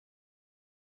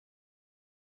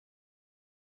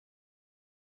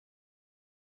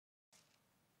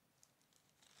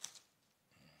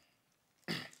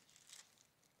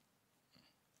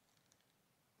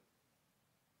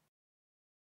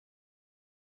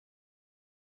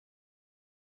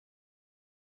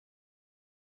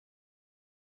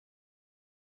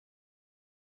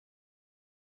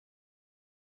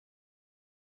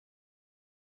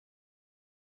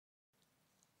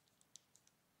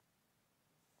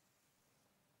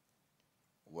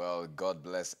Well, God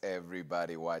bless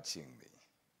everybody watching me.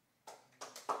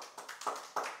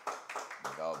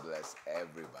 God bless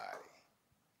everybody.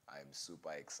 I'm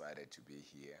super excited to be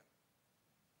here.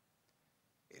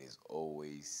 It is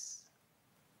always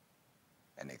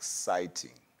an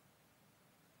exciting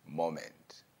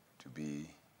moment to be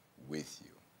with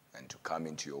you and to come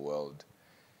into your world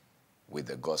with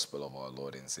the gospel of our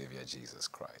Lord and Savior Jesus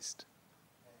Christ.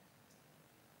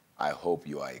 I hope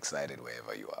you are excited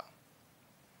wherever you are.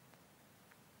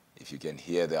 If you can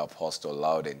hear the apostle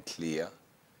loud and clear,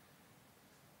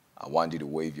 I want you to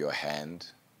wave your hand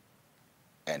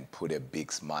and put a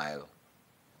big smile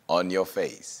on your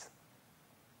face.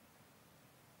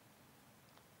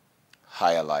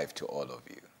 Higher life to all of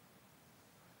you,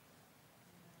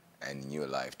 and new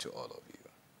life to all of you.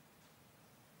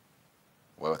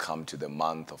 Welcome to the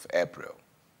month of April.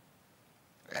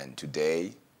 And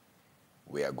today,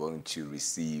 we are going to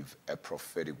receive a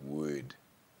prophetic word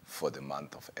for the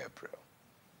month of April,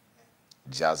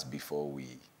 just before we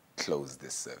close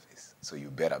this service. So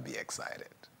you better be excited.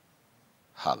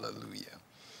 Hallelujah.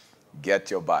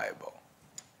 Get your Bible,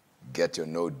 get your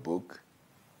notebook,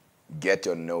 get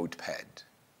your notepad,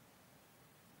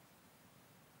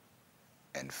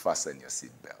 and fasten your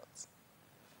seatbelts.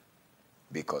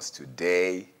 Because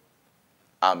today,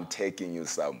 I'm taking you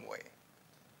somewhere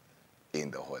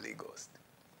in the Holy Ghost.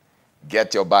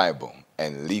 Get your Bible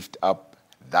and lift up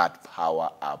that power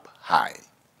up high.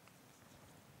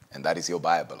 And that is your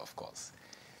Bible, of course.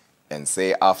 And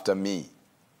say after me,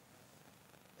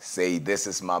 say, this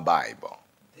is my Bible.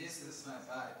 This is my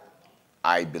Bible.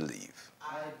 I believe.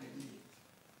 I believe.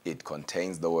 It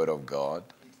contains the Word of God.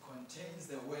 It contains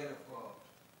the Word of God.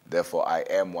 Therefore, I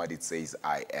am what it says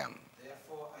I am.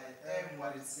 Therefore, I am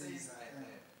what it says I am.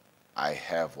 I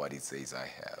have what it says I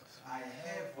have. I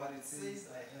have what it says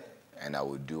I have. And I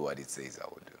will do what it says I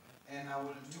will do. And I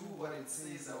will do what it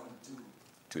says I will do.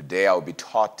 Today, I'll be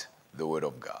taught the Word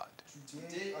of God.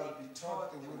 Today, I'll be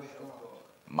taught the Word of God.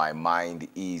 My mind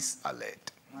is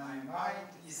alert. My mind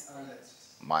is alert.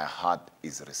 My heart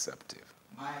is receptive.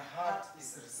 My heart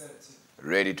is receptive.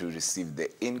 Ready to receive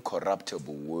the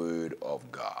incorruptible Word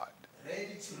of God.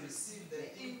 Ready to receive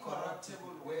the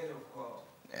incorruptible Word of God.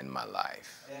 And my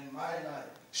life And my life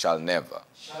shall never,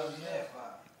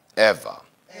 ever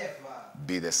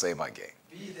be the same again.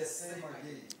 be the same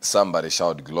again. Somebody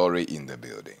shout glory in the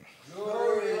building.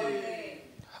 Glory.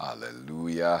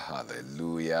 Hallelujah,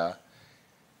 hallelujah.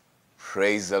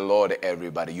 Praise the Lord,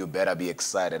 everybody. You better be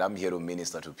excited. I'm here to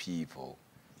minister to people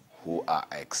who are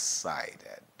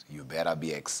excited. You better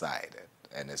be excited.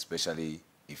 And especially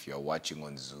if you're watching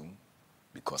on Zoom,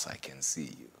 because I can see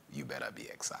you, you better be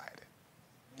excited.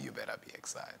 You better be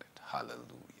excited. Hallelujah.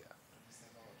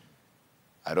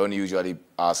 I don't usually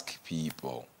ask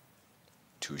people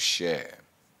to share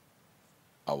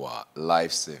our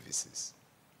live services.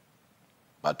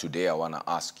 But today I want to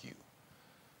ask you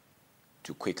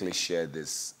to quickly share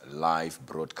this live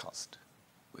broadcast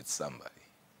with somebody.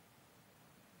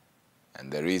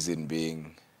 And the reason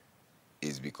being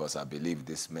is because I believe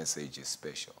this message is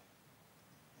special.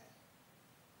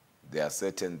 There are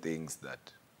certain things that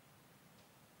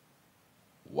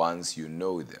once you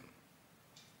know them,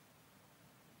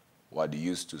 what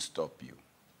used to stop you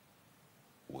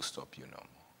will stop you no more.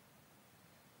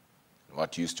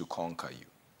 What used to conquer you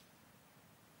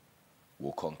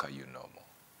will conquer you no more.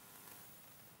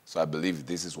 So I believe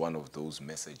this is one of those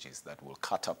messages that will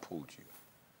catapult you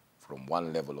from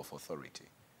one level of authority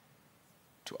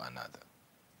to another.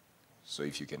 So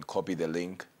if you can copy the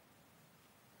link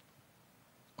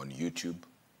on YouTube,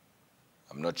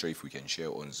 I'm not sure if we can share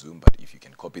on Zoom, but if you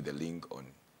can copy the link on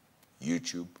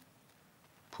YouTube,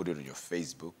 put it on your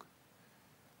Facebook,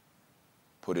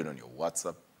 put it on your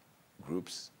WhatsApp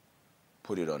groups,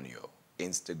 put it on your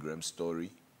Instagram story,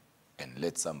 and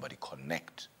let somebody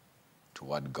connect to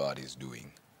what God is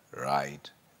doing right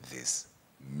this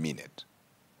minute.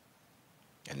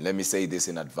 And let me say this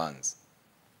in advance.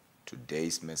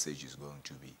 Today's message is going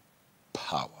to be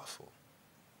powerful.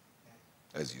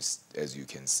 As you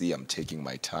can see, I'm taking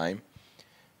my time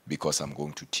because I'm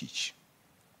going to teach.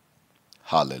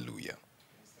 Hallelujah.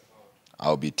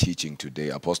 I'll be teaching today.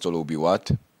 Apostle will be what?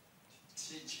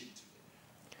 Teaching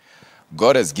today.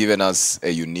 God has given us a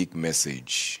unique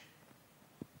message.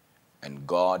 And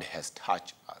God has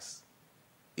touched us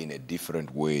in a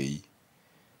different way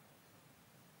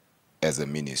as a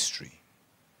ministry.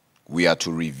 We are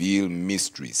to reveal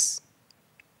mysteries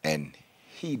and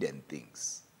hidden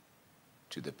things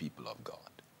to the people of God.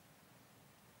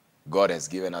 God has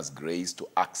given us grace to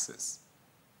access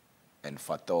and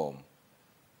fathom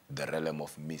the realm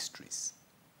of mysteries,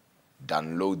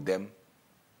 download them,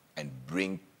 and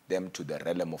bring them to the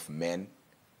realm of men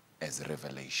as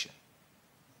revelation.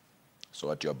 So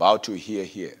what you're about to hear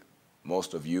here,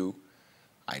 most of you,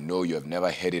 I know you have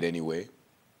never heard it anyway,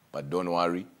 but don't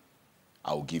worry,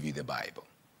 I'll give you the Bible.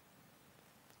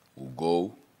 We'll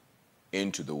go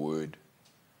into the Word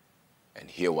and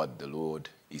hear what the Lord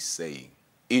is saying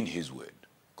in His Word.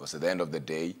 Because at the end of the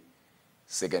day,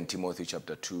 2 Timothy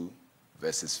chapter 2,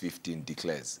 verses 15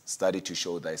 declares, study to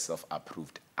show thyself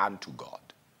approved unto God,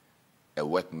 a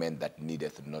workman that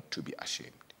needeth not to be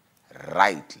ashamed,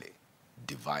 rightly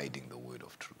dividing the word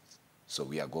of truth. So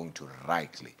we are going to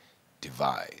rightly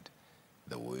divide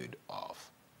the word of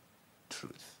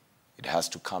truth. It has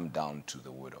to come down to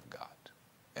the word of God.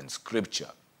 And Scripture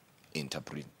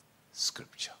interpret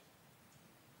Scripture.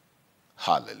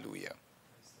 Hallelujah.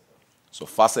 So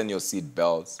fasten your seat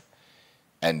belts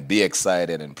and be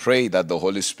excited and pray that the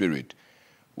Holy Spirit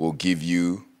will give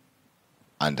you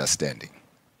understanding.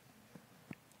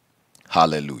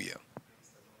 Hallelujah.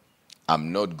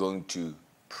 I'm not going to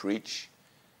preach,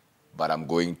 but I'm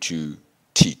going to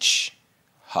teach.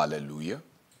 Hallelujah.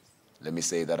 Let me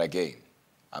say that again.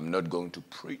 I'm not going to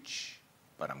preach,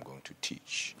 but I'm going to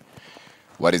teach.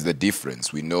 What is the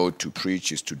difference? We know to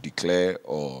preach is to declare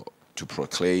or to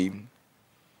proclaim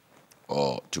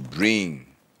or to bring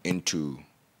into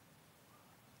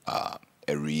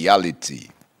a reality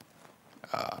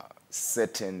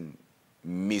certain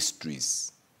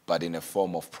mysteries, but in a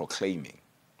form of proclaiming.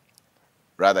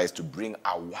 Rather, is to bring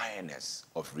awareness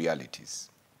of realities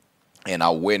and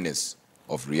awareness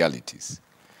of realities.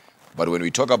 But when we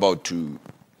talk about to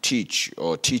teach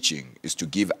or teaching, is to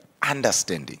give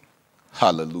understanding.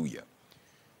 Hallelujah.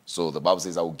 So the Bible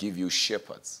says, I will give you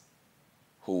shepherds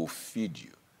who will feed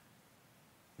you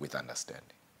with understanding.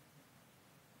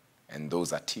 And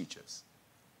those are teachers.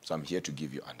 So I'm here to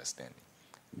give you understanding.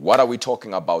 What are we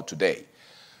talking about today?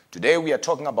 Today we are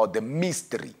talking about the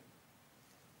mystery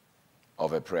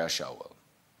of a prayer shower.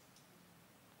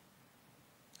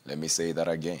 Let me say that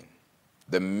again.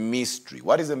 The mystery.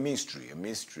 What is a mystery? A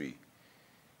mystery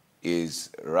is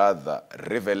rather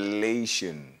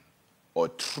revelation or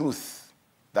truth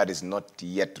that is not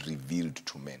yet revealed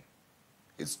to men.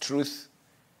 It's truth,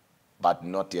 but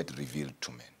not yet revealed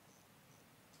to men.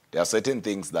 There are certain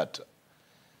things that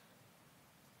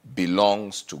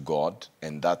belongs to God,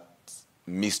 and that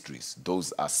mysteries,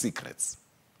 those are secrets.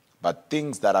 But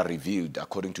things that are revealed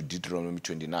according to Deuteronomy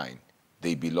 29,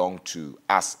 they belong to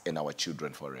us and our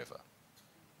children forever.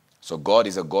 So God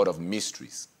is a God of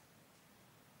mysteries.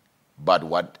 But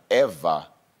whatever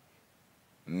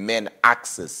men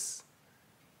access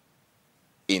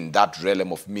in that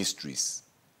realm of mysteries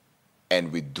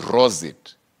and withdraws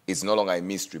it, it's no longer a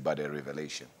mystery but a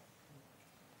revelation.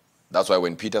 That's why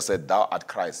when Peter said, thou art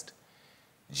Christ,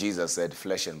 Jesus said,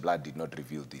 flesh and blood did not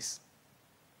reveal this,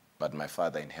 but my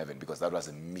Father in heaven, because that was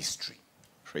a mystery.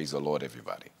 Praise the Lord,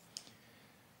 everybody.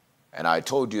 And I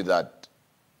told you that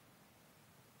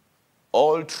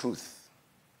all truth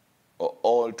or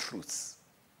all truths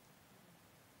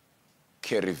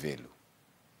carry value,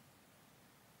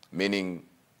 meaning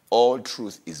all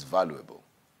truth is valuable,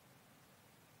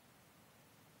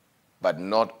 but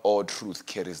not all truth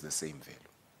carries the same value.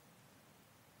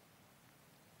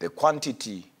 The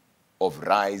quantity of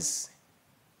rice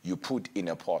you put in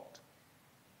a pot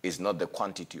is not the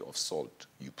quantity of salt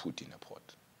you put in a pot.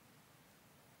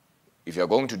 If you're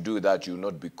going to do that, you'll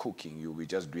not be cooking, you'll be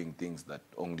just doing things that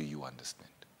only you understand.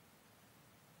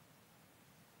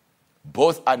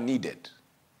 Both are needed,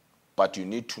 but you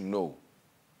need to know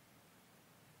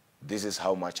this is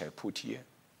how much I put here,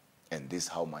 and this is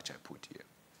how much I put here.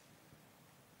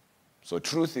 So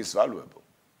truth is valuable.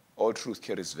 All truth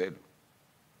carries value.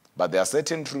 But there are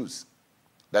certain truths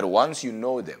that once you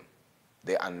know them,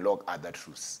 they unlock other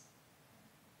truths.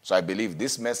 So I believe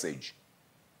this message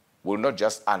will not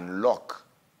just unlock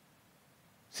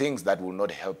things that will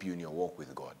not help you in your walk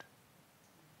with God,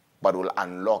 but will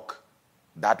unlock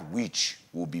that which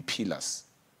will be pillars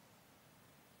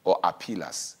or are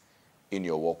pillars in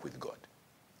your walk with God.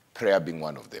 Prayer being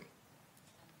one of them.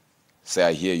 Say,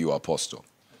 I hear you, Apostle.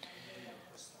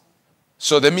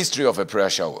 So the mystery of a prayer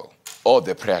shower, or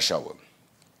the prayer shower.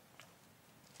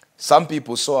 Some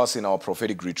people saw us in our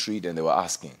prophetic retreat and they were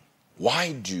asking,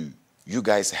 why do you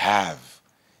guys have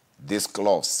these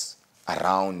cloths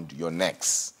around your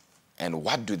necks? And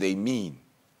what do they mean?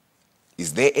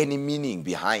 Is there any meaning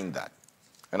behind that?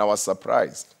 And I was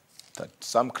surprised that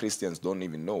some Christians don't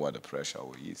even know what a prayer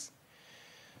shower is.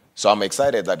 So I'm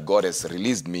excited that God has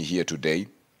released me here today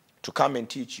to come and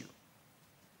teach you.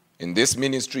 In this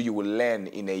ministry, you will learn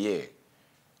in a year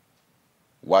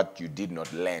what you did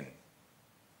not learn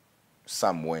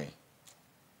somewhere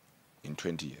in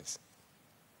 20 years.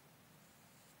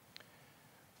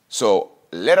 So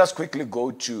let us quickly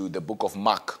go to the book of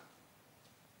Mark,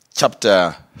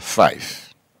 chapter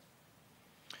 5.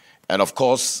 And of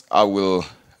course, I will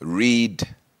read,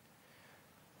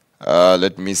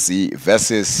 let me see,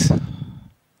 verses,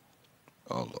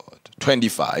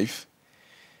 25.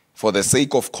 For the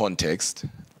sake of context,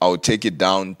 I'll take it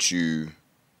down to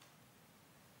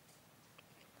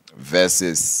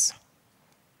verses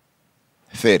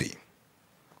 30.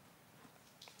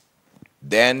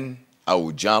 Then I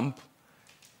will jump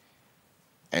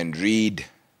and read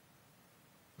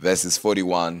verses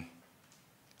 41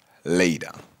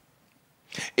 later.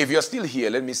 If you're still here,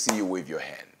 let me see you wave your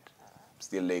hand. I'm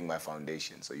still laying my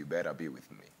foundation, so you better be with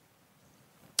me.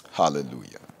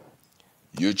 Hallelujah.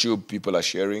 YouTube, people are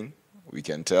sharing. We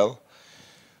can tell.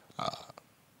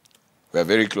 We are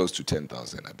very close to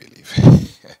 10,000, I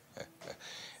believe.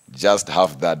 Just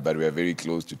half that, but we are very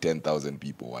close to 10,000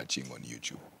 people watching on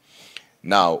YouTube.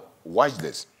 Now, watch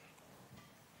this.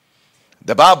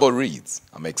 The Bible reads,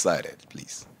 I'm excited,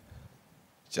 please.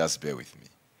 Just bear with me.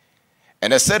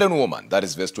 And a certain woman, that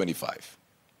is verse 25,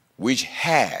 which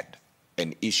had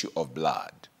an issue of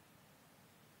blood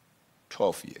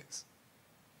 12 years,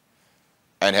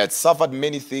 and had suffered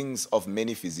many things of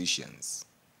many physicians,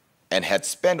 and had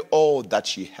spent all that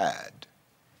she had,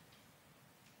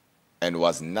 and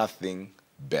was nothing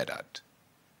bettered,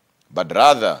 but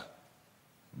rather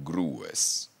grew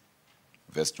worse.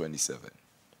 Verse 27.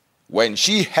 When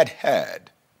she had heard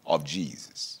of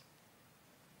Jesus,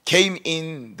 came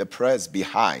in the press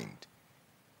behind,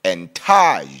 and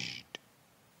touched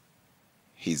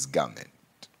his garment.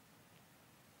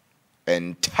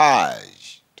 And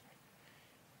touched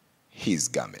his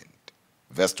garment.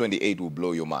 Verse 28 will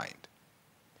blow your mind.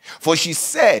 For she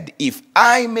said, if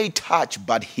I may touch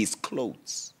but his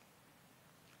clothes,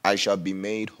 I shall be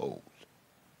made whole.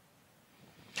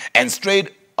 And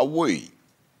straightway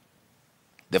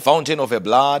the fountain of her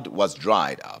blood was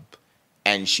dried up,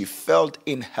 and she felt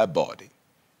in her body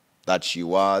that she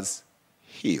was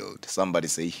healed. Somebody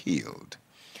say healed.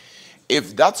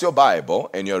 If that's your Bible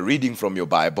and you're reading from your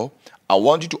Bible, I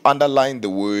want you to underline the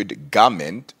word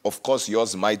garment. Of course,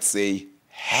 yours might say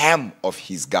hem of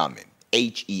his garment,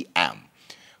 H-E-M.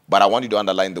 But I want you to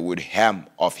underline the word hem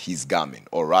of his garment,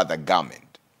 or rather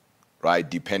garment, right?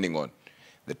 Depending on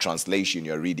the translation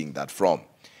you're reading that from.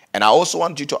 And I also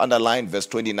want you to underline verse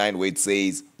 29 where it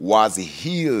says, was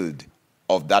healed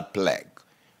of that plague.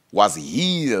 Was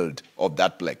healed of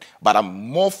that plague. But I'm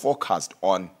more focused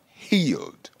on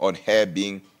healed, on her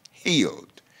being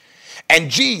healed.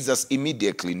 And Jesus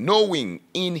immediately, knowing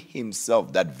in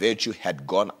himself that virtue had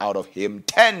gone out of him,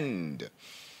 turned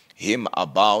him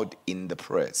about in the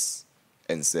press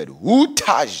and said, who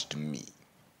touched me?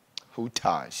 Who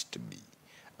touched me?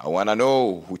 I want to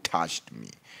know who touched me.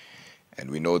 And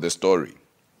we know the story.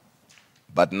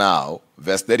 But now,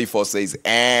 verse 34 says,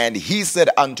 and he said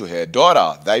unto her,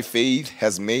 daughter, thy faith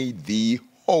has made thee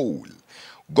whole.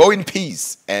 Go in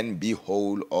peace and be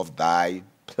whole of thy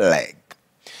plague.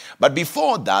 But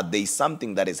before that, there is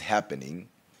something that is happening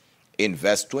in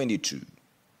verse 22.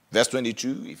 Verse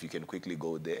 22, if you can quickly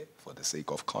go there for the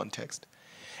sake of context.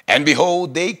 And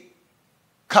behold, they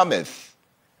cometh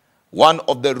one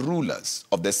of the rulers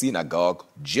of the synagogue,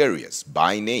 Jairus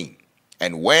by name.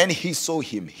 And when he saw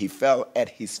him, he fell at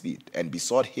his feet and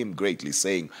besought him greatly,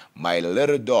 saying, my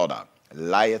little daughter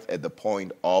lieth at the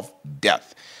point of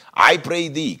death. I pray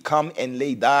thee, come and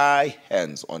lay thy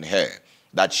hands on her,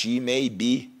 that she may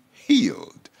be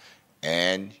healed,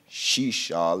 and she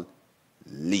shall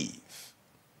live.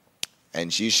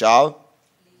 And she shall,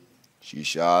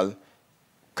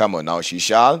 come on now, she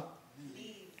shall.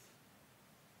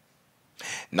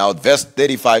 Now verse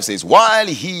 35 says, while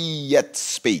he yet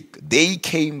spake, they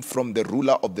came from the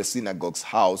ruler of the synagogue's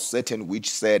house, certain which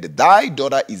said, thy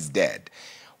daughter is dead.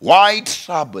 Why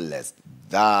troublest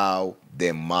thou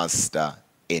the master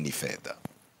any further?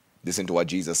 Listen to what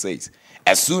Jesus says.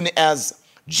 As soon as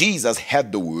Jesus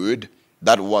heard the word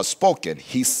that was spoken,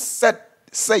 he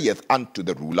saith unto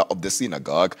the ruler of the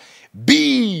synagogue,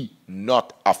 be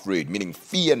not afraid, meaning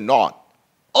fear not,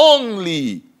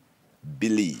 only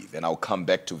believe. And I'll come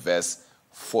back to verse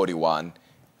 41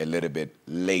 a little bit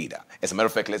later. As a matter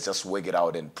of fact, let's just work it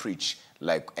out and preach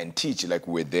and teach like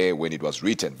we're there when it was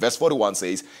written. Verse 41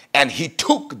 says, and he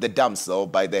took the damsel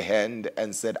by the hand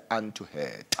and said unto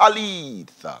her,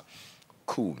 Talitha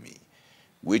Kumi,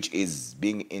 which is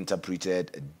being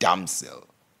interpreted, damsel,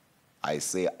 I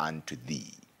say unto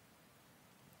thee,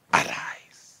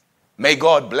 arise. May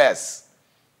God bless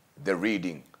the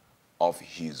reading of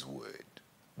his word.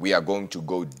 we are going to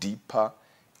go deeper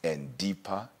and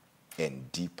deeper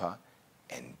and deeper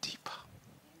and deeper.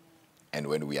 And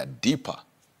when we are deeper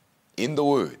in the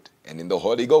Word and in the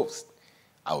Holy Ghost,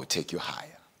 I will take you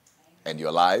higher. And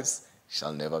your lives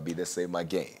shall never be the same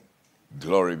again.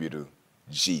 Glory be to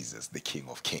Jesus, the King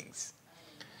of Kings.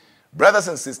 Brothers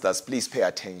and sisters, please pay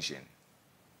attention,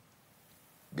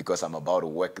 because I'm about to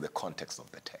work the context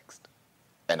of the text,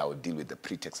 and I will deal with the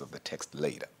pretext of the text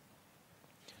later.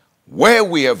 Where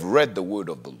we have read the word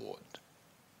of the Lord,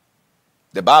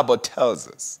 the Bible tells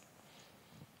us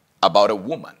about a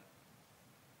woman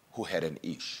who had an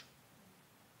issue.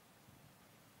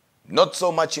 Not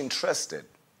so much interested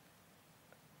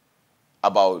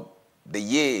about the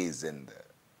years and the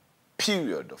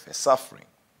period of her suffering,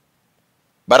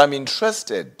 but I'm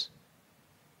interested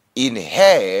in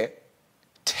her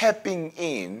tapping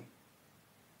in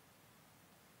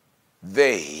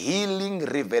the healing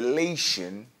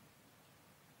revelation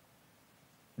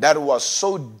that was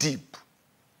so deep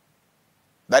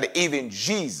that even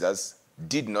Jesus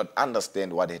did not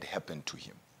understand what had happened to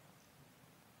him.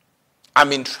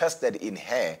 I'm interested in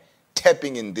her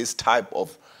tapping in this type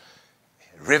of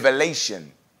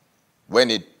revelation when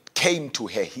it came to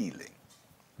her healing.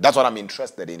 That's what I'm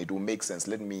interested in. It will make sense.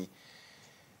 Let me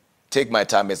take my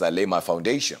time as I lay my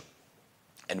foundation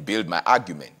and build my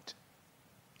argument.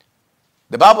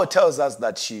 The Bible tells us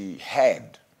that she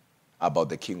heard about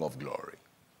the King of Glory.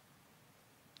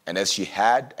 And as she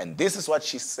had, and this is what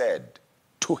she said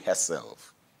to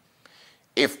herself,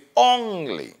 if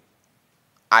only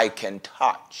I can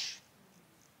touch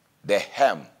the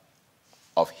hem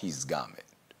of his garment,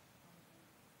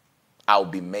 I'll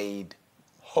be made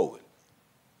whole.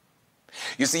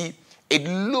 You see, it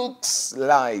looks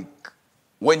like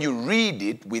when you read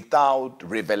it without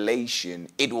revelation,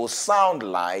 it will sound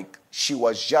like she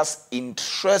was just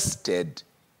interested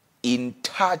in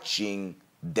touching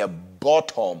the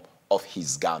bottom of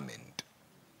his garment.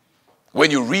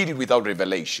 When you read it without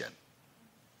revelation,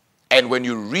 and when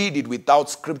you read it without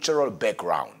scriptural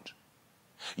background,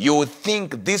 you would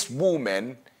think this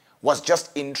woman was just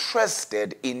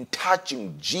interested in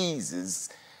touching Jesus'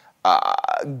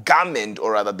 garment,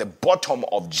 or rather the bottom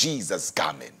of Jesus'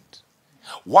 garment.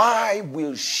 Why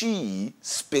will she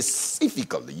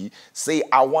specifically say,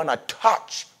 I want to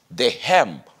touch the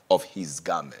hem of his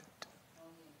garment?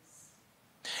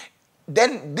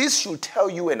 Then this should tell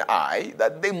you and I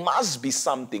that there must be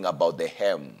something about the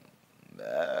hem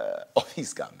of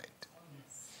his garment.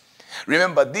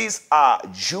 Remember, these are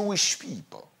Jewish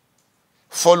people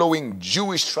following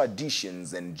Jewish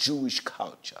traditions and Jewish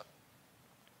culture.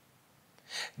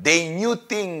 They knew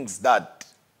things that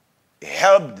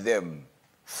helped them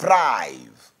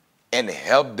thrive and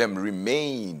helped them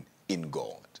remain in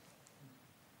God.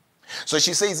 So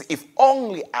she says, if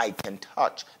only I can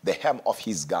touch the hem of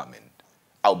his garment,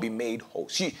 I'll be made whole.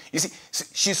 You see,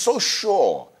 she's so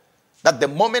sure that the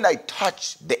moment I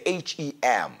touch the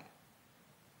HEM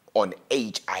on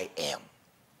HIM,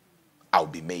 I'll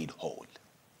be made whole.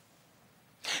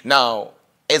 Now,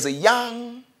 as a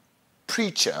young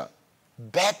preacher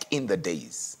back in the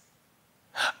days,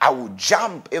 I would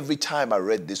jump every time I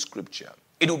read this scripture.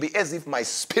 It would be as if my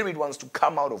spirit wants to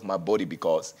come out of my body,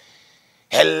 because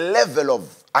her level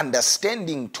of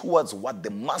understanding towards what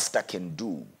the master can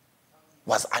do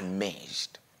was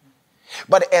unmatched.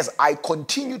 But as I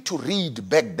continued to read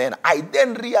back then, I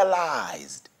then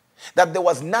realized that there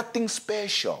was nothing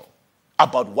special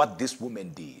about what this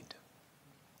woman did.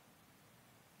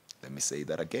 Let me say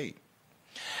that again.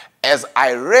 As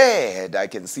I read, I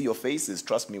can see your faces.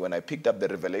 Trust me, when I picked up the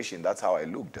revelation, that's how I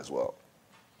looked as well.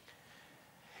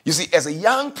 You see, as a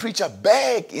young preacher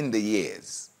back in the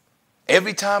years,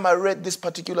 every time I read this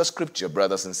particular scripture,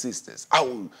 brothers and sisters,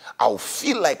 I'll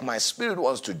feel like my spirit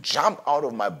wants to jump out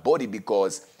of my body,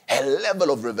 because her level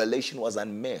of revelation was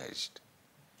unmatched.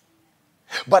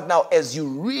 But now, as you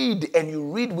read, and you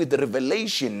read with the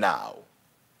revelation now,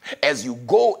 as you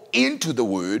go into the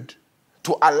word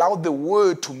to allow the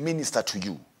word to minister to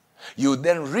you, you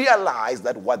then realize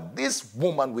that what this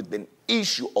woman with an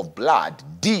issue of blood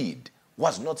did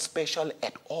was not special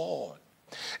at all.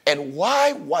 And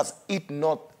why was it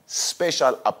not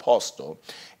special, Apostle?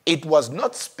 It was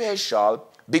not special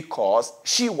because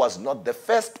she was not the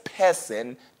first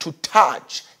person to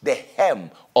touch the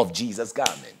hem of Jesus'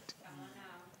 garment.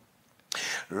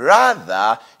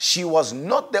 Rather, she was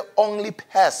not the only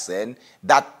person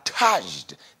that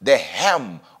touched the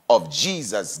hem of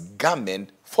Jesus'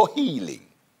 garment for healing.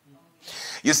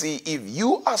 You see, if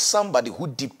you are somebody who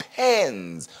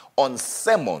depends on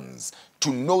sermons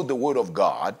to know the word of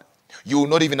God, you will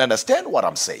not even understand what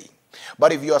I'm saying.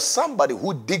 But if you are somebody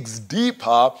who digs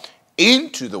deeper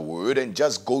into the word and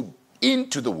just go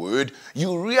into the word,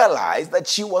 you realize that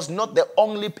she was not the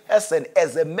only person.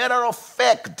 As a matter of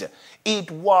fact,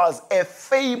 it was a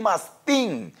famous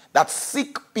thing that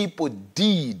sick people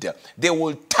did. They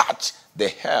will touch the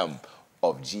hem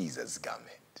of Jesus' garment.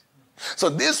 So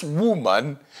this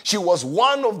woman, she was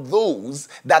one of those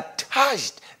that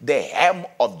touched the hem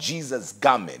of Jesus'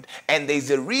 garment. And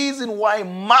there's a reason why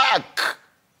Mark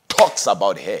talks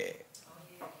about her.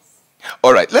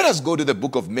 All right, let us go to the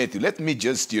book of Matthew. Let me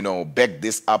just, back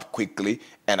this up quickly,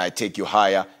 and I take you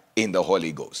higher in the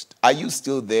Holy Ghost. Are you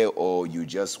still there, or you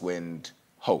just went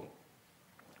home?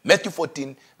 Matthew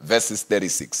 14, verses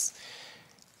 36.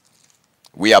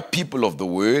 We are people of the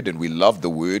word, and we love the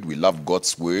word. We love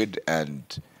God's word, and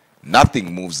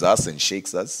nothing moves us and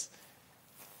shakes us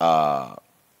apart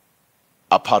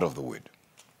of the word.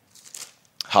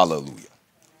 Hallelujah.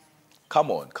 Come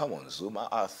on, Zoom.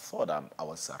 I thought I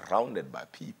was surrounded by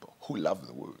people who love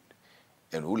the word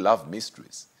and who love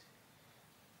mysteries.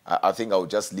 I think I'll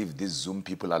just leave these Zoom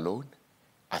people alone.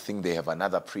 I think they have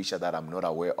another preacher that I'm not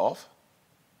aware of.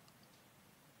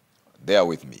 They are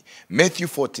with me. Matthew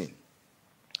 14.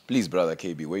 Please, Brother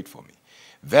KB, wait for me.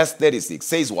 Verse 36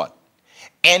 says what?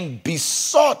 And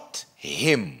besought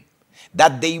him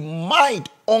that they might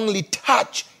only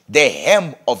touch the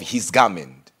hem of his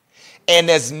garment. And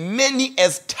as many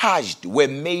as touched were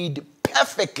made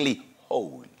perfectly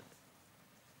whole.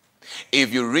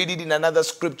 If you read it in another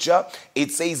scripture,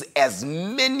 it says, as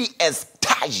many as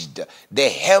touched the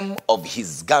hem of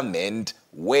his garment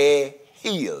were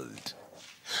healed.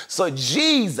 So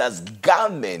Jesus'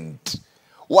 garment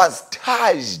was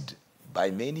touched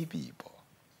by many people.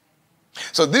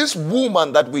 So this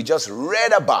woman that we just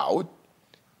read about,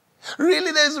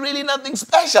 really, there's really nothing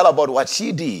special about what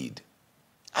she did.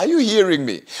 Are you hearing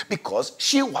me? Because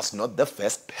she was not the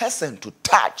first person to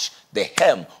touch the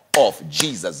hem of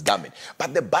Jesus' garment.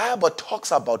 But the Bible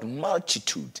talks about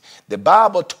multitude. The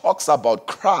Bible talks about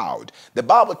crowd. The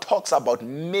Bible talks about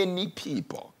many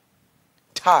people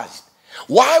touched.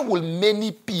 Why will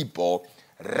many people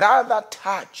rather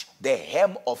touch the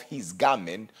hem of his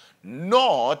garment,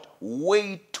 not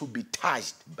wait to be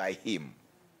touched by him?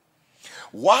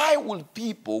 Why will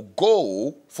people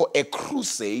go for a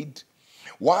crusade?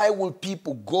 Why will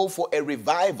people go for a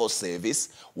revival service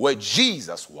where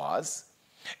Jesus was,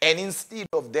 and instead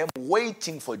of them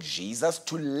waiting for Jesus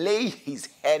to lay his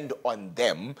hand on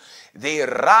them, they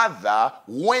rather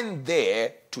went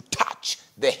there to touch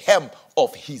the hem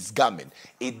of his garment?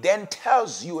 It then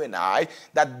tells you and I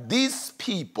that these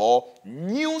people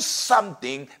knew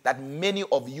something that many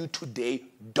of you today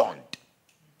don't.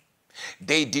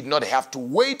 They did not have to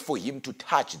wait for him to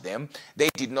touch them. They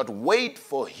did not wait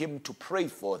for him to pray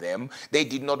for them. They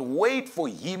did not wait for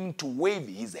him to wave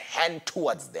his hand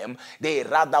towards them. They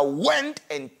rather went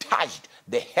and touched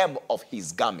the hem of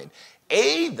his garment.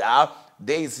 Either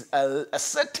there is a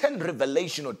certain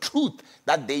revelation or truth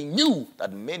that they knew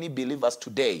that many believers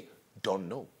today don't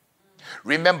know.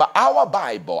 Remember, our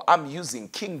Bible, I'm using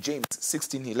King James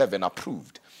 1611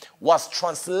 approved, was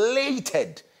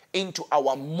translated into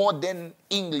our modern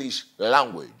English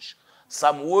language.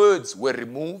 Some words were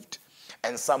removed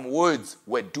and some words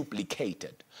were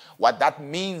duplicated. What that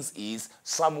means is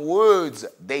some words,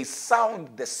 they sound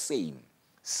the same,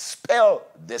 spell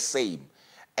the same.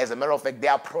 As a matter of fact, they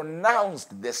are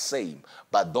pronounced the same,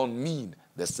 but don't mean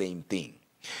the same thing.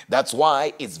 That's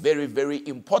why it's very, very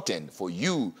important for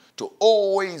you to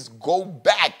always go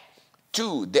back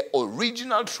to the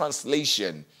original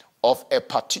translation of a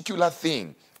particular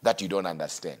thing that you don't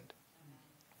understand.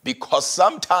 Because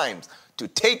sometimes to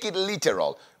take it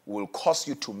literal will cause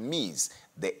you to miss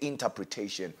the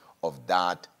interpretation of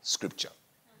that scripture.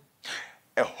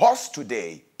 A horse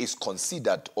today is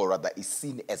considered, or rather is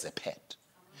seen as a pet.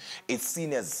 It's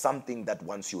seen as something that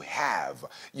once you have,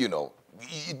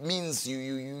 it means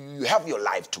you have your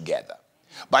life together.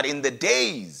 But in the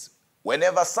days,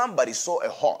 whenever somebody saw a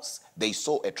horse, they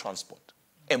saw a transport,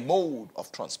 a mode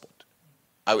of transport.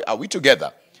 Are we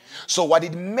together? So what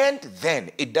it meant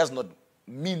then, it does not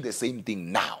mean the same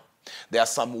thing now. There are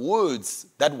some words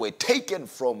that were taken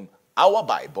from our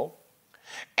Bible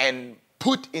and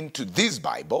put into this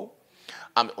Bible.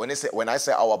 When I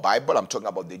say our Bible, I'm talking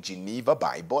about the Geneva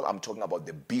Bible. I'm talking about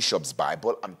the Bishop's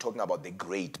Bible. I'm talking about the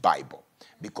Great Bible.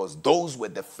 Because those were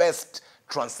the first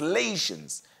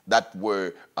translations that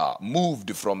were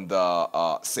moved from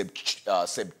the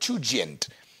Septuagint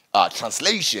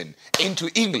translation into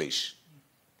English.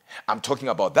 I'm talking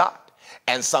about that.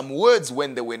 And some words,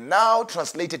 when they were now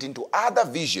translated into other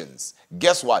visions,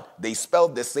 guess what? They spell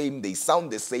the same, they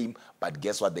sound the same, but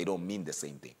guess what? They don't mean the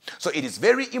same thing. So it is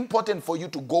very important for you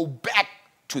to go back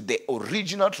to the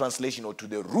original translation or to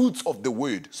the roots of the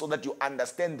word so that you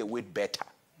understand the word better.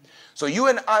 So you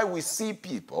and I, we see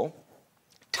people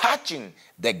touching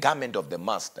the garment of the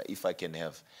master. If I can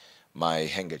have my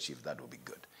handkerchief, that would be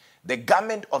good. The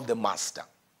garment of the master.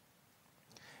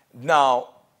 Now,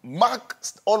 Mark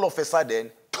all of a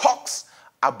sudden talks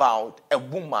about a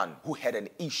woman who had an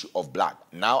issue of blood.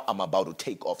 Now I'm about to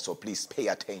take off, so please pay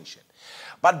attention.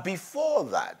 But before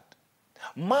that,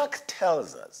 Mark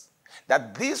tells us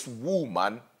that this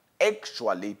woman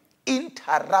actually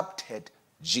interrupted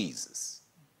Jesus.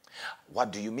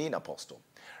 What do you mean, Apostle?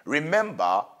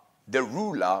 Remember, the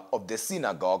ruler of the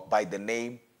synagogue by the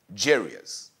name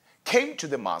Jairus came to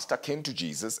the master, came to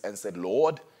Jesus and said,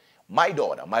 Lord, my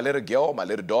daughter, my little girl, my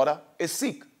little daughter is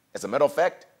sick. As a matter of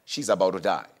fact, she's about to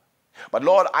die. But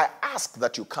Lord, I ask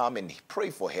that you come and pray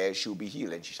for her. She'll be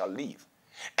healed and she shall live.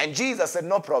 And Jesus said,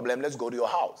 no problem, let's go to your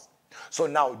house. So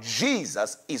now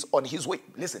Jesus is on his way.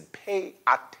 Listen, pay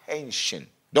attention.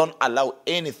 Don't allow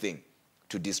anything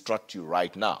to distract you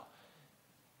right now.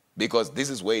 Because this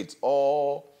is where it's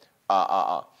all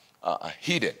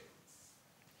hidden.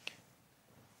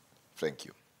 Thank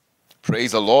you.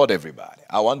 Praise the Lord, everybody.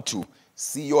 I want to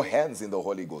see your hands in the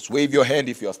Holy Ghost. Wave your hand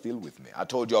if you're still with me. I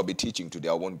told you I'll be teaching today.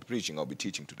 I won't be preaching. I'll be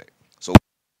teaching today. So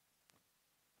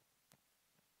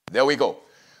there we go.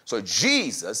 So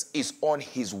Jesus is on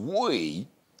his way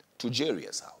to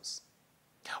Jairus' house.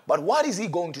 But what is he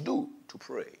going to do? To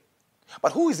pray.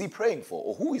 But who is he praying for?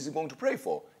 Or who is he going to pray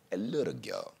for? A little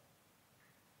girl.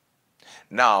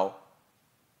 Now,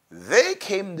 there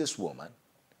came this woman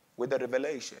with a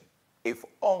revelation. If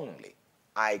only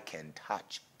I can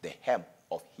touch the hem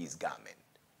of his garment.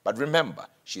 But remember,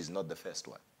 she's not the first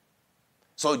one.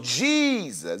 So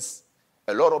Jesus,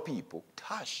 a lot of people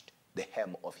touched the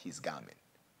hem of his garment.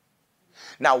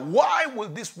 Now, why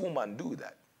would this woman do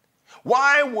that?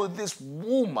 Why would this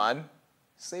woman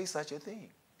say such a thing?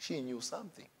 She knew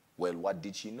something. Well, what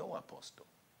did she know, Apostle?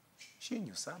 She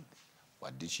knew something.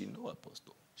 What did she know,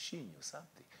 Apostle? She knew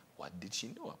something. What did she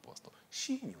know, Apostle?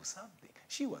 She knew something.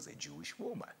 She was a Jewish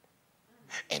woman.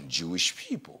 And Jewish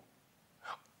people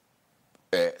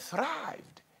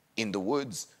thrived in the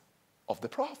words of the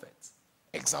prophets.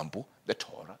 Example, the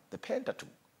Torah, the Pentateuch.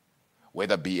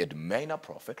 Whether be it minor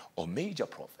prophet or major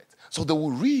prophets. So they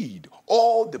will read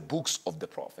all the books of the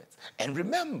prophets. And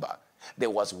remember, there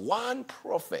was one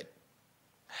prophet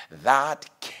that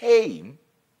came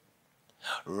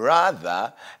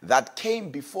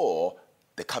before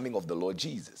the coming of the Lord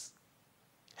Jesus.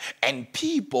 And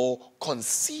people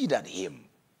considered him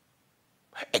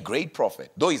a great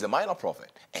prophet, though he's a minor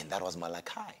prophet, and that was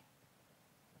Malachi.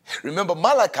 Remember,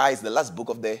 Malachi is the last book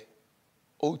of the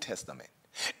Old Testament.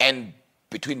 And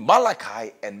between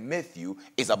Malachi and Matthew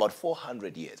is about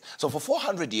 400 years. So for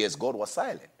 400 years, God was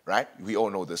silent, right? We all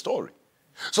know the story.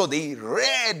 So they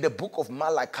read the book of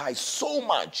Malachi so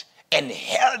much and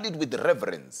held it with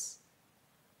reverence.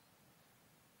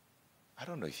 I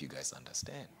don't know if you guys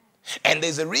understand. And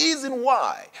there's a reason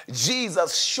why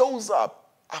Jesus shows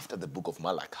up after the book of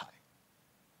Malachi.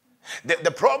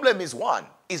 The problem is one,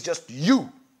 it's just you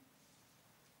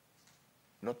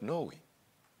not knowing.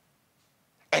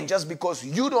 And just because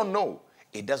you don't know,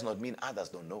 it does not mean others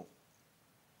don't know.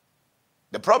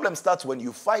 The problem starts when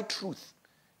you fight truth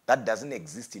that doesn't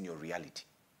exist in your reality.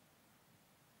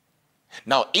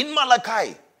 Now, in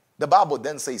Malachi, the Bible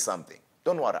then says something.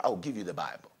 Don't worry, I'll give you the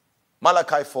Bible.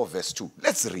 Malachi 4 verse 2.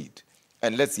 Let's read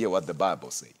and let's hear what the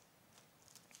Bible says.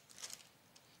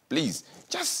 Please,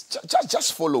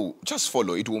 just follow. Just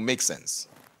follow. It will make sense.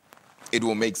 It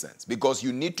will make sense because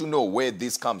you need to know where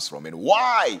this comes from and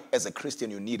why, as a Christian,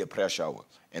 you need a prayer shower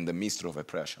and the mystery of a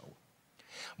prayer shower.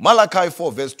 Malachi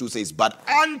 4 verse 2 says, but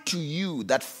unto you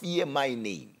that fear my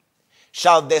name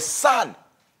shall the Son,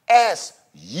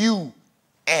 S-U-N,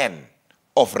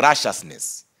 of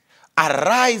righteousness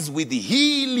arise with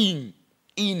healing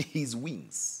in his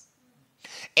wings.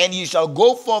 And ye shall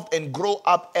go forth and grow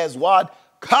up as what?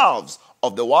 Calves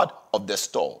of the what? Of the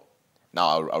stall.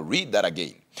 Now I'll read that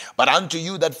again. But unto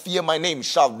you that fear my name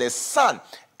shall the Son,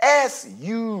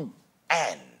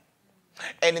 S-U-N.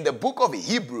 And in the book of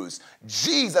Hebrews,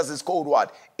 Jesus is called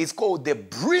what? It's called the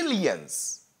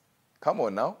brilliance. Come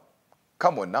on now.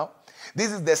 Come on now.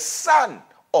 This is the Son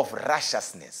of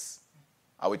righteousness.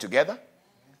 Are we together?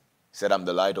 He said, I'm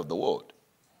the light of the world.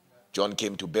 John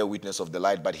came to bear witness of the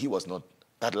light, but he was not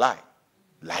that light.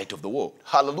 Light of the world.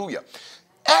 Hallelujah.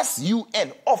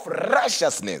 S-U-N, of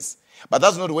righteousness. But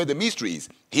that's not where the mystery is.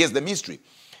 Here's the mystery.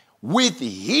 with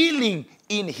healing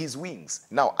in his wings.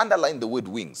 Now, underline the word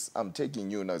wings. I'm taking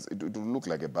you now. It will look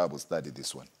like a Bible study,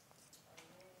 this one.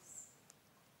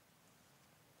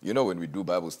 You know, when we do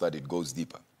Bible study, it goes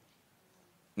deeper.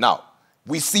 Now,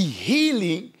 we see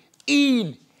healing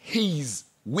in his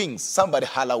wings. Somebody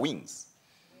holla wings.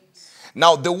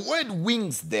 Now, the word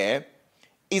wings there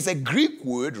is a Greek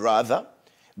word, rather,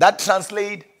 that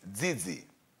translates zizi.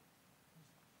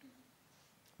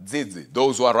 Zizi.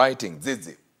 Those who are writing,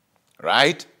 zizi.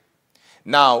 Right?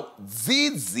 Now,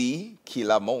 zizi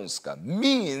kilamonska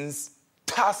means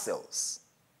tassels,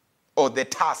 or the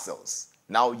tassels.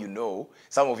 Now you know,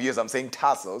 some of you, as I'm saying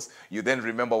tassels, you then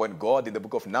remember when God in the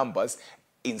book of Numbers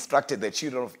instructed the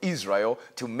children of Israel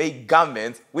to make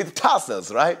garments with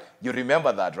tassels, right? You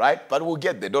remember that, right? But we'll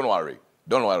get there, don't worry.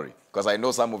 Don't worry. Because I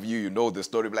know some of you, you know the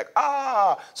story, like,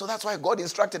 so that's why God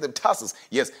instructed them tassels.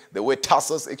 Yes, the word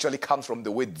tassels actually comes from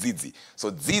the word zizi.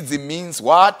 So zizi means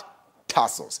what?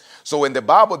 Tassels. So when the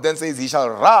Bible then says he shall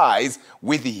rise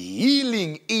with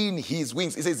healing in his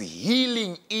wings, it says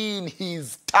healing in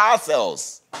his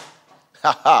tassels.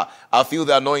 I feel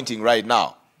the anointing right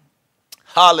now.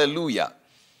 Hallelujah.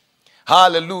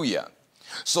 Hallelujah.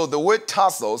 So the word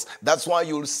tassels, that's why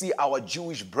you'll see our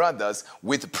Jewish brothers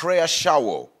with prayer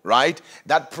shawl, right?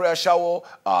 That prayer shawl,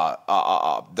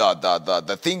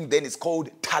 the thing then is called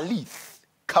talith.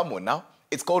 Come on now.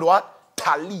 It's called what?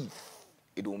 Talith.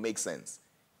 It will make sense.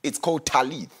 It's called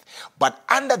talith. But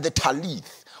under the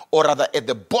talith, or rather at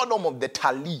the bottom of the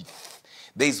talith,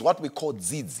 there is what we call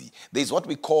zizi. There is what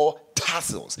we call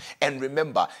tassels. And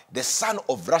remember, the Son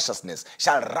of Righteousness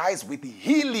shall rise with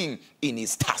healing in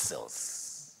his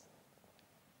tassels.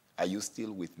 Are you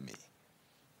still with me?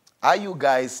 Are you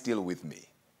guys still with me?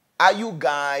 Are you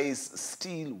guys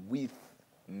still with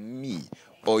me?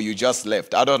 Or you just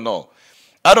left? I don't know.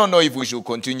 I don't know if we should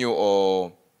continue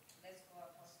or...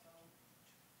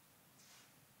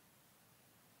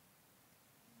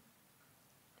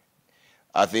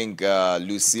 I think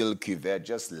Lucille Cuvert,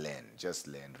 just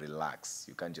learn, relax.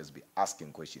 You can't just be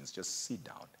asking questions, just sit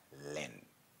down, learn.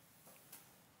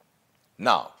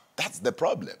 Now, that's the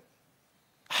problem.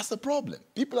 That's the problem.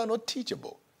 People are not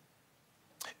teachable.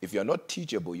 If you're not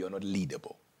teachable, you're not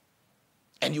leadable.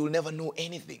 And you'll never know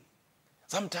anything.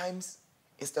 Sometimes,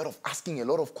 instead of asking a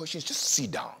lot of questions, just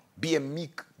sit down. Be a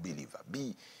meek believer.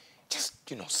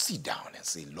 Sit down and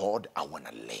say, Lord, I want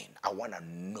to learn. I want to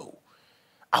know.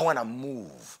 I want to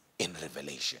move in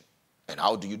revelation. And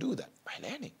how do you do that? By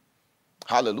learning.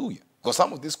 Hallelujah. Because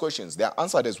some of these questions, they are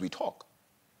answered as we talk.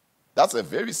 That's a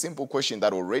very simple question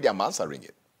that already I'm answering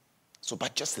it.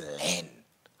 But just learn.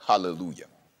 Hallelujah.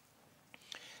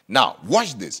 Now,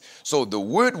 watch this. So the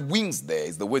word wings there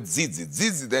is the word zizi.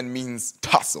 Zizi then means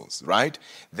tassels, right?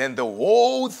 Then the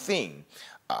whole thing,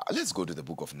 let's go to the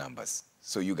book of Numbers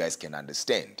so you guys can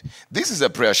understand. This is a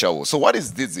prayer shawl. So what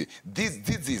is zizi? This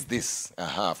is this.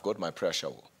 I've got my prayer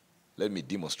shawl. Let me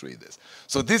demonstrate this.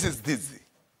 So this is zizi.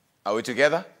 Are we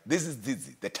together? This is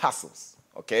zizi, the tassels,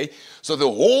 okay? So the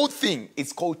whole thing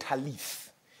is called talith.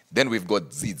 Then we've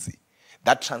got zizi.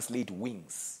 That translates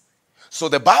wings. So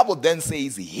the Bible then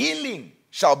says healing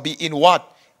shall be in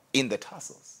what? In the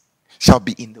tassels. Shall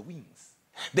be in the wings.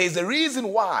 There's a reason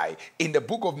why in the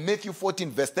book of Matthew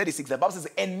 14 verse 36 the Bible says,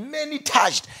 and many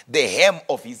touched the hem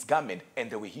of his garment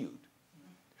and they were healed.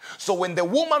 So when the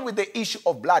woman with the issue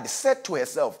of blood said to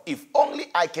herself, if only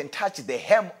I can touch the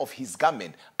hem of his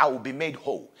garment, I will be made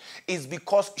whole, is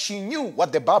because she knew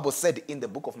what the Bible said in the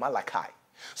book of Malachi.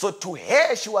 So to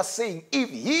her she was saying,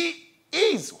 if he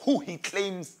is who he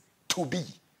claims to be,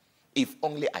 if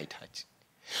only I touch.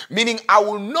 Meaning I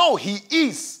will know he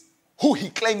is who he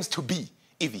claims to be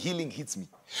if healing hits me.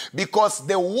 Because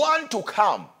the one to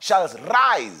come shall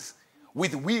rise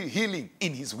with healing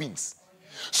in his wings.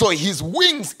 So his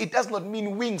wings, it does not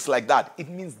mean wings like that. It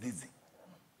means dizzy.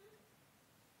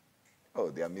 Oh,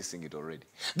 they are missing it already.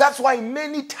 That's why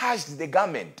many touched the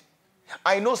garment.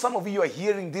 I know some of you are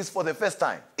hearing this for the first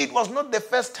time. It was not the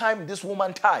first time this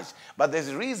woman touched, but there's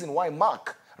a reason why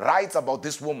Mark writes about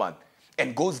this woman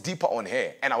and goes deeper on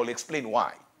her, and I will explain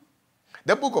why.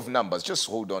 The book of Numbers, just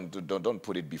hold on, don't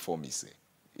put it before me, say.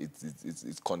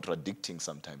 It's contradicting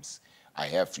sometimes.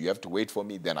 You have to wait for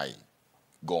me, then I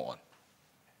go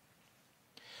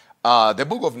on. The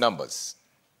book of Numbers.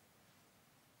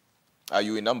 Are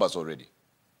you in Numbers already?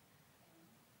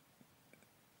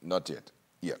 Not yet.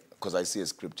 Yeah, because I see a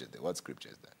scripture there. What scripture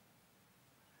is that?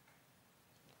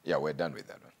 Yeah, we're done with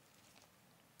that one.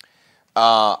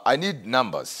 I need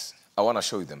Numbers. I want to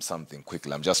show you them something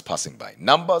quickly. I'm just passing by.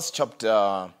 Numbers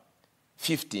chapter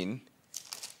 15.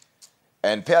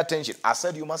 And pay attention. I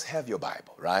said you must have your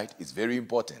Bible, right? It's very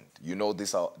important. You know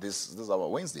this is our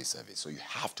Wednesday service, so you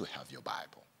have to have your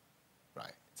Bible,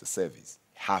 right? It's a service.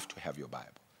 You have to have your Bible.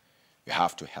 You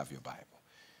have to have your Bible.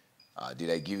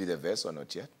 Did I give you the verse or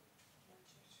not yet?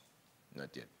 Not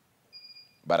yet.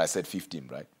 But I said 15,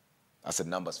 right? I said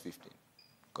Numbers 15.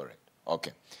 Correct.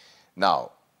 Okay.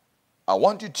 Now, I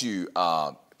want you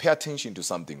to pay attention to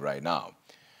something right now.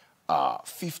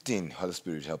 15, Holy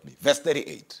Spirit help me. Verse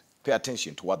 38. Pay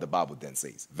attention to what the Bible then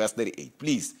says. Verse 38.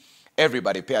 Please,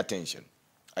 everybody pay attention.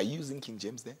 Are you using King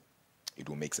James there? It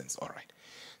will make sense. All right.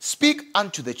 Speak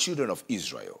unto the children of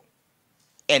Israel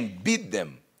and bid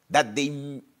them that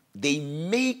they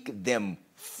make them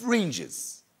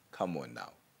fringes. Come on now.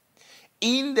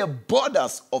 In the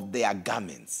borders of their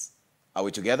garments. Are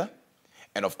we together?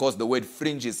 And of course, the word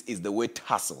fringes is the word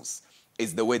tassels.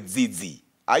 It's the word zizi.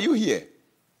 Are you here?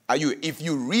 Are you? If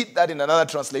you read that in another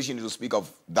translation, it will speak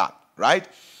of that, right?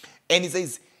 And it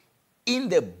says, in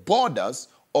the borders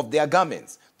of their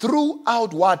garments,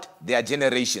 throughout what? Their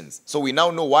generations. So we now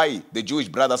know why the Jewish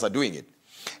brothers are doing it.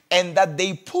 And that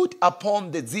they put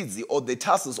upon the zizi or the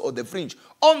tassels or the fringe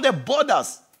on the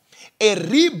borders a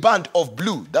riband of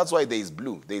blue. That's why there is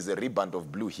blue. There is a riband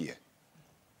of blue here.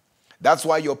 That's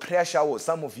why your prayer shower,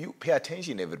 some of you, pay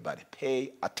attention, everybody.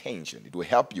 Pay attention. It will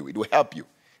help you. It will help you.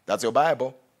 That's your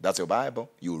Bible. That's your Bible.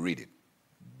 You read it.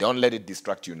 Don't let it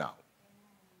distract you now.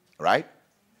 Right?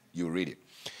 You read it.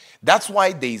 That's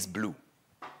why there is blue.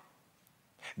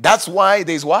 That's why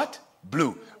there is what?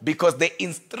 Blue. Because the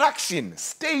instruction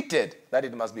stated that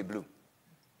it must be blue.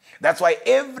 That's why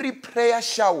every prayer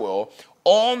shower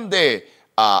on the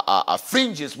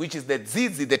fringes, which is the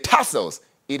zizi, the tassels,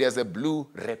 it has a blue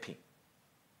wrapping.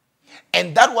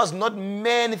 And that was not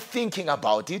men thinking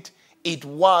about it. It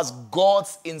was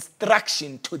God's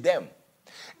instruction to them.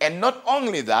 And not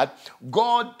only that,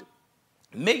 God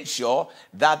made sure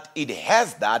that it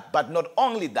has that, but not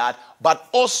only that, but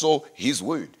also his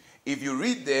word. If you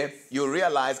read there, you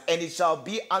realize, and it shall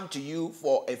be unto you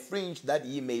for a fringe that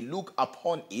ye may look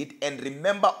upon it and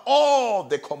remember all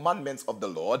the commandments of the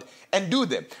Lord and do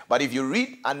them. But if you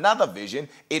read another version,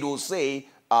 it will say,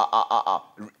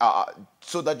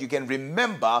 so that you can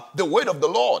remember the word of the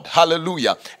Lord.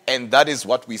 Hallelujah. And that is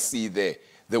what we see there,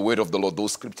 the word of the Lord,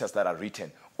 those scriptures that are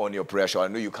written on your prayer shower. I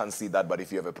know you can't see that, but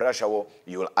if you have a prayer shower,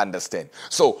 you will understand.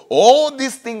 So all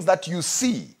these things that you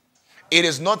see, it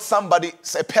is not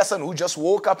a person who just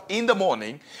woke up in the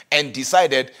morning and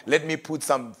decided, let me put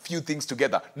some few things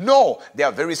together. No, they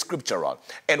are very scriptural.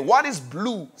 And what is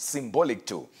blue symbolic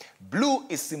to? Blue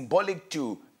is symbolic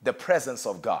to the presence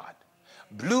of God.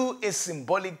 Blue is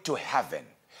symbolic to heaven.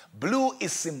 Blue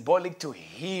is symbolic to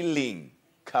healing.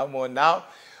 Come on now.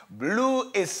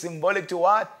 Blue is symbolic to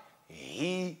what?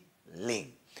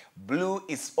 Healing. Blue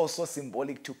is also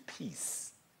symbolic to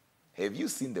peace. Have you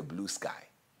seen the blue sky?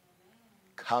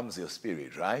 Calms your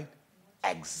spirit, right?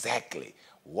 Exactly.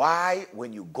 Why,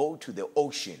 when you go to the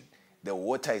ocean, the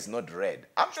water is not red?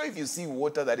 I'm sure if you see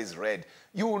water that is red,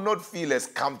 you will not feel as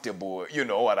comfortable. You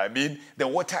know what I mean? The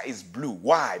water is blue.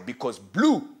 Why? Because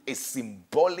blue is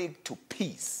symbolic to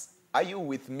peace. Are you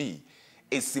with me?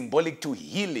 It's symbolic to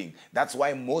healing. That's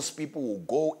why most people will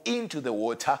go into the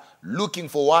water looking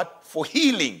for what? For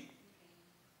healing.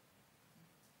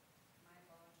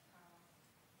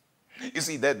 You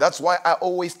see, that's why I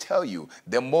always tell you,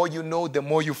 the more you know, the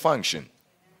more you function.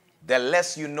 The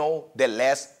less you know, the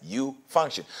less you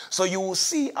function. So you will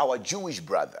see our Jewish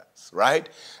brothers, right?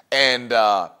 And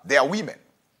they are women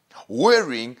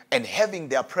wearing and having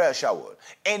their prayer shower.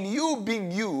 And you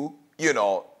being you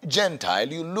know, Gentile,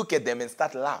 you look at them and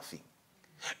start laughing.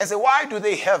 And say, why do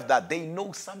they have that? They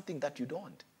know something that you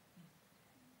don't.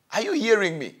 Are you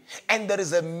hearing me? And there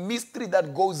is a mystery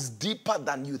that goes deeper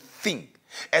than you think.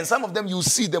 And some of them, you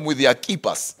see them with their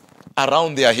keepers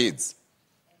around their heads.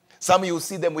 Some you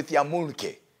see them with their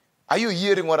mulke. Are you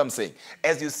hearing what I'm saying?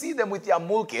 As you see them with their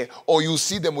mulke, or you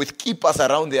see them with keepers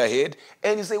around their head,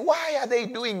 and you say, why are they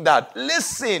doing that?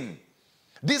 Listen,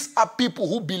 these are people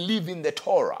who believe in the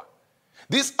Torah.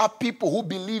 These are people who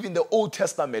believe in the Old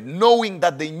Testament, knowing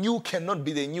that the new cannot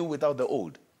be the new without the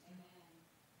old.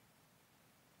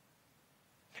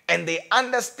 And they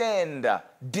understand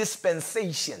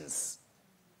dispensations.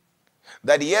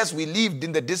 That yes, we lived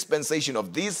in the dispensation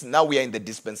of this, now we are in the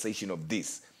dispensation of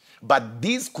this. But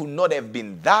this could not have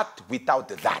been that without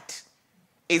that.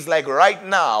 It's like right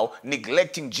now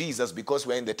neglecting Jesus because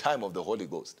we're in the time of the Holy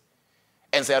Ghost.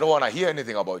 And say, I don't want to hear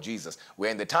anything about Jesus.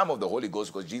 We're in the time of the Holy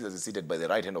Ghost because Jesus is seated by the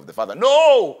right hand of the Father.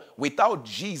 No! Without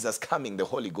Jesus coming, the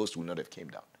Holy Ghost would not have came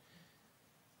down.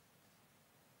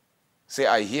 Say,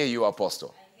 I hear you,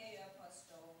 Apostle. I hear you,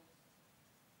 Apostle.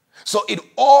 So it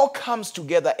all comes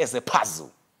together as a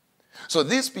puzzle. So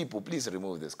these people, please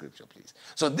remove the scripture, please.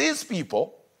 So these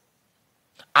people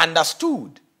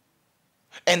understood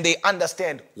and they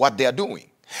understand what they are doing.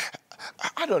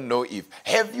 I don't know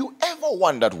have you ever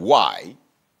wondered why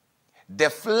the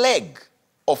flag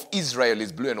of Israel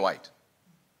is blue and white?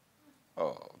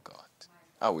 Oh, God.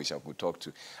 I wish I could talk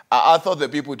to. I thought the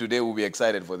people today will be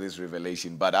excited for this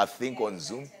revelation, but I think on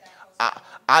Zoom,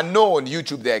 I know on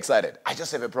YouTube they're excited. I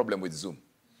just have a problem with Zoom.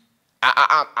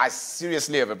 I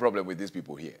seriously have a problem with these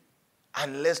people here.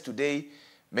 Unless today,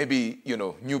 maybe,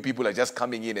 new people are just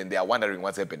coming in and they are wondering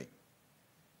what's happening.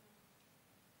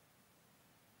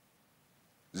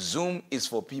 Zoom is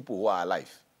for people who are alive.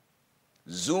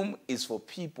 Zoom is for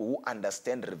people who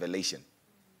understand revelation.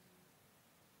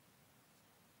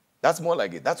 That's more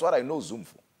like it. That's what I know Zoom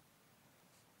for.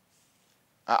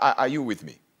 Are you with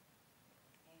me? Amen.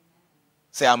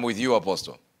 Say, I'm with you,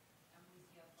 Apostle.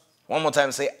 One more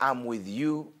time, say, I'm with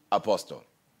you, Apostle.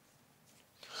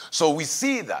 So we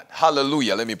see that.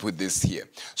 Hallelujah. Let me put this here.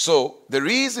 So the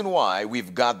reason why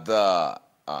we've got the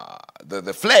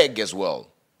flag as well,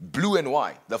 blue and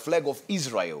white, the flag of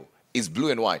Israel is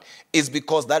blue and white, is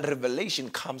because that revelation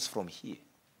comes from here.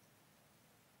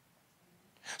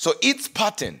 So its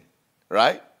pattern,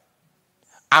 right,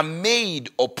 are made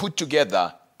or put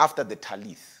together after the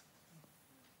talith.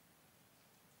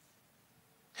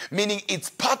 Meaning its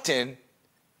pattern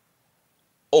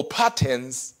or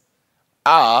patterns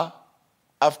are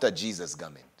after Jesus'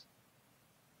 garment.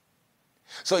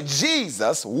 So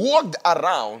Jesus walked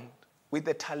around with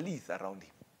the talith around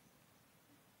him.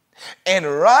 And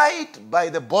right by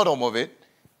the bottom of it,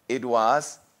 it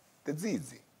was the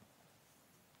tzizi.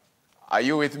 Are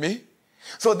you with me?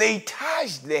 So they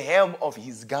touched the hem of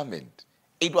his garment.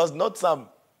 It was not some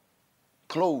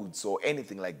clothes or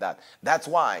anything like that. That's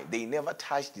why they never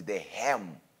touched the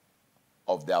hem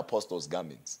of the apostles'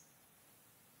 garments.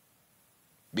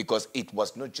 Because it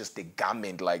was not just a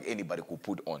garment like anybody could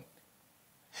put on.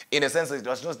 In a sense, it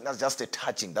was not just a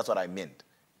touching. That's what I meant.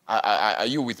 Are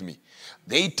you with me?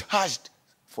 They touched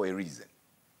for a reason.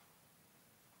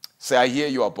 Say, I hear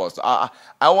you, Apostle.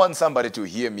 I want somebody to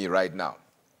hear me right now.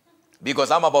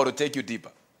 Because I'm about to take you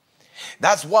deeper.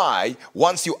 That's why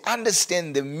once you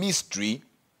understand the mystery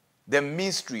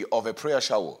of a prayer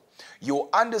shower, you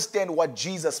understand what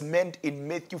Jesus meant in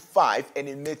Matthew 5 and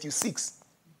in Matthew 6.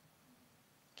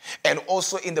 And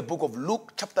also in the book of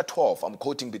Luke chapter 12. I'm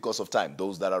quoting because of time,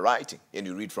 those that are writing. And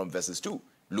you read from verses 2.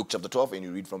 Luke chapter 12 and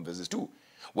you read from verses 2.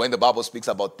 When the Bible speaks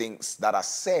about things that are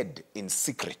said in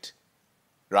secret.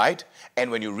 Right?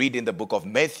 And when you read in the book of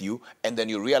Matthew, and then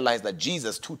you realize that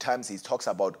Jesus 2 times he talks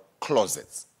about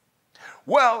closets.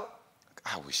 Well,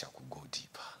 I wish I could go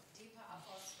deeper. Deeper,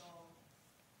 Apostle.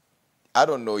 I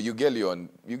don't know.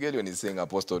 Ugelion is saying,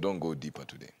 Apostle, don't go deeper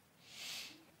today.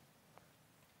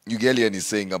 Ugelion is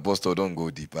saying, Apostle, don't go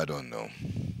deep. I don't know.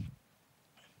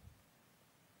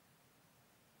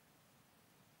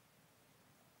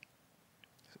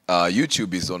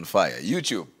 YouTube is on fire.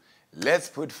 YouTube, let's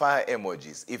put fire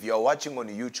emojis. If you're watching on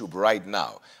YouTube right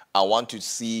now, I want to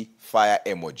see fire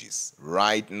emojis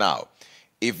right now.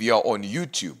 If you're on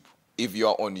YouTube,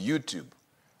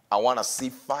 I want to see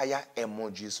fire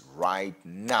emojis right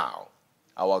now.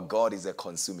 Our God is a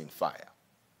consuming fire.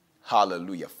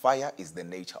 Hallelujah. Fire is the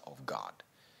nature of God.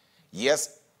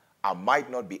 Yes, I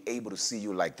might not be able to see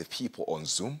you like the people on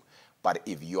Zoom, but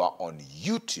if you are on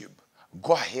YouTube,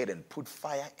 go ahead and put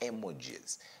fire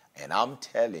emojis. And I'm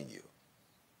telling you,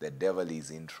 the devil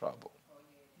is in trouble. Oh,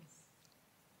 yes.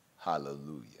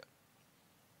 Hallelujah.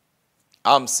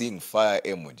 I'm seeing fire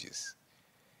emojis.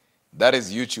 That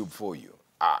is YouTube for you.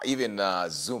 Even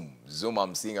Zoom,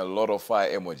 I'm seeing a lot of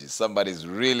fire emojis. Somebody's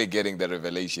really getting the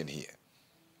revelation here.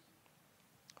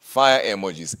 Fire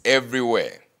emojis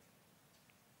everywhere.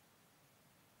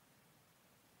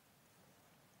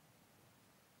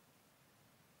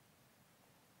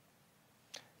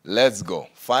 Let's go.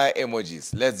 Fire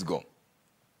emojis. Let's go.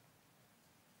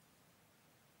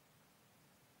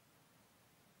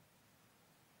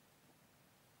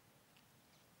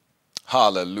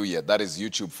 Hallelujah. That is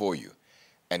YouTube for you.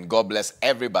 And God bless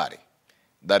everybody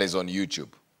that is on YouTube.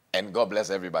 And God bless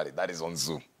everybody that is on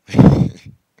Zoom.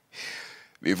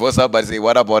 Before somebody say,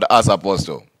 what about us,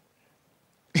 Apostle?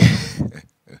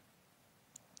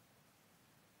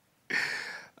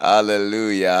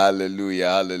 Hallelujah, hallelujah,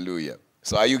 hallelujah.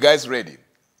 So are you guys ready?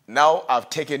 Now I've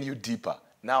taken you deeper.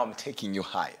 Now I'm taking you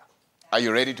higher. Are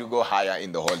you ready to go higher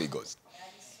in the Holy Ghost?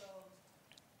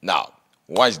 Now,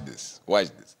 watch this. Watch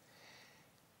this.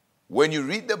 When you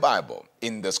read the Bible,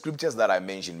 in the scriptures that I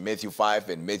mentioned, Matthew 5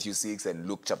 and Matthew 6 and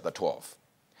Luke chapter 12,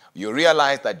 you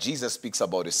realize that Jesus speaks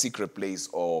about a secret place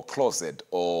or closet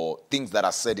or things that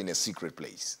are said in a secret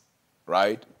place,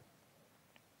 right?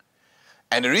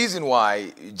 And the reason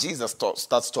why Jesus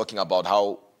starts talking about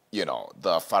how,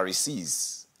 the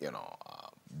Pharisees,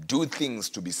 do things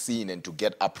to be seen and to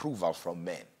get approval from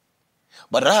men.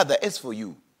 But rather, as for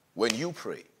you, when you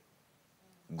pray,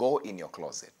 go in your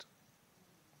closet,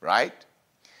 right?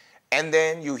 And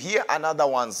then you hear another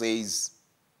one says,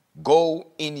 go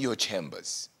in your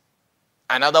chambers.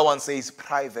 Another one says,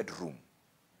 private room.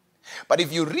 But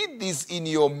if you read this in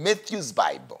your Matthew's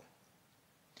Bible,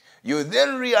 you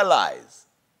then realize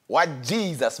what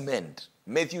Jesus meant.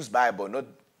 Matthew's Bible, not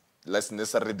less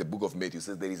necessarily the book of Matthew,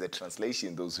 says there is a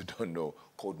translation, those who don't know,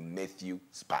 called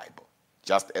Matthew's Bible,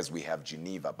 just as we have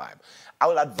Geneva Bible. I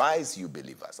will advise you,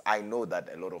 believers. I know that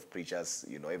a lot of preachers,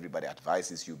 everybody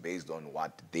advises you based on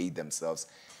what they themselves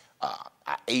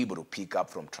are able to pick up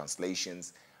from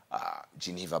translations.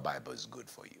 Geneva Bible is good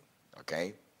for you,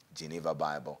 okay? Geneva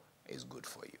Bible is good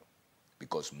for you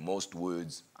because most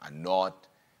words are not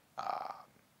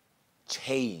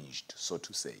changed, so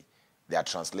to say. They are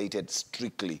translated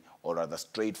strictly or rather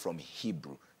straight from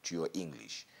Hebrew to your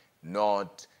English.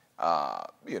 Not,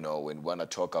 when we want to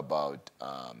talk about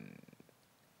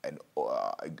an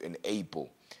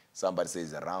apple, somebody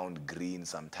says round, green,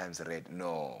 sometimes red.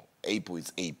 No, apple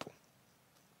is apple.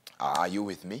 Are you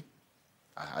with me?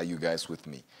 Are you guys with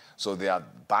me? So there are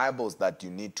Bibles that you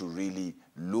need to really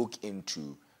look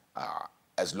into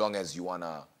as long as you want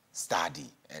to study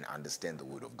and understand the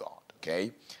Word of God,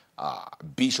 okay?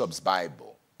 Bishop's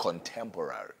Bible,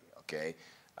 contemporary, okay?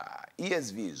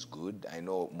 ESV is good. I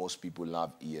know most people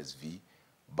love ESV,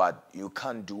 but you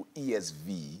can't do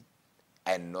ESV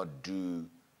and not do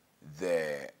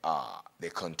the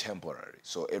contemporary.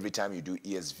 So every time you do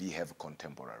ESV, have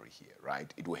contemporary here,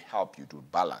 right? It will help you to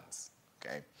balance,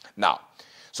 okay? Now,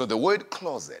 so the word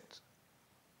closet,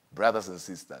 brothers and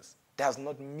sisters, does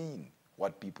not mean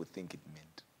what people think it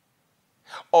meant.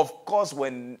 Of course,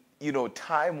 when,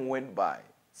 time went by,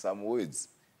 some words,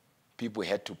 people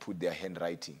had to put their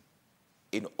handwriting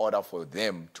in order for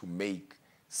them to make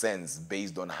sense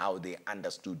based on how they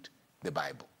understood the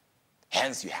Bible.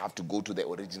 Hence, you have to go to the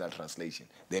original translation.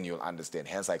 Then you'll understand.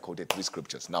 Hence, I quoted 3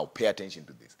 scriptures. Now, pay attention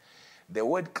to this. The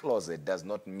word closet does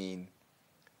not mean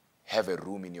have a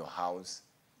room in your house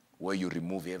where you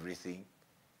remove everything,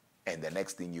 and the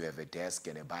next thing you have a desk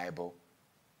and a Bible,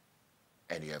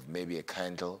 and you have maybe a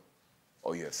candle,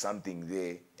 or you have something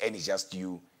there, and it's just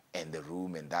you and the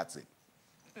room, and that's it.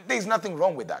 There's nothing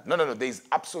wrong with that. No. There's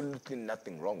absolutely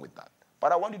nothing wrong with that.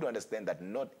 But I want you to understand that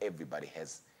not everybody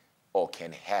has or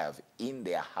can have in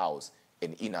their house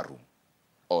an inner room.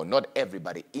 Or not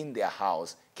everybody in their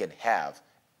house can have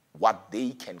what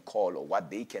they can call or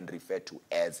what they can refer to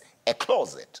as a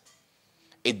closet.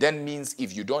 It then means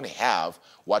if you don't have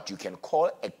what you can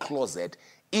call a closet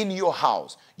in your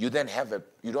house, you don't have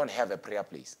a prayer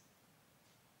place.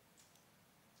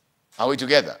 Are we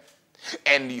together?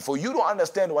 And for you to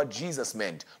understand what Jesus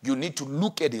meant, you need to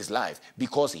look at his life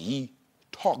because he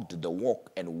talked the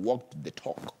walk and walked the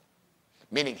talk.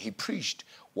 Meaning he preached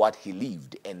what he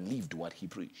lived and lived what he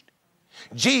preached.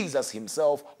 Jesus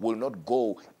himself will not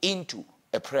go into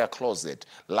a prayer closet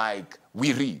like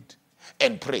we read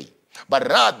and pray. But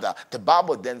rather, the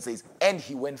Bible then says, and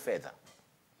he went further.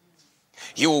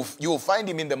 You will find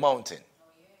him in the mountain.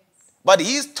 But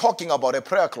he's talking about a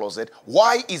prayer closet.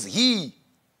 Why is he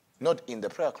not in the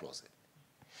prayer closet?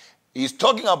 He's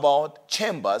talking about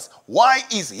chambers. Why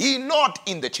is he not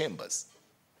in the chambers?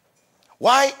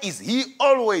 Why is he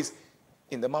always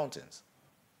in the mountains?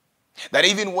 That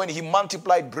even when he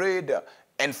multiplied bread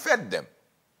and fed them,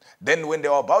 then when they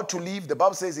were about to leave, the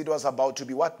Bible says it was about to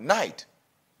be what? Night.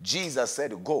 Jesus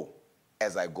said, go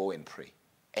as I go and pray.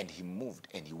 And he moved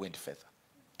and he went further.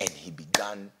 And he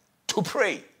began to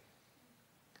pray.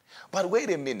 But wait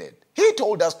a minute. He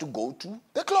told us to go to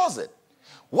the closet.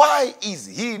 Why is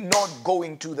he not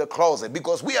going to the closet?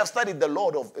 Because we have studied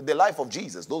the life of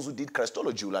Jesus. Those who did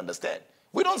Christology will understand.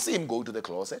 We don't see him go to the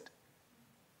closet.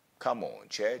 Come on,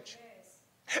 church.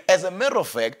 Yes. As a matter of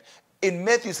fact, in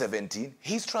Matthew 17,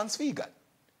 he's transfigured.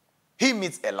 He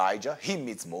meets Elijah. He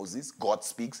meets Moses. God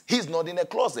speaks. He's not in a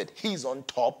closet. He's on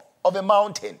top of a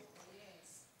mountain.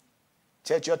 Yes.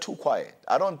 Church, you're too quiet.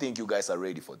 I don't think you guys are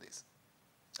ready for this.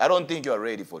 I don't think you are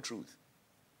ready for truth.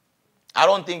 I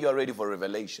don't think you are ready for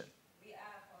revelation. We are,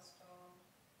 Pastor.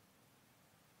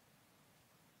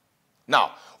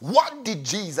 Now, what did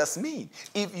Jesus mean?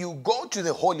 If you go to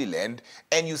the Holy Land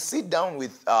and you sit down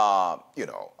with,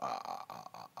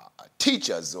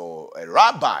 teachers or a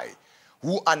rabbi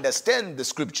who understand the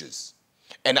scriptures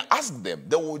and ask them,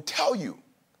 they will tell you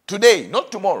Today,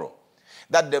 not tomorrow.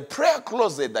 That the prayer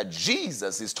closet that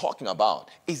Jesus is talking about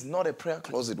is not a prayer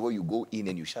closet where you go in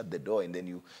and you shut the door and then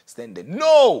you stand there.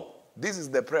 No! This is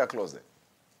the prayer closet.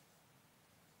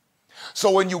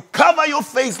 So when you cover your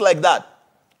face like that,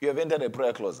 you have entered a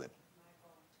prayer closet.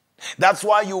 That's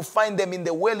why you find them in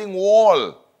the Wailing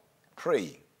Wall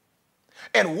praying.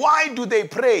 And why do they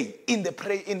pray in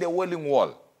the Wailing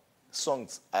Wall?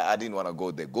 Songs, I didn't want to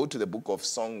go there. Go to the book of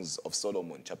Songs of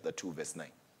Solomon, chapter 2, verse 9.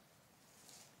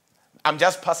 I'm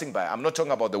just passing by. I'm not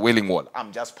talking about the Wailing Wall.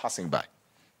 I'm just passing by.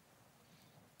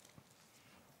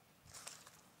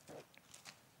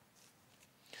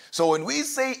 So when we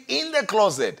say in the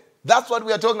closet, that's what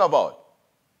we are talking about.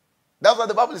 That's what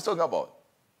the Bible is talking about.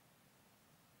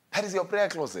 That is your prayer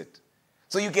closet.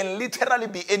 So you can literally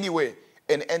be anywhere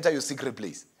and enter your secret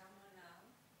place.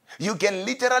 You can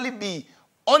literally be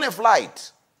on a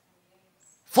flight,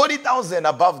 40,000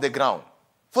 above the ground,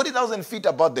 40,000 feet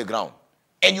above the ground,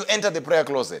 and you enter the prayer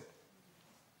closet.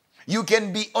 You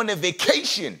can be on a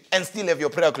vacation and still have your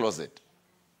prayer closet.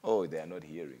 Oh, they are not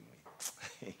hearing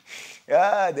me. They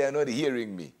are not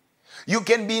hearing me. You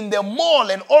can be in the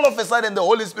mall and all of a sudden the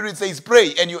Holy Spirit says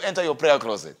pray and you enter your prayer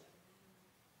closet.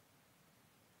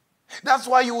 That's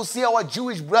why you will see our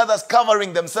Jewish brothers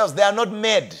covering themselves. They are not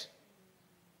mad.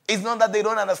 It's not that they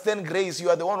don't understand grace. You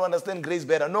are the one who understands grace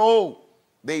better. No.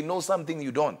 They know something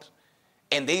you don't.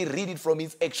 And they read it from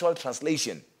its actual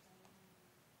translation.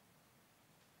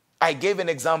 I gave an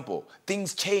example.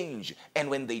 Things change. And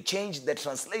when they change, the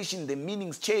translation, the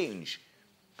meanings change.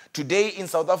 Today in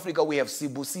South Africa, we have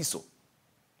Sibusiso,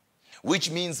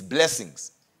 which means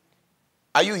blessings.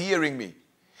 Are you hearing me?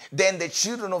 Then the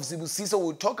children of Sibusiso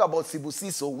will talk about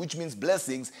Sibusiso, which means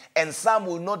blessings, and some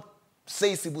will not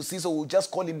say Sibusiso, will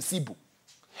just call him Sibu.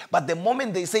 But the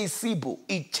moment they say Sibu,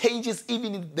 it changes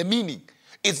even in the meaning.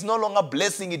 It's no longer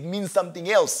blessing, it means something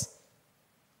else.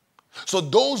 So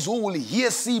those who will hear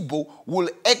Sibu will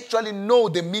actually know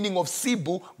the meaning of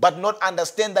Sibu, but not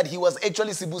understand that he was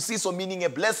actually Sibusiso, meaning a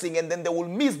blessing, and then they will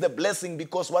miss the blessing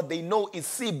because what they know is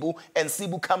Sibu, and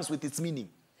Sibu comes with its meaning.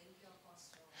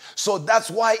 So that's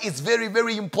why it's very,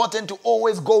 very important to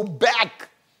always go back.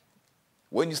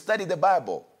 When you study the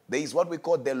Bible, there is what we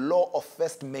call the law of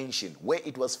first mention, where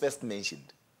it was first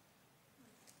mentioned.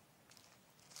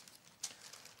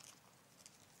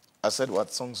 I said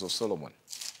what? Songs of Solomon.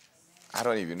 I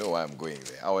don't even know why I'm going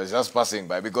there. I was just passing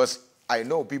by because I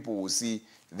know people will see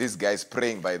these guys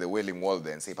praying by the Wailing Wall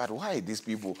there and say, but why are these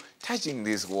people touching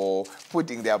this wall,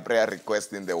 putting their prayer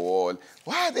request in the wall?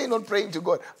 Why are they not praying to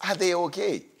God? Are they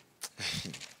okay?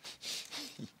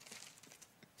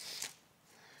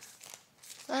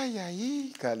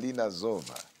 Kalina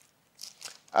Zova.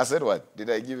 I said what? Did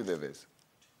I give you the verse?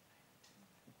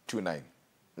 2:9.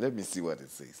 Let me see what it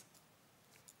says.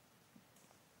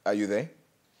 Are you there?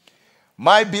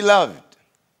 My beloved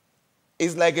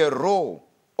is like a roe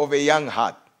of a young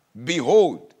hart.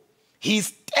 Behold, he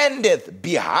standeth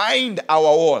behind our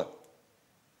wall.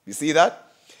 You see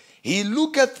that? He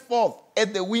looketh forth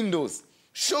at the windows,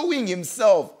 showing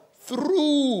himself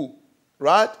through,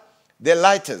 right, the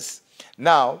lighters.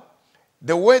 Now,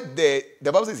 the word there,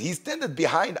 the Bible says, he standeth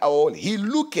behind our wall. He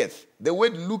looketh. The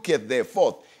word looketh there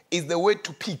forth is the word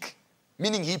to peek,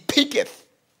 meaning he peeketh.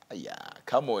 Yeah,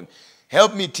 come on.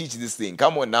 Help me teach this thing.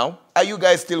 Come on now. Are you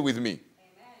guys still with me? Amen.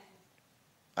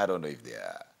 I don't know if they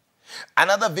are.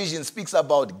 Another vision speaks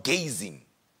about gazing.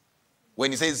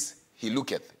 When he says he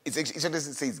looketh, it actually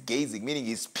says gazing, meaning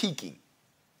he's peeking.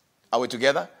 Are we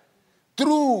together?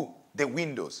 Through the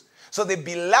windows. So the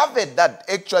beloved that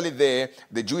actually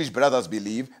the Jewish brothers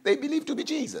believe, they believe to be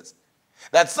Jesus.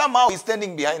 That somehow he's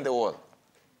standing behind the wall,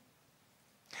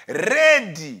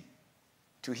 ready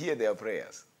to hear their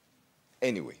prayers.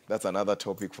 Anyway, that's another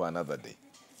topic for another day.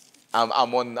 I'm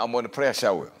on a prayer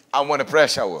shower. I'm on a prayer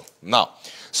shower now.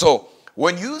 So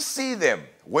when you see them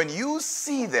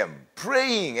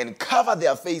praying and cover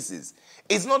their faces,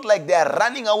 it's not like they are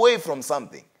running away from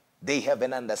something. They have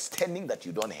an understanding that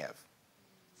you don't have.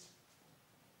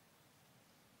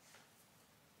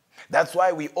 That's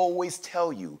why we always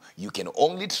tell you, you can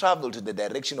only travel to the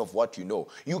direction of what you know.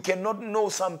 You cannot know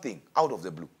something out of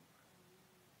the blue.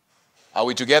 Are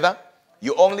we together?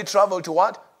 You only travel to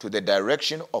what? To the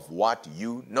direction of what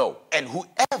you know. And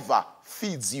whoever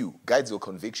feeds you guides your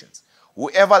convictions.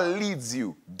 Whoever leads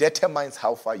you determines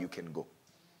how far you can go.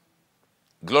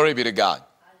 Glory be to God.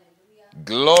 Hallelujah.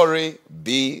 Glory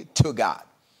be to God.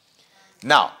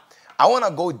 Now, I want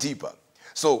to go deeper.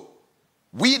 So,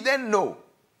 we then know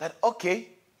that, okay,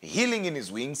 healing in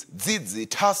his wings, dzidzi,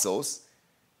 tassels,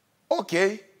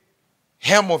 okay,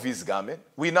 hem of his garment.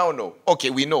 We now know. Okay,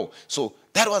 we know. So,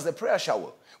 That was the prayer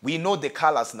shower. We know the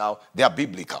colors now, they are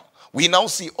biblical. We now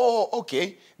see, oh,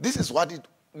 okay, this is what it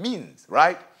means,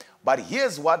 right? But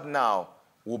here's what now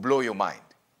will blow your mind.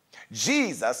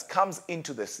 Jesus comes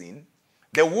into the scene.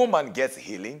 The woman gets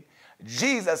healing.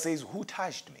 Jesus says, who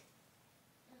touched me?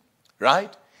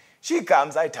 Right? She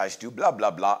comes, I touched you, blah,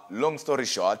 blah, blah. Long story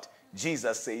short,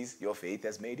 Jesus says, your faith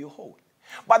has made you whole.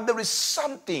 But there is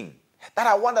something that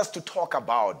I want us to talk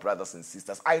about, brothers and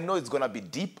sisters. I know it's going to be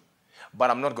deep, but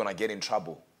I'm not going to get in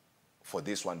trouble for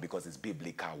this one because it's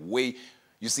biblical.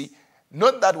 You see,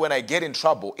 not that when I get in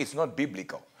trouble, it's not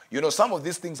biblical. You know, some of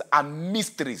these things are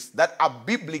mysteries that are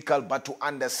biblical, but to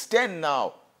understand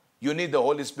now, you need the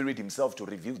Holy Spirit himself to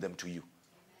reveal them to you.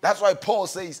 That's why Paul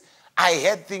says, I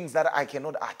heard things that I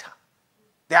cannot utter.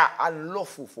 They are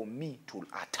unlawful for me to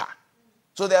utter.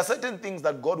 So there are certain things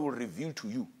that God will reveal to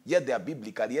you, yet they are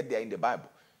biblical, yet they are in the Bible.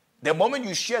 The moment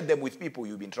you share them with people,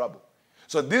 you'll be in trouble.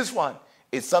 So this one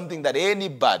is something that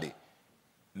anybody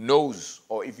knows,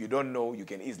 or if you don't know, you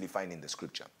can easily find in the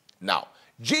scripture. Now,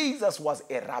 Jesus was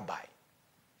a rabbi.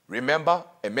 Remember,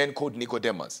 a man called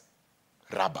Nicodemus,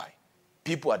 rabbi.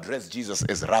 People address Jesus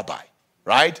as rabbi,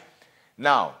 right?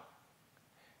 Now,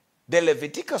 the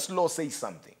Leviticus law says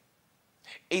something.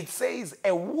 It says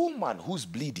a woman who's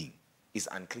bleeding is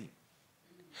unclean.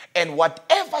 And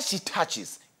whatever she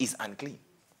touches is unclean.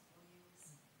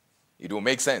 It will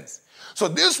make sense. So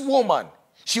this woman,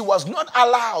 she was not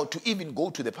allowed to even go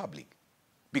to the public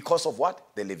because of what?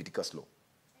 The Leviticus law.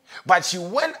 But she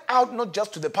went out not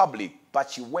just to the public, but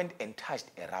she went and touched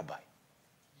a rabbi.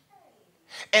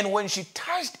 And when she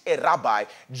touched a rabbi,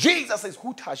 Jesus says,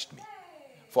 who touched me?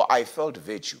 For I felt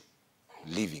virtue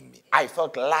leaving me. I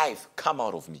felt life come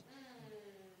out of me.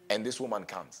 And this woman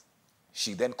comes.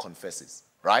 She then confesses,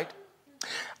 right?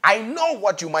 I know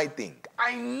what you might think.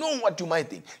 I know what you might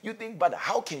think. You think, but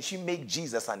how can she make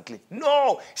Jesus unclean?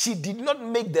 No, she did not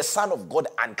make the Son of God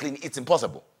unclean. It's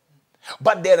impossible.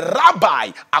 But the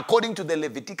rabbi, according to the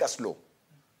Leviticus law,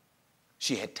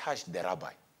 she had touched the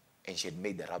rabbi and she had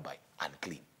made the rabbi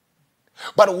unclean.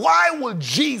 But why will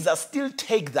Jesus still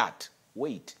take that?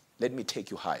 Wait, let me take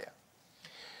you higher.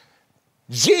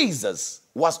 Jesus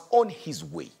was on his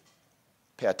way.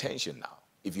 Pay attention now.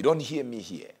 If you don't hear me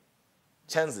here,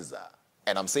 chances are,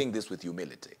 and I'm saying this with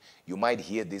humility, you might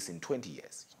hear this in 20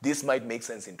 years. This might make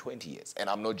sense in 20 years, and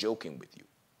I'm not joking with you.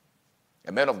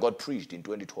 A man of God preached in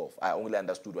 2012. I only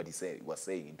understood what he was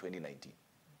saying in 2019.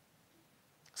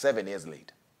 7 years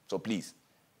later. So please,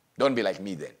 don't be like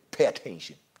me then. Pay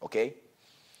attention, okay?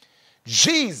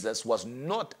 Jesus was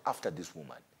not after this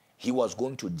woman. He was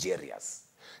going to Jairus.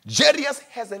 Jairus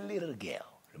has a little girl.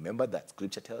 Remember that.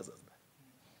 Scripture tells us that.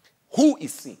 Who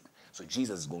is sick? So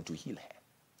Jesus is going to heal her.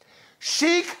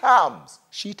 She comes.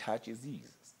 She touches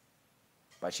Jesus.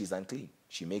 But she's unclean.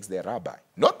 She makes the rabbi,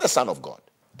 not the Son of God,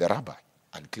 the rabbi,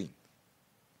 unclean.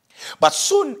 But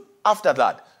soon after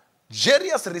that,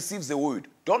 Jairus receives the word,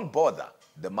 don't bother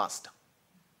the master,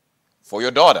 for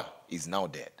your daughter is now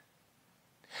dead.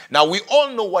 Now we all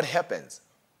know what happens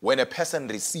when a person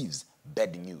receives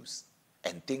bad news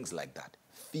and things like that.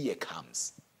 Fear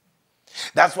comes.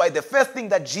 That's why the first thing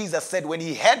that Jesus said when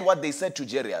he heard what they said to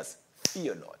Jairus,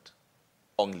 fear not,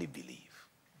 only believe.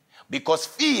 Because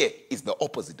fear is the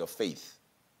opposite of faith.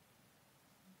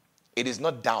 It is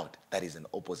not doubt that is an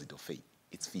opposite of faith.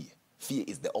 It's fear. Fear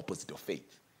is the opposite of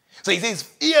faith. So he says,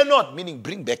 fear not, meaning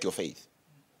bring back your faith.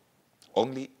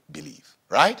 Only believe,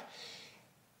 right?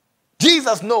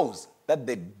 Jesus knows that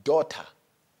the daughter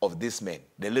of this man,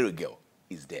 the little girl,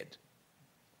 is dead.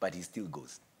 But he still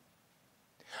goes.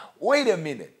 Wait a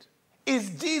minute. Is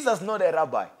Jesus not a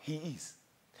rabbi? He is.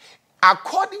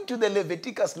 According to the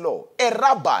Leviticus law, a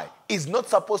rabbi is not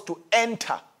supposed to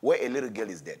enter where a little girl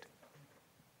is dead.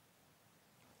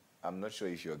 I'm not sure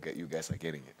if you guys are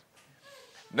getting it.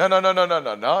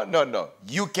 No.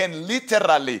 You can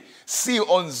literally see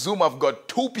on Zoom I've got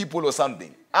 2 people or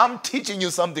something. I'm teaching you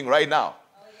something right now.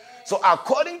 So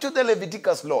according to the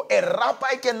Leviticus law, a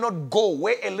rabbi cannot go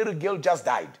where a little girl just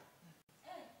died.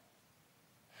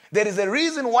 There is a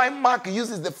reason why Mark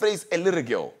uses the phrase a little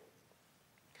girl.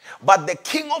 But the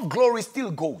King of Glory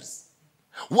still goes.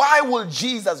 Why will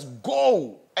Jesus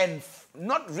go and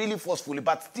not really forcefully,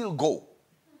 but still go?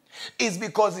 It's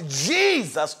because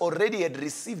Jesus already had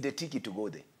received a ticket to go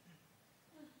there.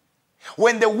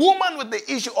 When the woman with the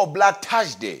issue of blood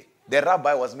touched her, the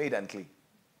rabbi was made unclean.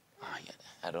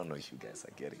 I don't know if you guys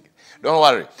are getting it. Don't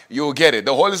worry. You will get it.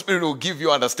 The Holy Spirit will give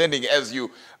you understanding as you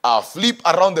flip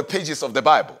around the pages of the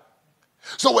Bible.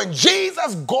 So when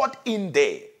Jesus got in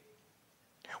there,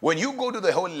 when you go to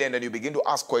the Holy Land and you begin to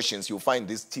ask questions, you'll find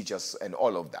these teachers and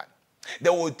all of that.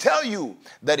 They will tell you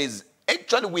that is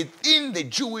actually within the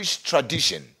Jewish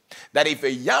tradition that if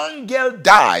a young girl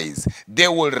dies, they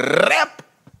will wrap,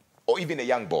 or even a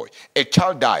young boy, a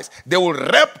child dies, they will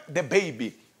wrap the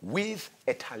baby with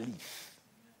a talith.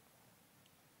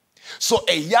 So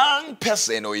a young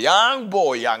person or young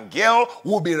boy, young girl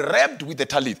will be wrapped with a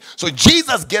talith. So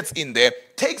Jesus gets in there,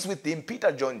 takes with him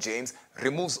Peter, John, James,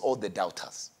 removes all the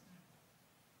doubters.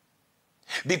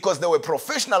 Because there were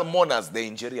professional mourners, the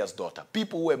Injurious daughter.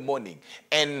 People were mourning.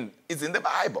 And it's in the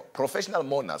Bible. Professional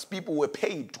mourners. People were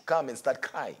paid to come and start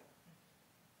crying.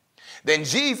 Then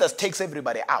Jesus takes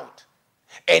everybody out.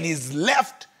 And he's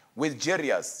left with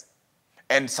Jairus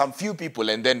and some few people.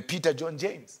 And then Peter, John,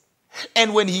 James.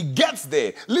 And when he gets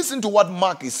there, listen to what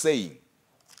Mark is saying.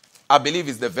 I believe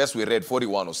it's the verse we read,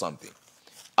 41 or something.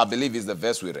 I believe it's the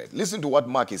verse we read. Listen to what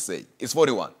Mark is saying. It's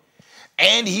 41.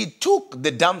 And he took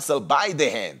the damsel by the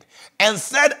hand and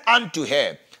said unto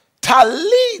her,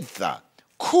 Talitha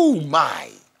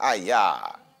kumai.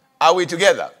 Aya. Are we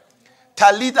together?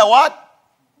 Talitha what?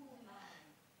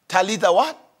 Talitha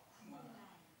what?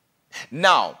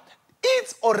 Now,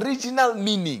 its original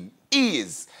meaning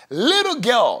is little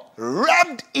girl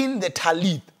wrapped in the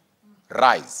talith,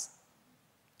 rise.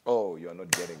 Oh, you're not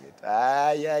getting it.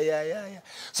 Yeah.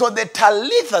 So the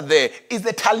talitha there is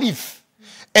the talith.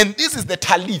 And this is the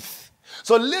talith.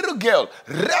 So little girl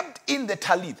wrapped in the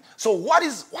talith. So what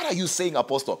are you saying,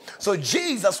 Apostle? So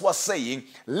Jesus was saying,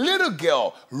 little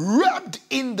girl wrapped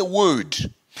in the word.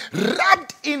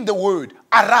 Wrapped in the word.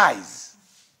 Arise.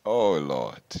 Oh,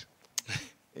 Lord.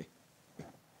 Yeah.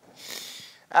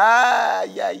 I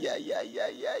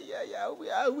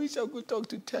wish I could talk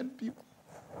to 10 people.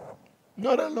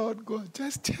 Not a lot, God.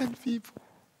 Just 10 people.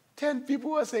 10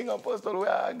 people were saying, Apostle, we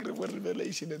are angry with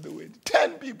revelation and the word.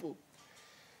 10 people.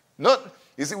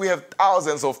 You see, we have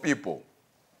thousands of people.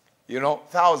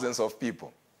 Thousands of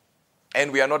people.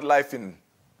 And we are not live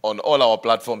on all our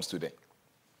platforms today.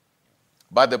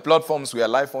 But the platforms we are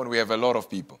live on, we have a lot of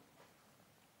people.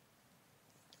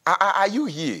 Are you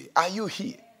here? Are you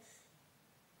here?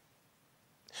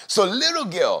 So little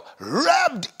girl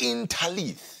wrapped in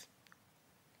talith.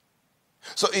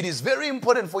 So it is very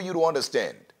important for you to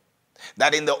understand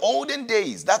that in the olden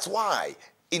days, that's why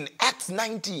in Acts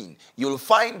 19, you'll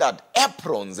find that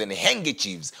aprons and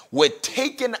handkerchiefs were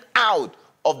taken out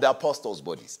of the apostles'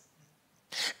 bodies.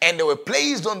 And they were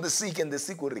placed on the sick and the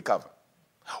sick would recover.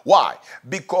 Why?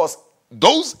 Because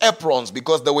those aprons,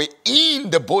 because they were in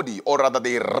the body, or rather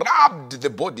they rubbed the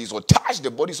bodies or touched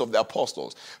the bodies of the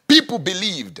apostles, people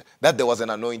believed that there was an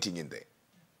anointing in there.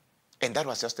 And that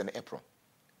was just an apron.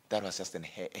 That was just a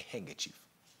handkerchief.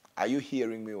 Are you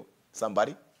hearing me,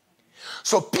 somebody?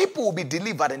 So people will be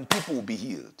delivered and people will be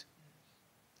healed.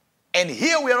 And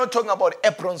here we are not talking about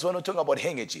aprons, we're not talking about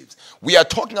handkerchiefs. We are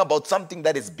talking about something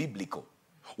that is biblical,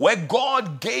 where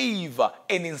God gave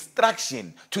an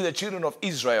instruction to the children of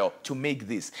Israel to make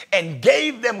this and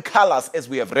gave them colors, as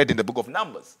we have read in the book of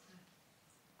Numbers.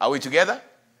 Are we together?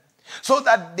 So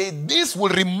that this will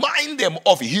remind them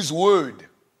of his word.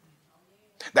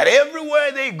 That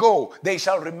everywhere they go, they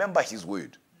shall remember his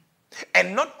word.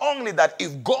 And not only that,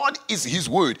 if God is his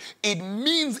word, it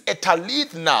means a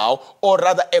talith now, or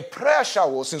rather a prayer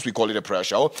shower, since we call it a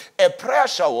prayer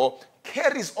shower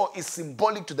carries or is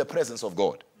symbolic to the presence of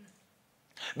God.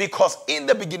 Because in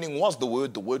the beginning was the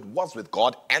word was with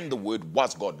God, and the word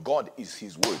was God. God is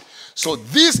his word. So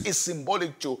this is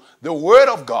symbolic to the word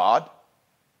of God.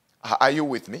 Are you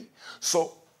with me?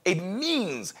 So it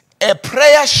means a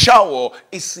prayer shower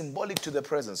is symbolic to the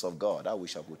presence of God. I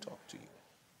wish I could talk to you.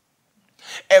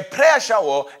 A prayer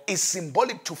shower is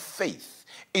symbolic to faith.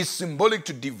 It's symbolic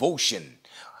to devotion.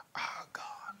 Oh,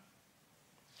 God.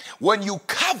 When you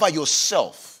cover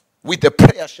yourself with a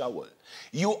prayer shower,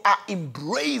 you are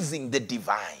embracing the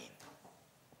divine.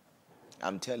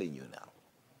 I'm telling you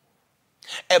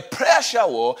now. A prayer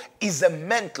shower is a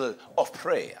mantle of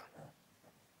prayer.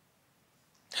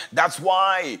 That's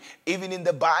why even in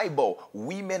the Bible,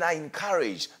 women are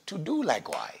encouraged to do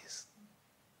likewise.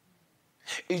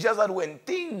 It's just that when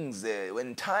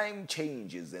time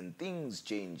changes and things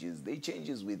changes, they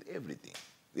changes with everything.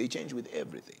 They change with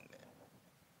everything.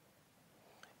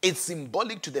 It's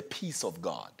symbolic to the peace of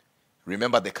God.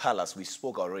 Remember the colors, we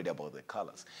spoke already about the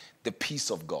colors. The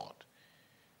peace of God.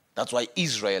 That's why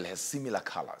Israel has similar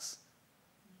colors.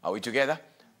 Are we together?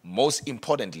 Most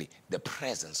importantly, the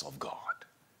presence of God.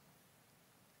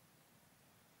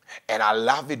 And I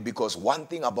love it because one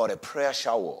thing about a prayer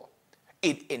shower,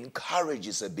 it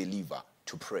encourages a believer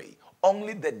to pray.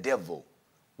 Only the devil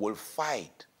will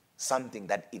fight something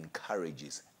that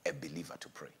encourages a believer to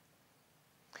pray.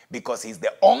 Because he's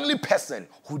the only person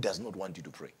who does not want you to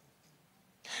pray.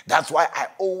 That's why I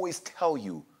always tell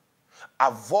you,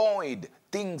 avoid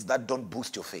things that don't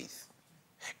boost your faith.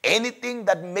 Anything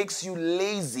that makes you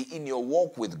lazy in your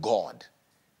walk with God,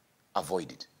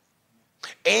 avoid it.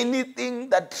 Anything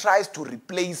that tries to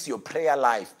replace your prayer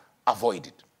life, avoid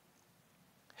it.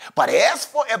 But as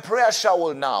for a prayer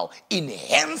shower now,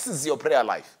 enhances your prayer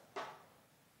life.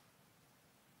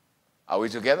 Are we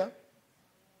together?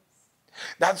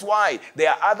 That's why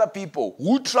there are other people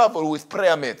who travel with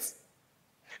prayer mats.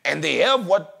 And they have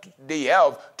what they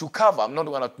have to cover. I'm not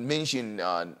going to mention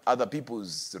other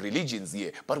people's religions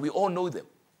here, but we all know them.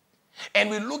 And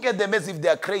we look at them as if they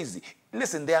are crazy.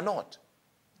 Listen, they are not.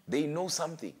 They know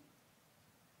something.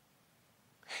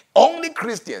 Only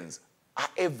Christians are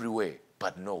everywhere,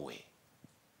 but nowhere.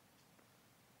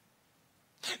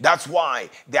 That's why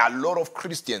there are a lot of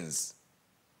Christians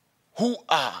who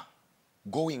are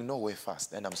going nowhere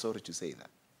fast. And I'm sorry to say that.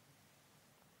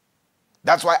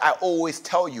 That's why I always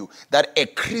tell you that a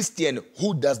Christian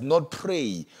who does not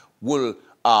pray will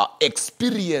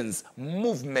experience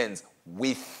movements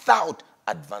without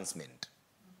advancement.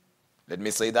 Let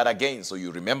me say that again so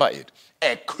you remember it.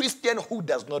 A Christian who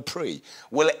does not pray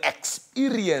will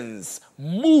experience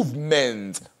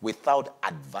movement without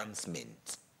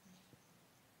advancement.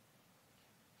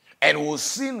 And will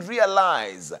soon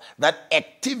realize that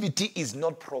activity is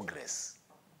not progress.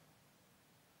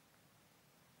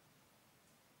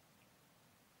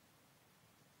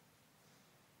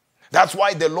 That's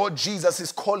why the Lord Jesus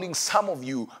is calling some of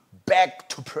you back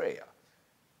to prayer.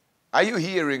 Are you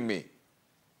hearing me?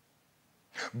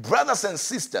 Brothers and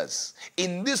sisters,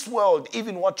 in this world,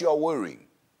 even what you are wearing,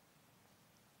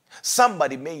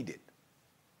 somebody made it.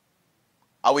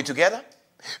 Are we together?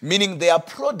 Meaning there are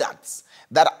products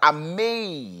that are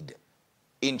made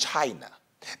in China.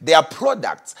 There are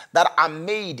products that are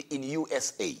made in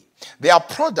USA. There are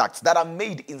products that are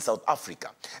made in South Africa.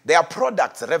 There are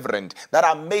products, Reverend, that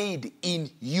are made in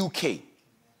UK.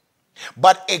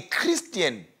 But a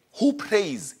Christian who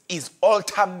prays is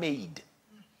altar made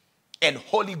and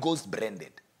Holy Ghost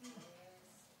branded.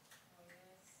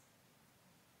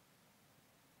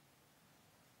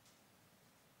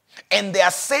 And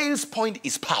their sales point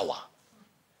is power.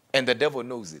 And the devil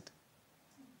knows it.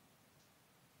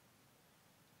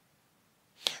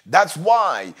 That's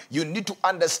why you need to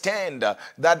understand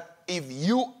that if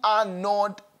you are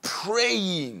not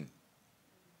praying,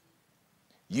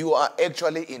 you are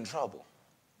actually in trouble.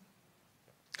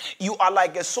 You are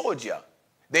like a soldier.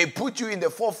 They put you in the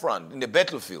forefront in the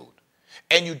battlefield,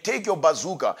 and you take your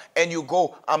bazooka and you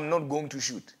go, I'm not going to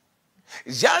shoot.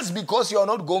 Just because you are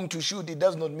not going to shoot, it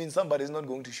does not mean somebody is not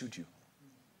going to shoot you.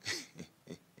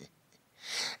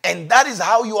 And that is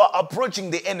how you are approaching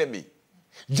the enemy.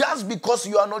 Just because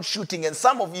you are not shooting, and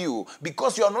some of you,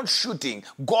 because you are not shooting,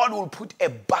 God will put a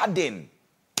burden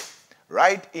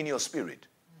right in your spirit.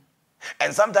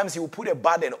 And sometimes he will put a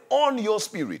burden on your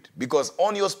spirit, because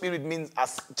on your spirit means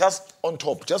as just on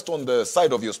top, just on the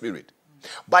side of your spirit.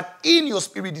 But in your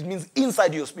spirit, it means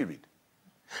inside your spirit.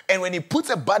 And when he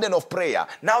puts a burden of prayer,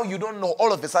 now you don't know,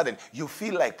 all of a sudden, you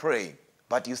feel like praying,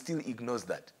 but you still ignore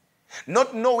that.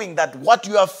 Not knowing that what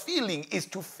you are feeling is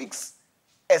to fix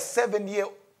a 7-year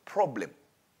problem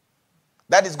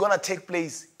that is going to take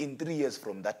place in 3 years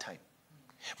from that time.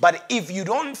 But if you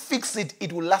don't fix it,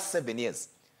 it will last 7 years.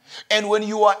 And when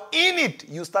you are in it,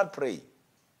 you start praying.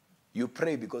 You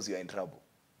pray because you are in trouble.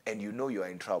 And you know you are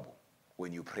in trouble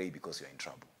when you pray because you are in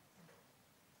trouble.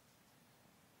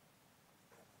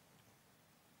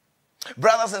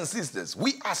 Brothers and sisters,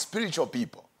 we are spiritual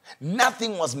people.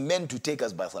 Nothing was meant to take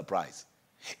us by surprise.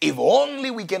 If only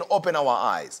we can open our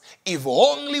eyes. If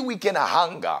only we can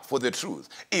hunger for the truth.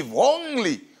 If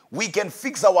only we can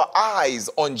fix our eyes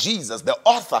on Jesus, the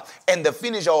author and the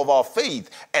finisher of our faith.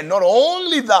 And not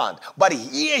only that, but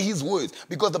hear his words.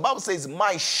 Because the Bible says,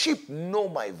 my sheep know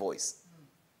my voice.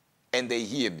 And they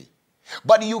hear me.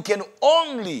 But you can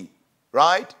only,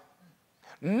 right,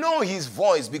 know his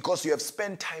voice because you have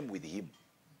spent time with him.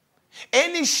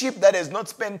 Any sheep that has not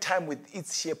spent time with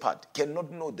its shepherd cannot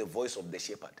know the voice of the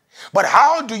shepherd. But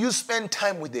how do you spend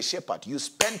time with the shepherd? You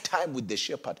spend time with the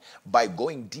shepherd by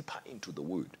going deeper into the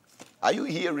word. Are you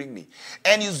hearing me?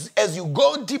 And as you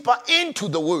go deeper into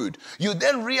the word, you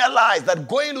then realize that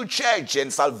going to church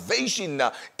and salvation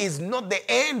is not the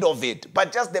end of it,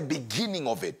 but just the beginning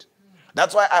of it.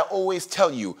 That's why I always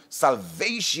tell you,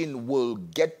 salvation will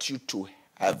get you to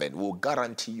heaven, will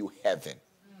guarantee you heaven.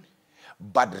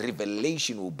 But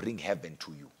revelation will bring heaven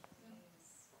to you.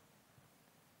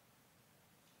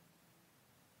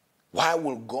 Why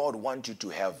will God want you to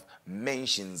have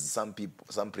mentions? Some people,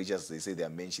 some preachers, they say there are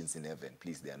mentions in heaven.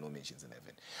 Please, there are no mentions in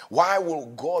heaven. Why will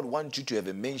God want you to have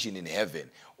a mention in heaven,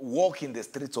 walk in the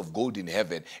streets of gold in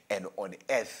heaven, and on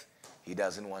earth, he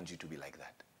doesn't want you to be like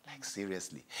that? Like,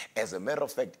 seriously. As a matter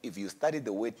of fact, if you study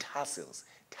the word tassels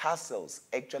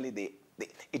actually,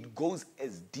 it goes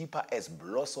as deeper as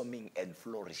blossoming and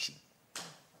flourishing.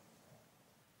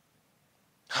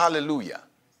 Hallelujah.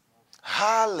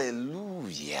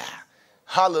 Hallelujah.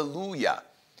 Hallelujah.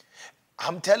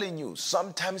 I'm telling you,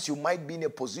 sometimes you might be in a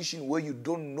position where you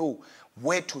don't know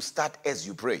where to start as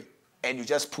you pray. And you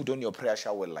just put on your prayer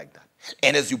shower like that.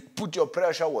 And as you put your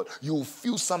prayer shower, you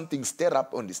feel something stirring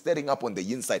up on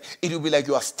the inside. It will be like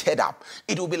you are stirred up.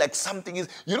 It will be like something is,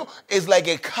 it's like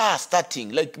a car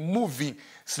starting, like moving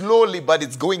slowly, but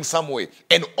it's going somewhere.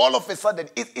 And all of a sudden,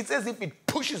 it's as if it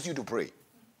pushes you to pray.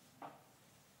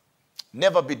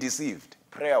 Never be deceived.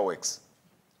 Prayer works.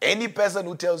 Any person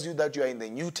who tells you that you are in the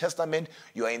New Testament,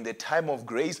 you are in the time of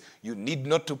grace, you need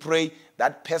not to pray,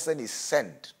 that person is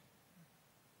sent.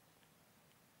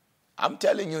 I'm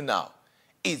telling you now,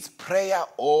 it's prayer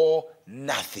or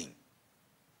nothing.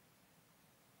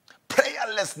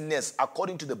 Prayerlessness,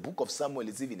 according to the book of Samuel,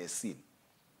 is even a sin.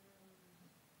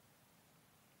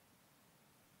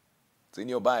 It's in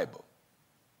your Bible.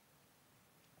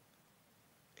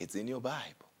 It's in your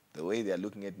Bible. The way they are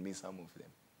looking at me, some of them.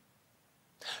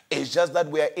 It's just that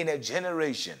we are in a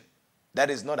generation that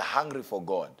is not hungry for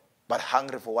God, but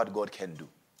hungry for what God can do.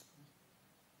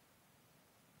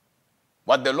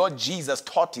 What the Lord Jesus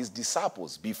taught his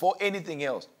disciples before anything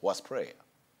else was prayer.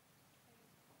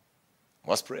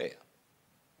 Was prayer.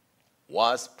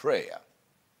 Was prayer.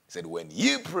 He said, when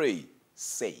you pray,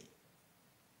 say.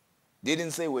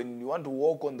 Didn't say when you want to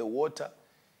walk on the water,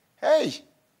 hey,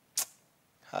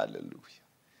 hallelujah.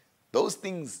 Those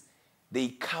things, they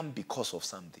come because of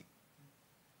something.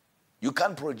 You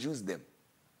can't produce them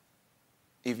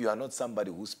if you are not somebody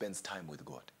who spends time with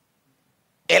God.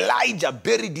 Elijah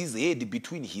buried his head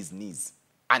between his knees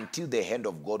until the hand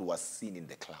of God was seen in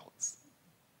the clouds.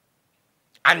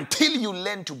 Until you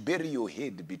learn to bury your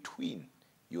head between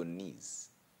your knees,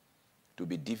 it will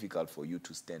be difficult for you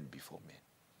to stand before men.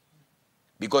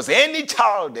 Because any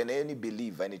child and any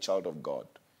believer, any child of God,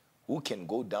 who can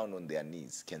go down on their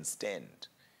knees can stand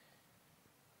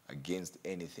against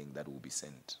anything that will be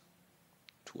sent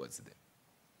towards them.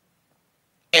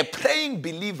 A praying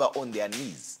believer on their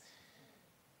knees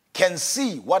can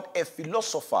see what a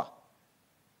philosopher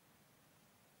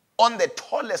on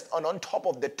top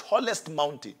of the tallest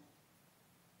mountain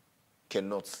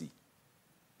cannot see.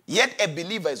 Yet a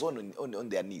believer is on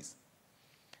their knees.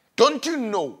 Don't you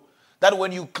know that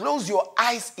when you close your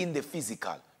eyes in the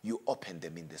physical, you open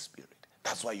them in the spirit?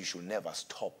 That's why you should never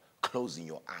stop closing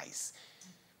your eyes.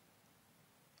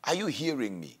 Are you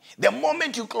hearing me? The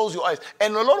moment you close your eyes,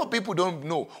 and a lot of people don't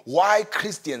know why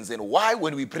Christians and why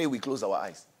when we pray we close our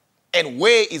eyes. And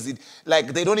where is it?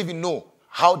 Like they don't even know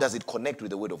how does it connect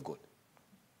with the word of God.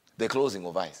 The closing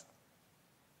of eyes.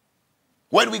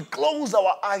 When we close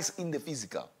our eyes in the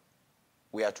physical,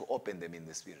 we are to open them in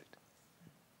the spirit.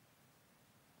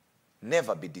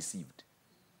 Never be deceived.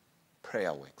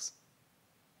 Prayer works.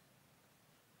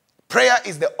 Prayer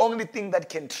is the only thing that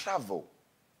can travel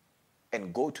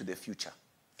and go to the future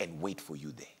and wait for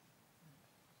you there.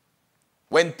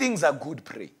 When things are good,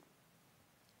 pray.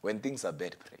 When things are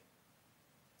bad, pray.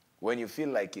 When you feel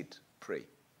like it, pray.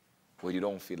 When you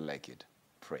don't feel like it,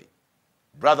 pray.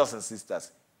 Brothers and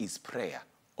sisters, is prayer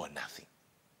or nothing.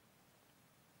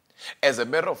 As a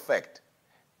matter of fact,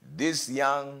 these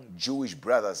young Jewish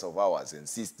brothers of ours and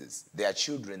sisters, their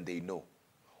children, they know.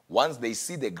 Once they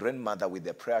see the grandmother with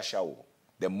the prayer shower,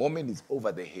 the moment it's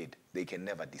over their head, they can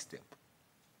never disturb.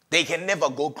 They can never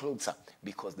go closer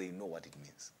because they know what it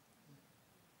means.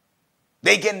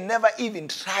 They can never even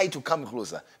try to come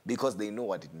closer because they know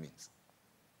what it means.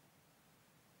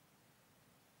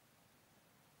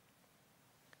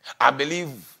 I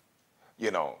believe,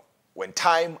 when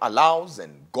time allows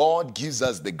and God gives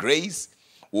us the grace,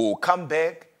 we'll come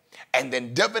back and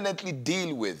then definitely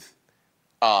deal with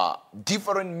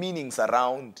different meanings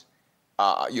around,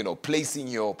 placing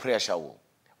your prayer shower.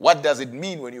 What does it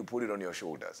mean when you put it on your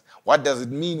shoulders? What does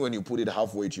it mean when you put it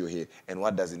halfway to your head? And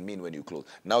what does it mean when you close?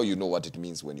 Now you know what it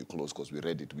means when you close because we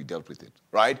read it, we dealt with it,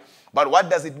 right? But what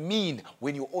does it mean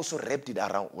when you also wrap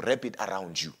it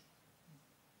around you?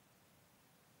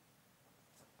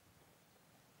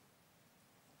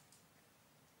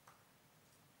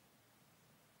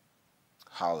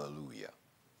 Hallelujah.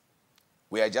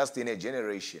 We are just in a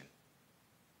generation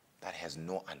that has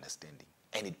no understanding.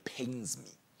 And it pains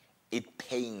me. It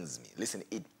pains me. Listen,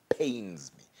 it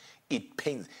pains me. It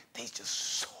pains. There's just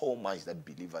so much that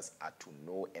believers are to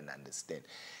know and understand.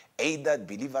 Either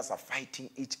believers are fighting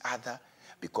each other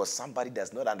because somebody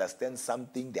does not understand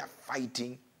something, they are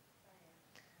fighting.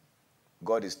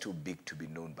 God is too big to be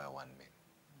known by one man.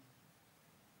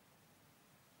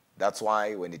 That's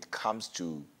why when it comes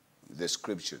to the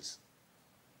scriptures,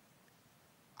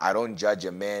 I don't judge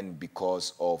a man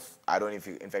because of, I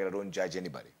don't judge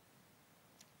anybody.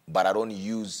 But I don't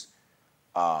use,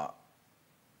 or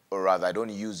rather, I don't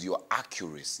use your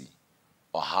accuracy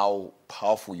or how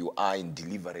powerful you are in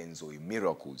deliverance or in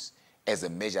miracles as a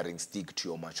measuring stick to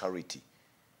your maturity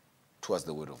towards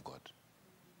the word of God.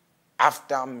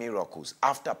 After miracles,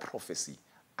 after prophecy,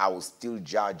 I will still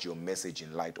judge your message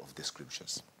in light of the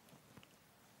scriptures.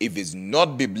 If it's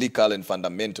not biblical and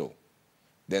fundamental,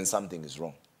 then something is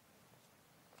wrong.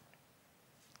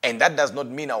 And that does not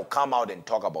mean I'll come out and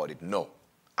talk about it. No.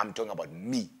 I'm talking about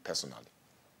me personally.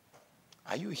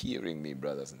 Are you hearing me,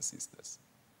 brothers and sisters?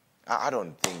 I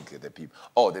don't think the people...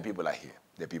 Oh, the people are here.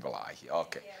 The people are here.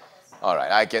 Okay. All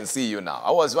right. I can see you now. I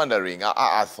was wondering.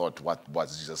 I thought what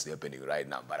was just happening right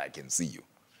now, but I can see you.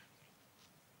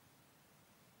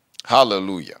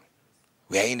 Hallelujah.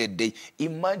 We are in a day.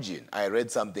 Imagine, I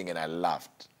read something and I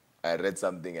laughed. I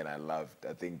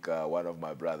think one of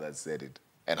my brothers said it,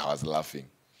 and I was laughing.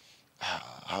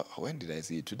 When did I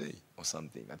see it? Today or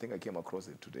something? I think I came across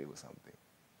it today or something.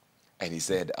 And he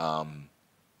said,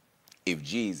 if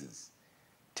Jesus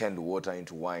turned water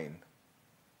into wine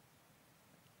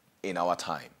in our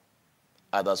time,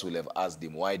 others will have asked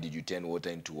him, why did you turn water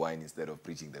into wine instead of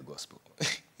preaching the gospel?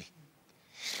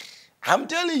 I'm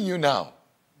telling you now.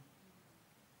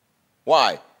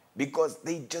 Why? Because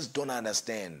they just don't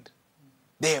understand.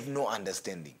 They have no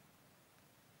understanding.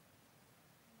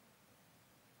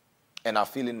 And I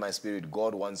feel in my spirit,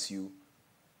 God wants you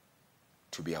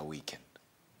to be awakened.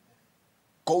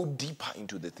 Go deeper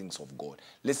into the things of God.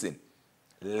 Listen,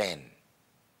 learn.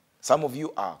 Some of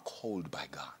you are called by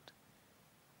God,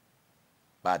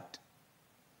 but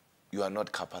you are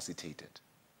not capacitated.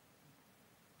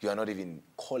 You are not even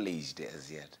colleged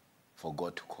as yet for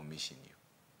God to commission you.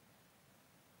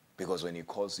 Because when he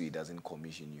calls you, he doesn't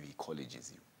commission you, he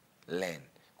colleges you. Learn.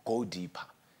 Go deeper.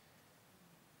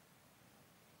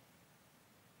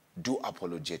 Do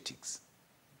apologetics.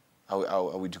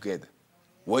 Are we together?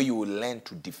 Where you will learn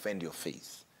to defend your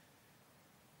faith.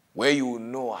 Where you will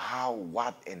know how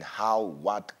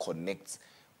what connects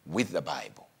with the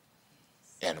Bible.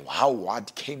 And how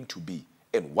what came to be.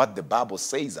 And what the Bible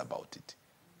says about it.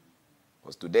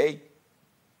 Because today,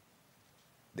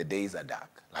 the days are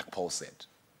dark, like Paul said.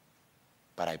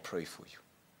 But I pray for you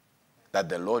that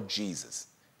the Lord Jesus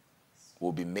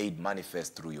will be made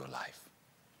manifest through your life.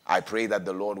 I pray that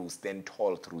the Lord will stand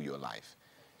tall through your life.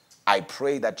 I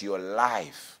pray that your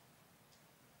life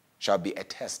shall be a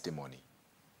testimony.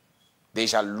 They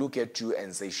shall look at you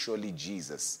and say, surely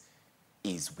Jesus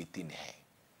is within her.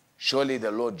 Surely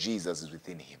the Lord Jesus is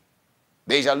within him.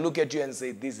 They shall look at you and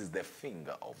say, this is the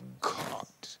finger of God.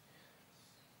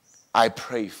 I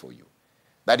pray for you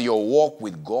that your walk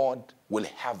with God will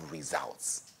have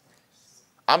results.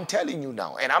 I'm telling you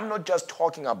now, and I'm not just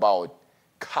talking about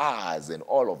cars and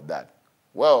all of that.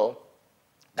 Well,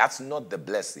 that's not the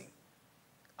blessing.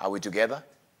 Are we together?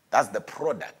 That's the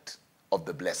product of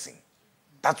the blessing.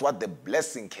 That's what the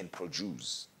blessing can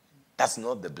produce. That's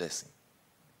not the blessing.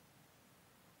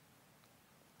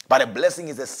 But a blessing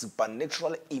is a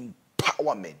supernatural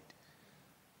empowerment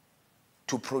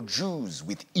to produce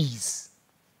with ease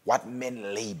what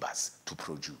man labors to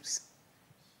produce.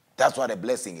 That's what a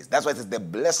blessing is. That's why it says the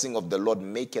blessing of the Lord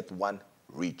maketh one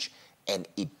rich, and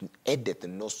it addeth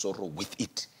no sorrow with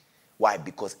it. Why?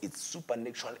 Because it's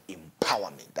supernatural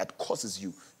empowerment that causes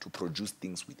you to produce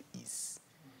things with ease.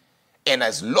 And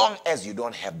as long as you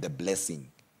don't have the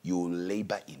blessing, you will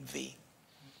labor in vain.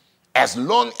 As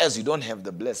long as you don't have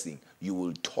the blessing, you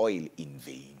will toil in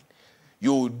vain.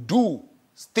 You will do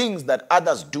things that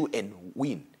others do and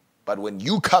win. But when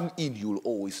you come in, you will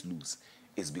always lose.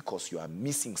 It's because you are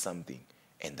missing something,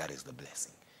 and that is the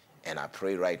blessing. And I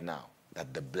pray right now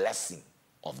that the blessing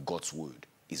of God's word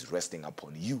is resting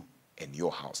upon you and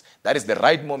your house. That is the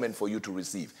right moment for you to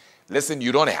receive. Listen,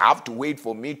 you don't have to wait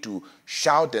for me to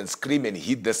shout and scream and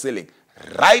hit the ceiling.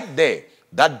 Right there,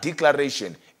 that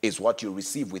declaration is what you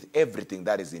receive with everything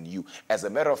that is in you. As a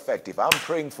matter of fact, if I'm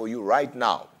praying for you right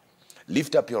now,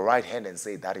 lift up your right hand and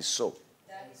say, that is so.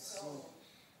 That is so.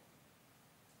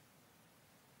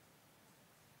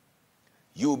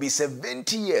 You'll be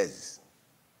 70 years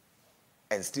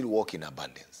and still walk in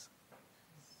abundance.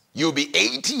 You'll be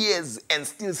 80 years and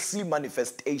still see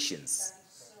manifestations. That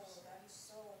is so. That is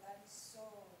so. That is so.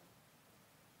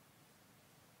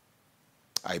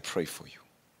 I pray for you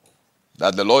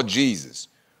that the Lord Jesus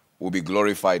will be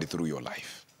glorified through your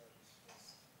life.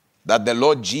 That the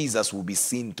Lord Jesus will be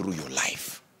seen through your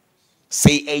life.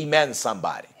 Say amen,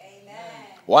 somebody. Amen.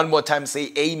 One more time,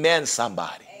 say amen,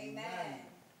 somebody. Amen.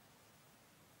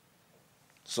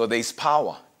 So there is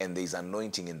power and there is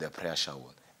anointing in the prayer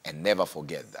shower. And never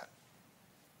forget that.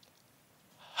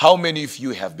 How many of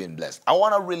you have been blessed? I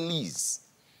want to release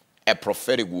a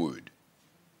prophetic word.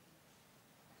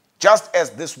 Just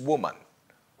as this woman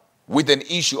with the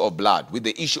issue of blood,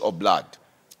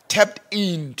 tapped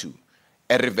into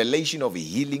a revelation of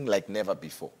healing like never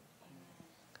before.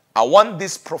 I want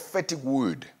this prophetic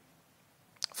word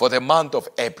for the month of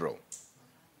April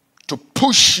to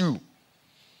push you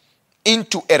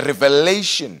into a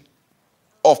revelation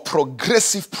of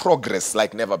progressive progress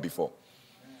like never before.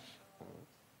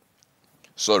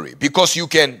 Sorry, because you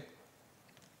can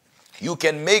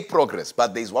make progress,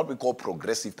 but there is what we call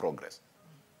progressive progress.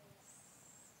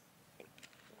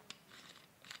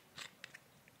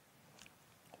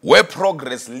 Where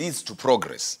progress leads to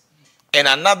progress, and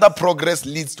another progress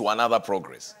leads to another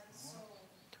progress.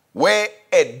 Where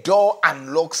a door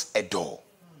unlocks a door.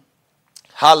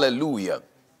 Hallelujah.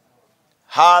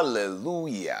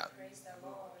 Hallelujah. Praise the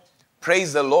Lord.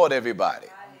 Praise the Lord, everybody.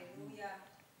 Hallelujah.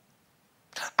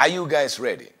 Are you guys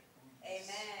ready? Amen.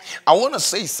 I want to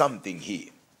say something here,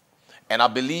 and I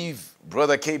believe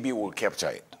Brother KB will capture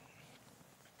it.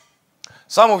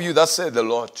 Some of you, that said the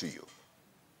Lord to you.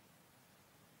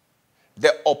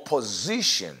 The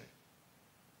opposition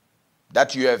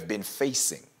that you have been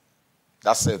facing,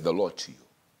 that says the Lord to you,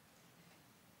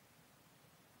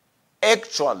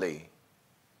 actually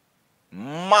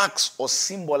marks or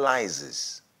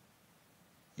symbolizes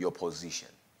your position.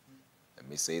 Let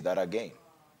me say that again.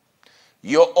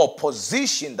 Your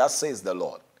opposition, that says the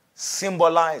Lord,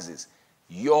 symbolizes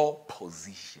your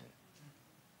position.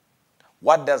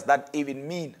 What does that even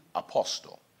mean,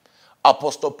 Apostle?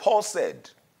 Apostle Paul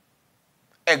said,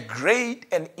 a great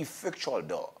and effectual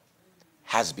door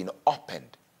has been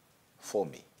opened for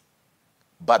me,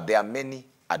 but there are many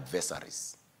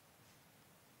adversaries.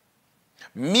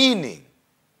 Meaning,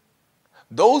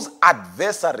 those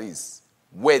adversaries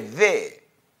were there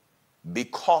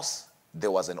because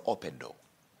there was an open door.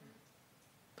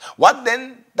 What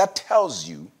then that tells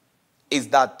you is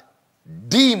that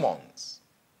demons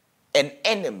and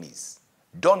enemies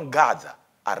don't gather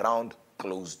around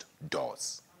closed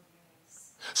doors.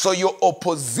 So your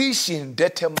opposition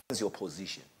determines your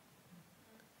position.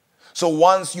 So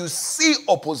once you see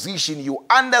opposition, you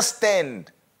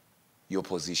understand your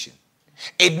position.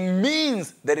 It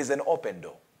means there is an open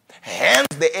door. Hence,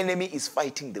 the enemy is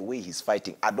fighting the way he's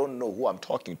fighting. I don't know who I'm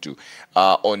talking to.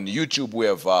 On YouTube, we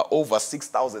have over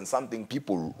 6,000 something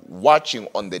people watching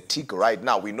on the tick right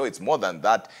now. We know it's more than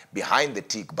that behind the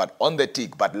tick, but on the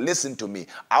tick. But listen to me.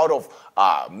 Out of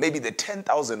maybe the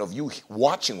 10,000 of you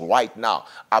watching right now,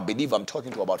 I believe I'm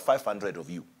talking to about 500 of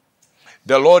you.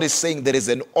 The Lord is saying there is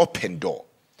an open door.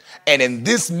 And in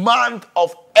this month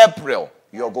of April,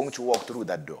 you're going to walk through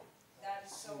that door.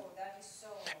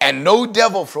 And no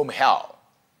devil from hell,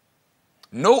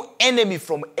 no enemy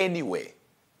from anywhere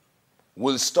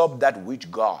will stop that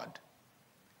which God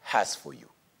has for you.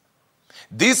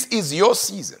 This is your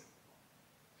season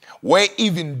where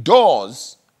even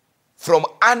doors from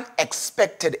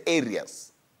unexpected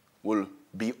areas will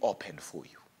be opened for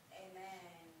you. Amen.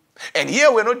 And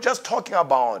here we're not just talking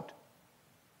about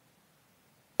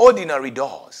ordinary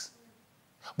doors,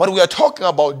 but we are talking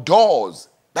about doors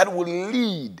that will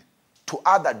lead to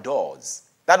other doors,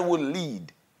 that will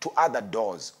lead to other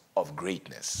doors of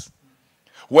greatness.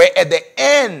 Where at the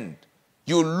end,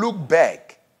 you look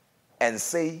back and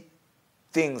say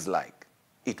things like,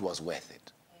 it was worth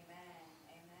it. Amen.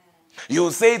 Amen.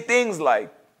 You say things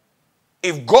like,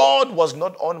 if God was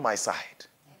not on my side,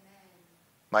 Amen,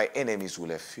 my enemies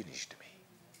will have finished me.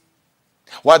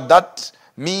 What that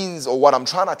means, or what I'm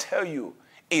trying to tell you,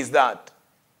 is that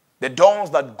the doors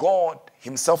that God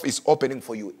himself is opening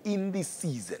for you in this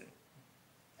season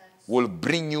will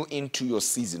bring you into your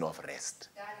season of rest.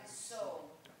 that is so.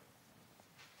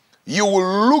 You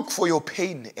will look for your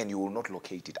pain and you will not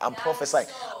locate it. I'm That is prophesying.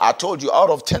 so. I told you, out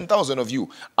of 10,000 of you,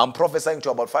 I'm prophesying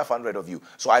to about 500 of you.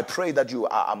 So I pray that you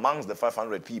are amongst the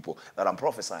 500 people that I'm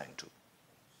prophesying to.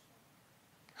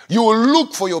 You will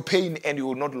look for your pain and you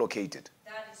will not locate it.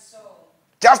 That is so.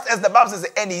 Just as the Bible says,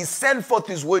 and he sent forth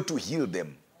his word to heal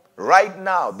them. Right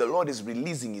now, the Lord is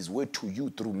releasing his word to you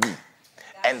through me.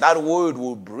 And that word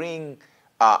will bring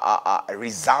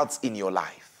results in your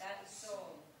life. That is so.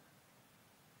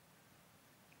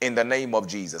 In the name of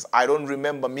Jesus. I don't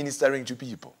remember ministering to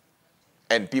people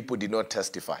and people did not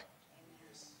testify.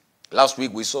 Last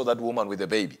week we saw that woman with a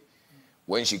baby.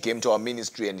 When she came to our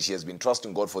ministry and she has been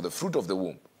trusting God for the fruit of the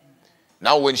womb.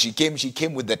 Now when she came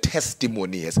with the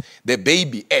testimony. Yes, the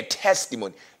baby, a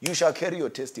testimony. You shall carry your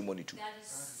testimony too. That is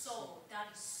so. That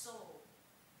is so.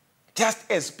 Just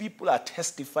as people are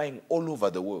testifying all over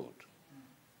the world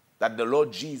that the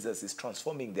Lord Jesus is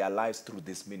transforming their lives through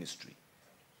this ministry,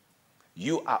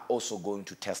 you are also going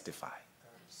to testify.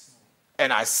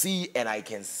 And I see and I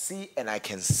can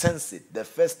sense it. The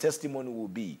first testimony will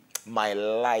be, my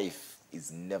life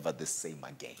is never the same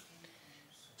again.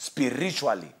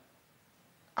 Spiritually,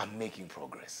 I'm making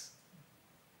progress.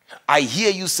 I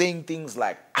hear you saying things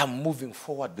like, I'm moving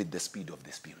forward with the speed of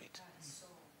the Spirit.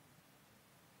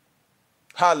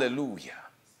 Hallelujah.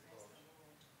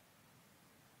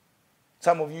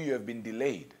 Some of you have been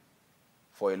delayed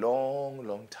for a long,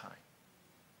 long time.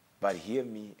 But hear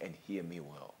me and hear me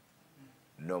well.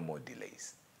 No more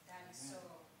delays.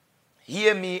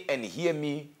 Hear me and hear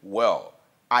me well.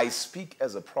 I speak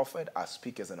as a prophet. I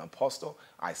speak as an apostle.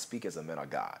 I speak as a man of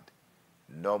God.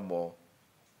 No more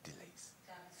delays.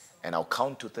 And I'll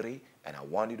count to 3, and I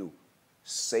want you to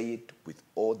say it with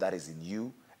all that is in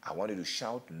you. I want you to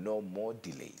shout, no more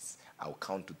delays. I'll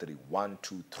count to 3. 1,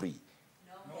 2, 3.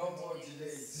 No more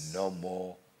delays. No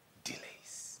more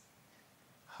delays.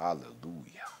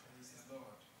 Hallelujah.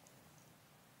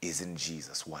 Isn't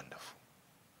Jesus wonderful?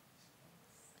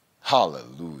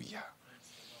 Hallelujah.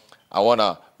 I want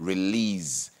to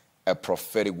release a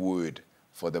prophetic word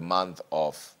for the month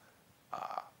of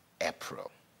April.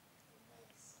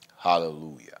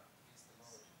 Hallelujah.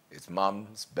 It's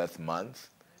Mom's birth month.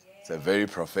 It's a very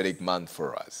prophetic month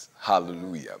for us.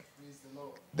 Hallelujah.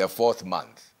 The 4th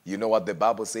month. You know what the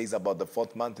Bible says about the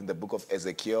 4th month in the book of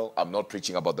Ezekiel? I'm not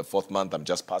preaching about the 4th month. I'm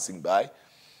just passing by.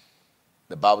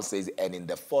 The Bible says, and in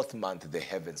the 4th month, the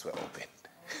heavens were opened.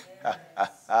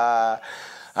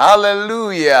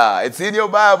 Hallelujah. It's in your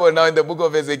Bible now in the book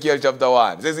of Ezekiel chapter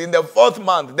 1. It says, in the 4th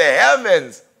month, the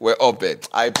heavens were opened.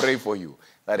 I pray for you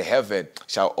that heaven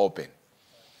shall open.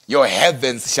 Your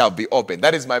heavens shall be open.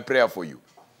 That is my prayer for you.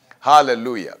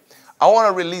 Hallelujah. I want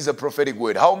to release a prophetic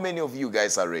word. How many of you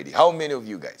guys are ready? How many of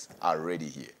you guys are ready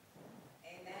here?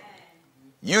 Amen.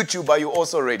 YouTube, are you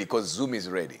also ready? Because Zoom is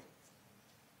ready.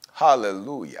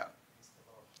 Hallelujah.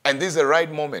 And this is the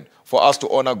right moment for us to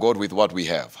honor God with what we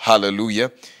have.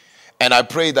 Hallelujah. And I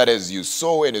pray that as you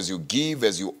sow and as you give,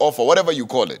 as you offer, whatever you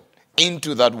call it,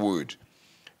 into that word,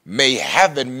 may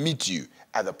heaven meet you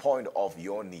at the point of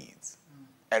your needs.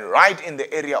 And right in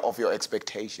the area of your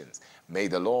expectations, may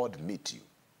the Lord meet you.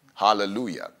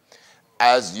 Hallelujah.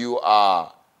 As you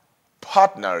are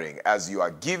partnering, as you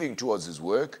are giving towards His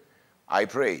work, I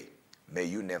pray, may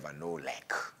you never know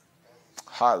lack.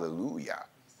 Hallelujah.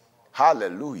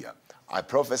 Hallelujah. I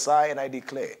prophesy and I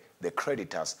declare the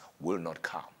creditors will not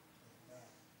come.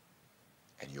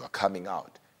 And you are coming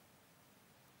out.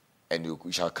 And you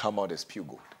shall come out as pure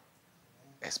gold.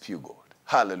 As pure gold.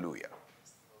 Hallelujah.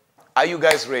 Are you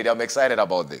guys ready? I'm excited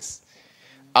about this.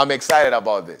 I'm excited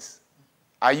about this.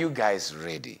 Are you guys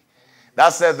ready? That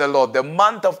says the Lord. The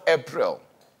month of April,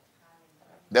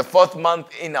 the 4th month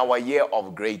in our year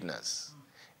of greatness,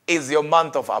 is your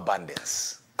month of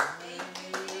abundance.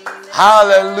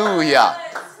 Hallelujah.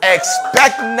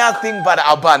 Expect nothing but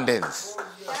abundance.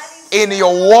 In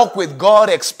your walk with God,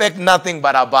 expect nothing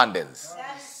but abundance.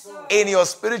 In your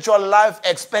spiritual life,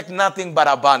 expect nothing but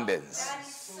abundance.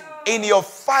 In your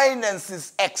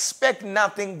finances, expect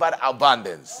nothing but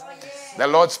abundance. The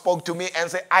Lord spoke to me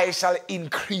and said, I shall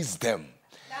increase them.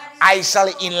 I shall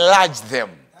enlarge them.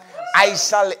 I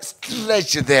shall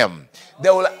stretch them. They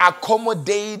will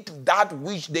accommodate that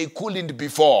which they couldn't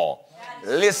before.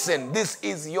 Listen, this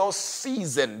is your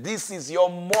season. This is your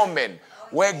moment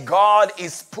where God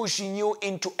is pushing you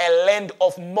into a land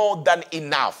of more than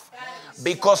enough.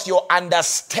 Because your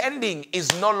understanding is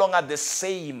no longer the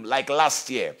same like last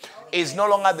year. It's no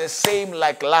longer the same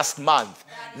like last month.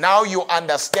 Now you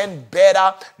understand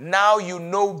better. Now you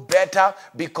know better,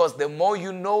 because the more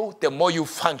you know, the more you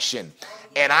function.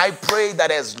 And I pray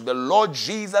that as the Lord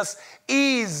Jesus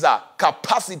is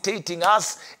capacitating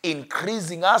us,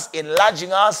 increasing us,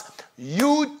 enlarging us,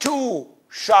 you too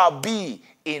shall be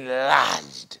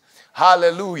enlarged.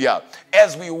 Hallelujah.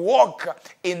 As we walk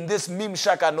in this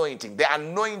Mimshak anointing, the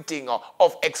anointing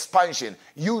of expansion,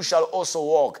 you shall also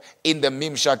walk in the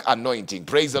Mimshak anointing.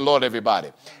 Praise the Lord,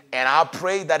 everybody. And I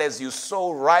pray that as you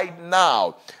sow right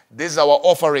now, this is our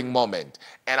offering moment.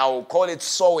 And I will call it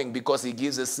sowing because He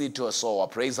gives a seed to a sower.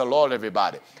 Praise the Lord,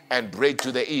 everybody. And bread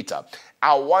to the eater.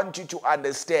 I want you to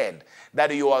understand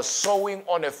that you are sowing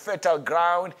on a fertile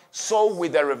ground. Sow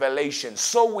with a revelation.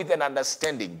 Sow with an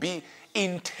understanding.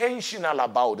 intentional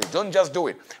about it. Don't just do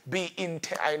it.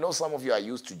 I know some of you are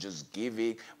used to just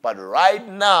giving, but right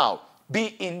now,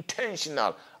 be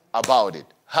intentional about it.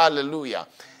 Hallelujah.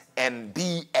 And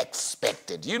be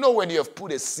expected. You know, when you have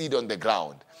put a seed on the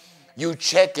ground, you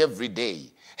check every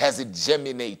day. Has it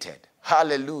germinated?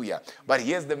 Hallelujah. But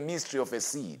here's the mystery of a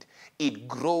seed. It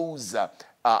grows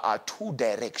two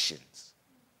directions.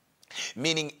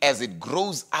 Meaning, as it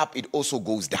grows up, it also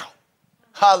goes down.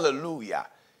 Hallelujah.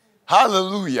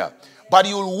 Hallelujah. But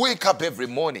you'll wake up every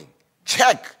morning.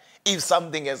 Check if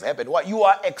something has happened. What you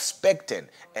are expecting.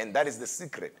 And that is the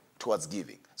secret towards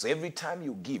giving. So every time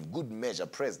you give, good measure,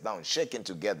 pressed down, shaken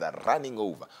together, running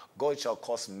over, God shall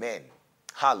cause men,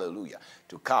 hallelujah,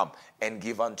 to come and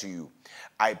give unto you.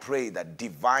 I pray that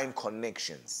divine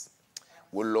connections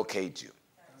will locate you.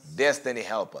 Destiny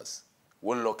helpers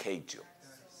will locate you.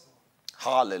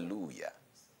 Hallelujah.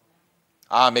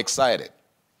 I'm excited.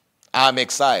 I'm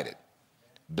excited.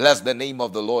 Bless the name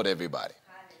of the Lord, everybody.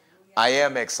 I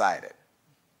am excited.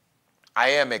 I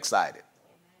am excited.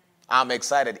 I'm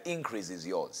excited. Increase is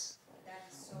yours.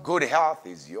 Good health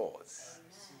is yours.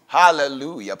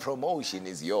 Hallelujah. Promotion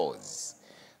is yours.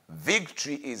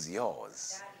 Victory is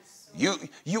yours.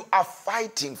 You are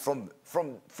fighting from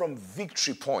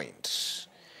victory point.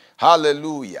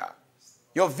 Hallelujah.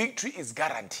 Your victory is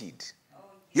guaranteed.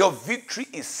 Your victory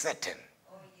is certain.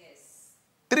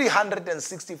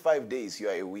 365 days you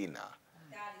are a winner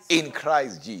in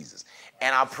Christ Jesus.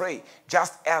 And I pray,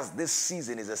 just as this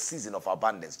season is a season of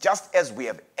abundance, just as we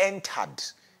have entered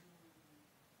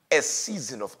a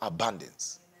season of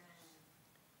abundance,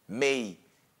 may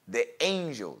the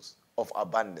angels of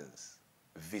abundance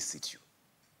visit you.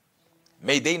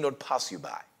 May they not pass you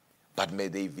by, but may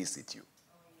they visit you.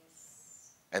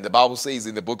 And the Bible says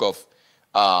in the book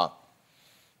of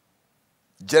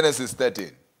Genesis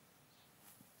 13,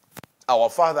 our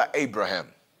father Abraham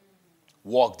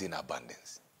walked in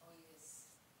abundance.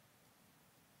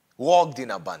 Walked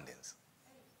in abundance.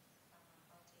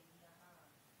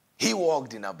 He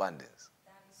walked in abundance.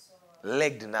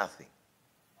 Lacked nothing.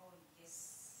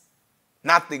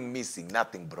 Nothing missing,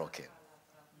 nothing broken.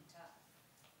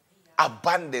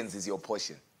 Abundance is your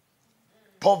portion.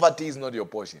 Poverty is not your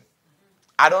portion.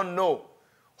 I don't know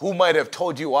who might have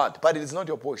told you what, but it is not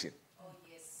your portion.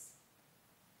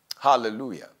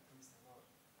 Hallelujah.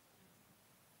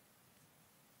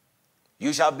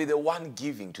 You shall be the one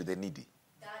giving to the needy.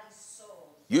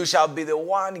 You shall be the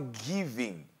one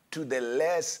giving to the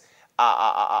less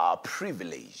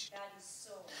privileged.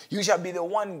 You shall be the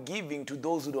one giving to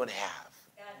those who don't have.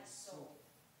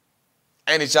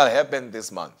 And it shall happen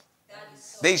this month.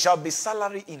 There shall be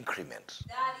salary increment.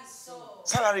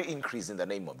 Salary increase in the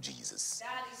name of Jesus.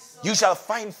 You shall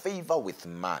find favor with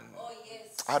man.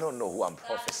 I don't know who I'm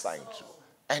prophesying to.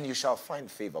 And you shall find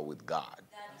favor with God.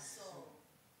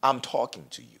 I'm talking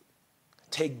to you.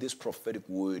 Take this prophetic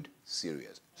word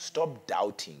serious. Stop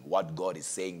doubting what God is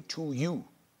saying to you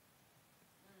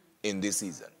in this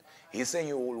season. He's saying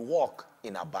you will walk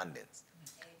in abundance.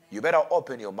 You better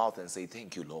open your mouth and say,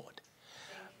 thank you, Lord.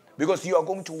 Because you are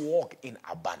going to walk in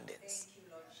abundance.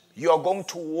 You are going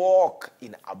to walk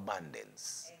in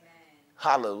abundance.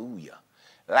 Hallelujah.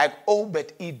 Like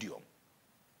Obed-Edom,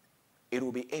 it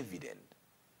will be evident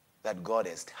that God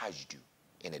has touched you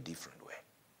in a different way.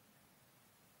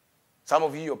 Some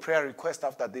of you, your prayer request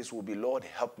after this will be, Lord,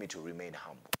 help me to remain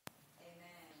humble.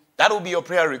 That will be your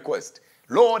prayer request.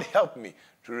 Lord, help me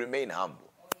to remain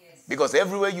humble. Because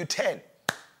everywhere you turn,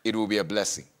 it will be a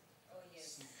blessing.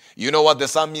 You know what the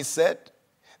psalmist said?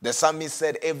 The psalmist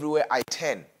said, everywhere I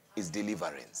turn is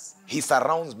deliverance. He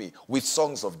surrounds me with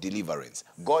songs of deliverance.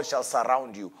 God shall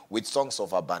surround you with songs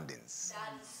of abundance.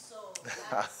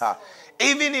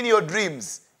 Even in your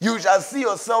dreams, you shall see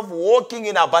yourself walking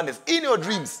in abundance. In your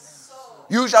dreams,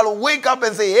 you shall wake up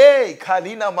and say, hey,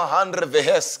 Kalina Mahandre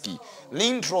Veheski,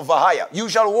 Lintro Vahaya. You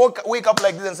shall wake up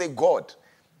like this and say, God,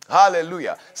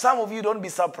 hallelujah. Some of you don't be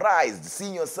surprised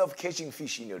seeing yourself catching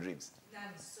fish in your dreams.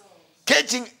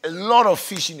 Catching a lot of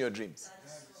fish in your dreams.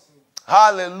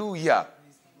 Hallelujah.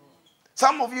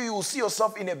 Some of you will see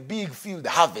yourself in a big field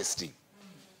harvesting.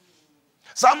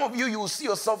 Some of you will see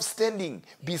yourself standing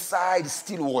beside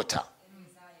still water.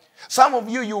 Some of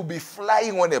you will be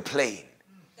flying on a plane.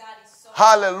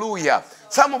 Hallelujah.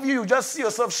 Some of you just see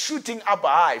yourself shooting up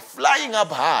high, flying up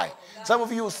high. Some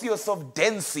of you will see yourself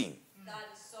dancing.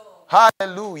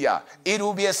 Hallelujah. It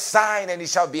will be a sign, and it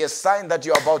shall be a sign that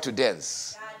you are about to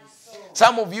dance.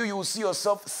 Some of you will see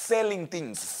yourself selling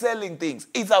things, selling things.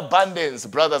 It's abundance,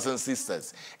 brothers and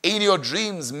sisters. In your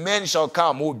dreams, men shall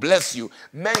come who bless you.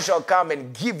 Men shall come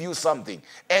and give you something.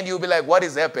 And you'll be like, what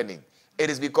is happening? It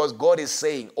is because God is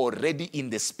saying already in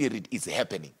the spirit it's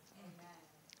happening.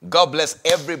 God bless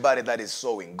everybody that is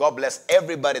sowing. God bless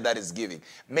everybody that is giving.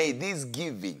 May this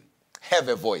giving have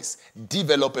a voice,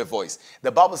 develop a voice.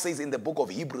 The Bible says in the book of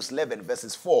Hebrews 11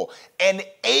 verses 4, and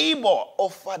Abel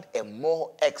offered a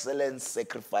more excellent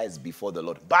sacrifice before the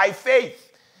Lord by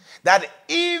faith, that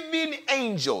even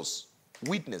angels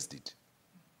witnessed it.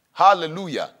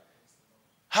 Hallelujah.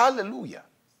 Hallelujah.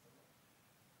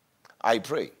 I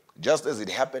pray, just as it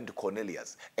happened to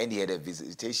Cornelius, and he had a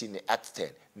visitation in Acts 10,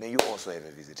 may you also have a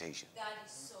visitation. That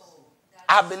is so.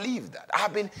 I believe that.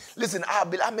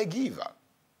 I'm a giver.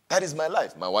 That is my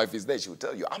life. My wife is there. She will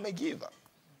tell you, I'm a giver.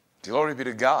 Glory be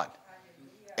to God.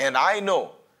 And I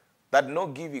know that no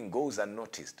giving goes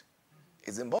unnoticed.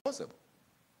 It's impossible.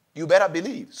 You better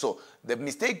believe. So the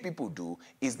mistake people do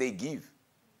is they give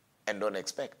and don't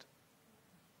expect.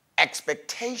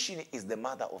 Expectation is the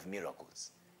mother of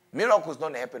miracles. Miracles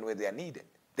don't happen where they are needed.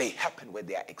 They happen where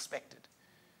they are expected.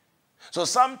 So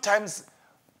sometimes,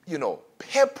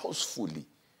 purposefully,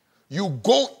 you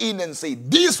go in and say,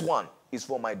 this one is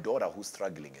for my daughter who's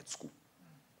struggling at school.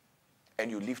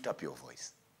 And you lift up your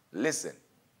voice. Listen,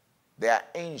 there are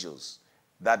angels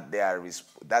that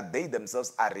they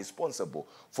themselves are responsible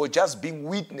for just being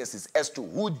witnesses as to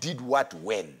who did what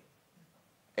when.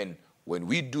 And when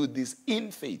we do this in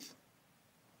faith,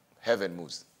 heaven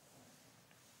moves.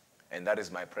 And that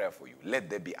is my prayer for you. Let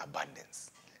there be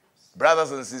abundance.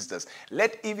 Brothers and sisters,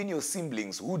 let even your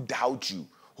siblings who doubt you,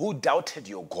 who doubted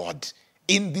your God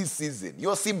in this season,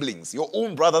 your siblings, your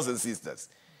own brothers and sisters,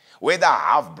 whether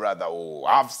half brother or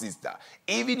half sister,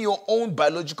 even your own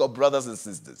biological brothers and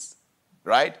sisters,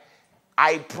 right?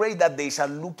 I pray that they shall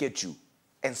look at you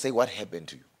and say, what happened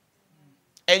to you?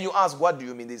 And you ask, what do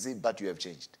you mean? They say, but you have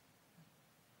changed.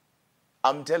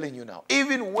 I'm telling you now,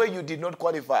 even where you did not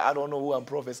qualify, I don't know who I'm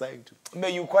prophesying to.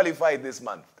 May you qualify this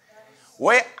month.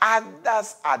 Where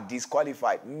others are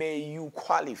disqualified, may you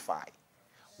qualify.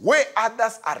 Where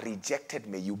others are rejected,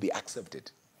 may you be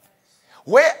accepted.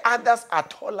 Where others are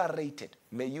tolerated,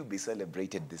 may you be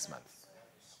celebrated this month.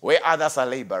 Where others are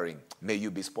laboring, may you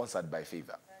be sponsored by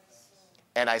favor.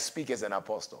 And I speak as an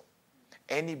apostle.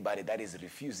 Anybody that is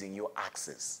refusing your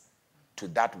access to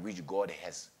that which God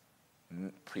has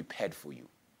prepared for you,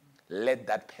 let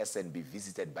that person be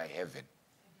visited by heaven.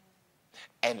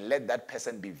 And let that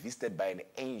person be visited by an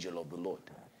angel of the Lord.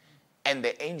 And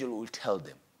the angel will tell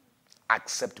them,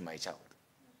 accept my child.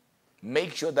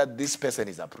 Make sure that this person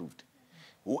is approved.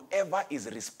 Whoever is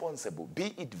responsible,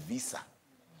 be it visa,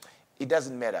 it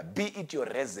doesn't matter, be it your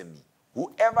resume,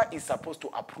 whoever is supposed to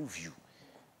approve you,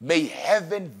 may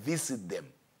heaven visit them.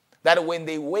 That when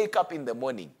they wake up in the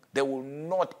morning, they will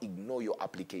not ignore your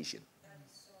application.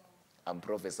 I'm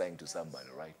prophesying to somebody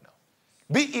right now.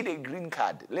 Be it a green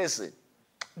card, listen,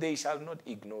 they shall not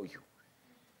ignore you.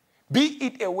 Be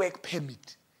it a work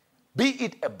permit, be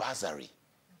it a bursary,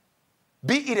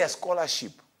 be it a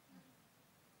scholarship,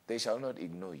 they shall not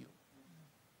ignore you.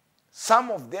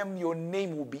 Some of them, your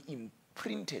name will be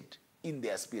imprinted in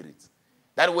their spirits.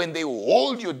 That when they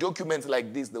hold your documents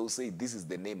like this, they will say, this is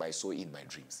the name I saw in my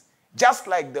dreams. Just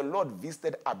like the Lord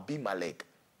visited Abimelech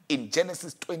in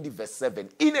Genesis 20 verse 7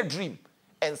 in a dream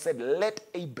and said, let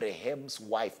Abraham's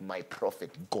wife, my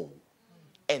prophet, go.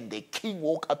 And the king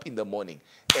woke up in the morning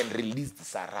and released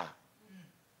Sarah.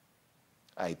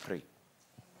 I pray.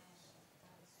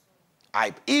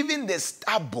 Even the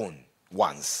stubborn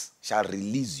ones shall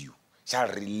release you, shall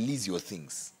release your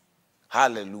things.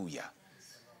 Hallelujah.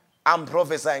 I'm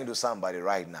prophesying to somebody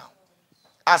right now.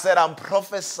 I said, I'm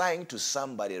prophesying to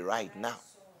somebody right now.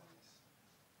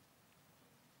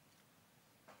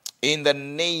 In the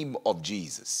name of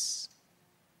Jesus,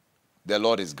 the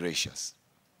Lord is gracious.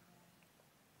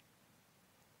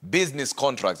 Business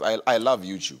contracts. I love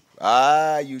YouTube.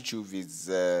 YouTube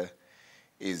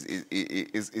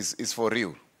is for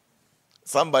real.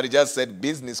 Somebody just said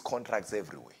business contracts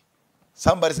everywhere.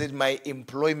 Somebody said my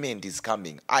employment is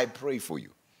coming. I pray for you.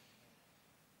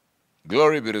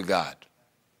 Glory be to God.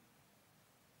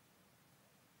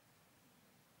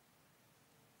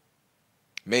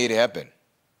 May it happen.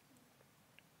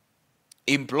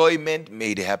 Employment,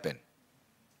 may it happen.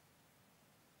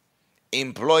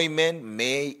 Employment,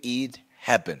 may it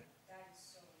happen.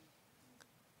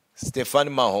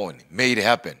 Stefan Mahoney, may it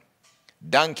happen.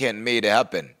 Duncan, may it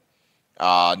happen.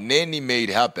 Neni, may it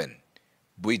happen.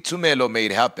 Buitumelo, may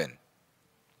it happen.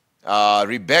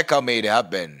 Rebecca, may it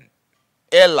happen.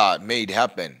 Ella, may it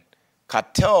happen.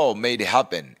 Catel, may it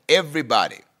happen.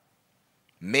 Everybody,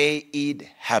 may it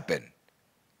happen.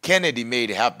 Kennedy, may it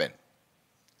happen.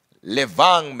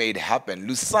 Levang, may it happen.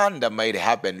 Lusanda, may it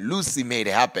happen. Lucy, may it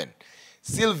happen.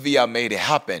 Sylvia, may it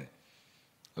happen.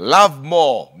 Love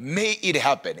more, may it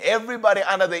happen. Everybody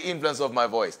under the influence of my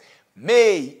voice,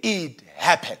 may it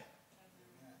happen.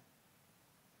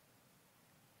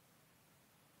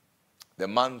 The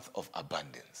month of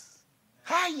abundance.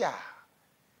 Higher.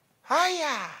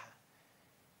 Higher.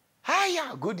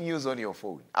 Higher. Good news on your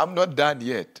phone. I'm not done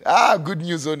yet. Good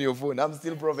news on your phone. I'm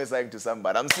still prophesying to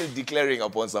somebody. I'm still declaring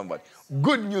upon somebody.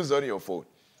 Good news on your phone.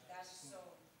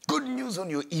 Good news on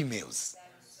your emails.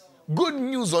 Good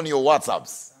news on your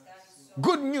WhatsApps.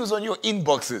 Good news on your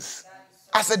inboxes.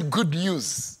 I said good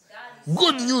news.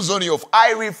 Good news on your...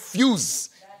 I refuse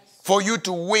for you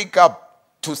to wake up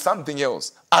to something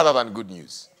else other than good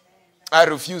news. I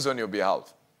refuse on your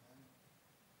behalf.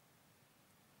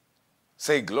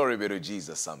 Say glory be to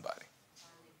Jesus, somebody.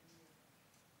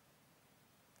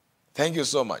 Thank you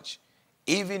so much.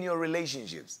 Even your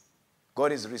relationships,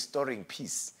 God is restoring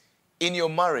peace. In your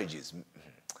marriages,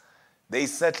 there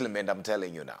is settlement, I'm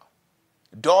telling you now.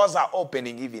 Doors are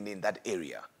opening even in that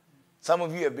area. Some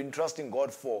of you have been trusting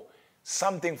God for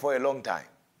something for a long time.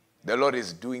 The Lord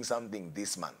is doing something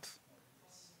this month.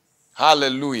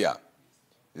 Hallelujah.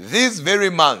 This very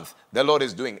month, the Lord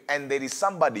is doing. And there is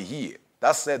somebody here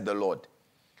that said the Lord,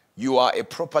 you are a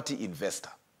property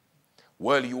investor.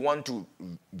 Well, you want to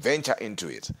venture into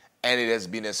it. And it has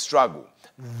been a struggle.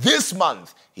 This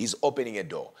month, he's opening a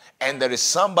door. And there is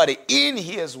somebody in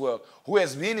here as well who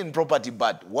has been in property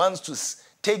but wants to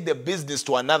take the business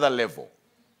to another level.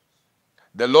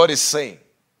 The Lord is saying,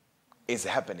 it's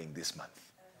happening this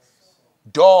month.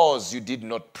 Doors you did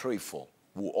not pray for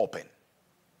will open.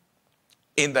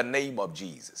 In the name of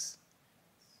Jesus.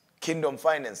 Kingdom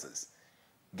finances,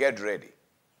 get ready.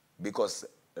 Because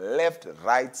left,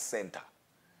 right, center,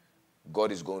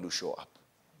 God is going to show up.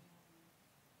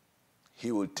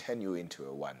 He will turn you into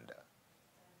a wonder.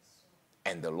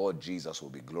 And the Lord Jesus will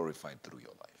be glorified through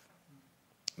your life.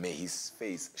 May his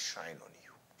face shine on you.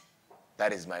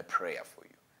 That is my prayer for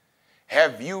you.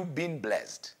 Have you been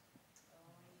blessed?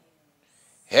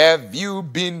 Have you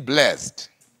been blessed?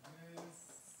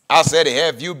 I said,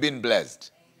 have you been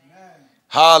blessed? Amen.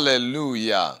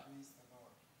 Hallelujah.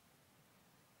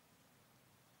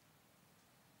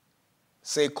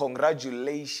 Say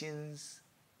congratulations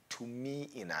to me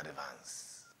in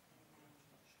advance.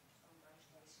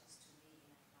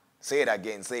 Say it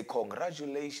again. Say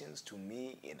congratulations to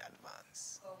me in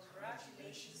advance.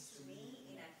 Congratulations to me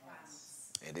in advance.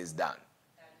 It is done.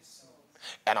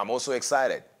 And I'm also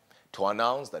excited to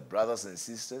announce that, brothers and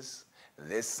sisters,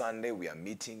 this Sunday we are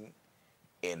meeting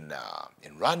in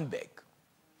Randburg.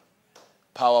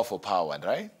 Power for power,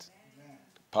 right? Amen.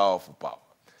 Power for power.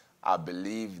 I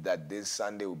believe that this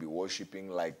Sunday we'll be worshiping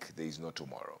like there is no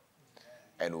tomorrow.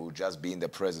 And we'll just be in the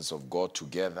presence of God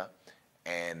together.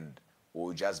 And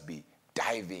we'll just be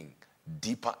diving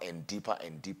deeper and deeper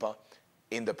and deeper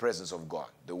in the presence of God.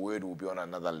 The word will be on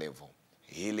another level.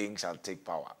 Healing shall take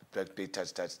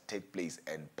place,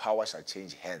 and power shall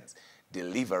change hands.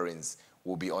 Deliverance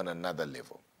will be on another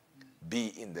level. Be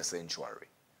in the sanctuary.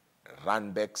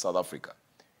 Randburg, South Africa.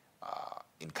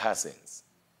 In Carsens.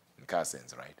 In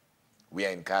Carsens, right? We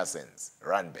are in Carsens.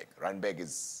 Randburg. Randburg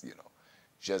is,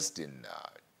 just in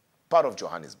part of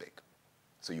Johannesburg.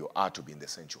 So you are to be in the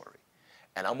sanctuary.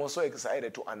 And I'm also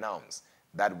excited to announce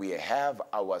that we have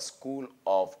our School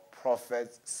of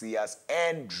Prophets, Seers,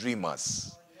 and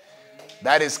Dreamers.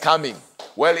 That is coming.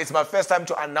 Well, it's my first time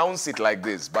to announce it like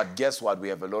this, but guess what? We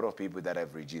have a lot of people that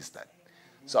have registered.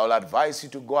 So I'll advise you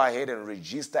to go ahead and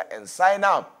register and sign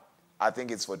up. I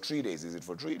think it's for 3 days. Is it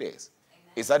for 3 days?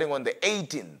 It's starting on the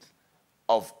 18th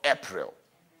of April.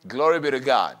 Glory be to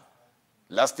God.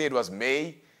 Last year it was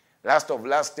May. Last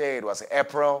year it was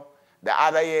April. The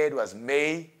other year it was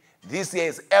May. This year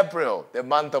is April, the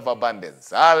month of abundance.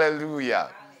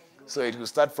 Hallelujah. So it will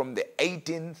start from the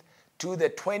 18th to the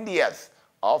 20th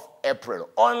of April,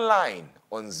 online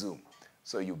on Zoom.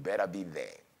 So you better be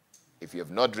there. If you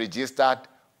have not registered,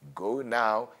 go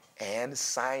now and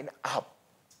sign up.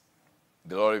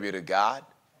 Glory be to God.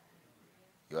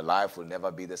 Your life will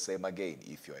never be the same again.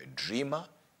 If you're a dreamer,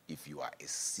 if you are a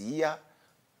seer,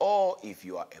 or if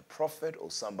you are a prophet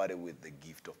or somebody with the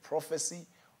gift of prophecy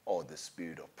or the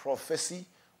spirit of prophecy,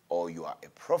 or you are a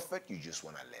prophet, you just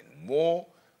want to learn more,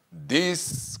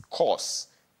 this course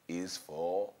is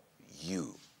for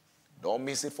you. Don't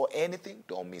miss it for anything.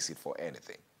 Don't miss it for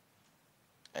anything.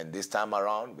 And this time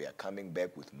around, we are coming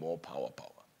back with more power.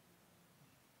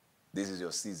 This is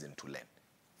your season to learn.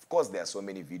 Of course, there are so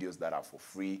many videos that are for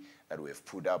free that we have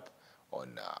put up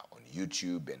on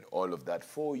YouTube and all of that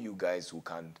for you guys who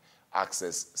can't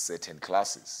access certain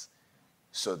classes.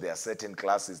 So there are certain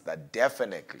classes that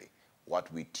definitely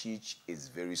What we teach is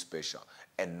very special.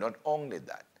 And not only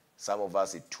that, some of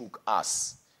us, it took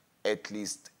us at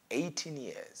least 18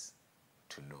 years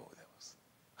to know those.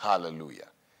 Hallelujah.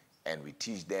 And we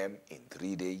teach them in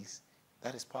 3 days.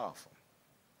 That is powerful.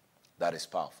 That is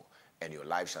powerful. And your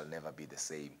life shall never be the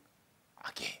same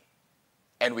again.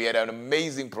 And we had an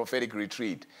amazing prophetic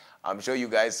retreat. I'm sure you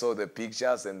guys saw the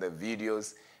pictures and the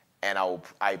videos. And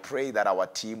I pray that our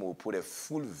team will put a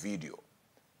full video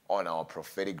on our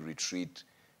prophetic retreat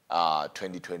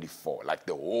 2024. Like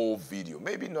the whole video.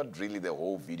 Maybe not really the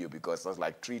whole video because it's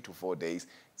like 3 to 4 days.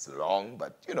 It's long,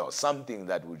 but, you know, something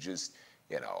that will just,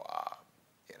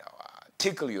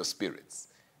 tickle your spirits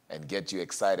and get you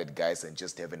excited, guys, and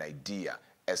just have an idea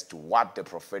as to what the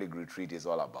prophetic retreat is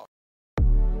all about.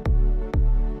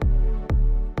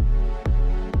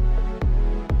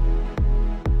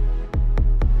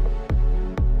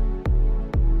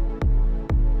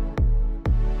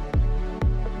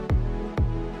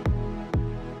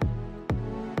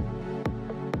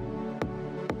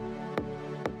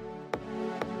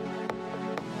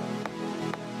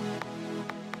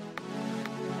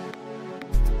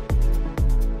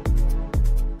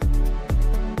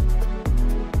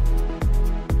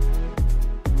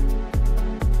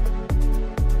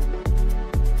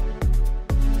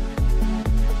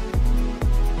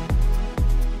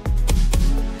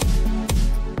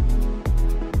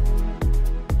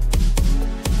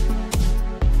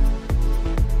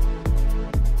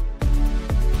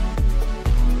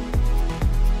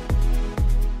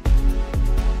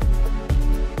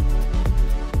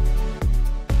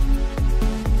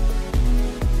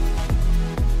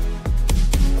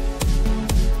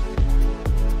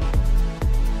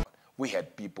 We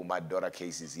had people, my daughter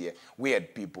Casey is here. We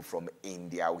had people from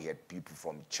India. We had people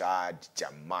from Chad,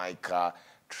 Jamaica,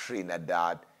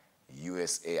 Trinidad,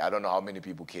 USA. I don't know how many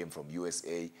people came from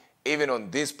USA. Even on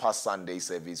this past Sunday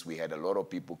service, we had a lot of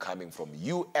people coming from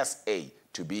USA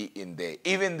to be in there.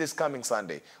 Even this coming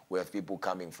Sunday, we have people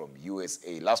coming from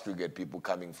USA. Last week, we had people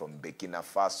coming from Burkina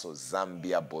Faso,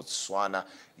 Zambia, Botswana,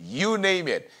 you name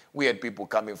it. We had people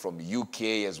coming from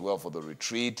UK as well for the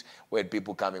retreat. We had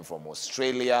people coming from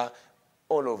Australia,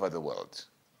 all over the world.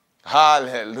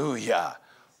 Hallelujah.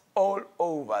 All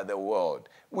over the world.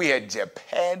 We had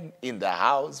Japan in the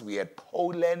house. We had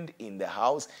Poland in the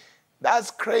house.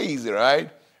 That's crazy, right?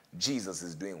 Jesus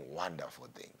is doing wonderful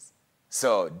things.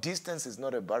 So distance is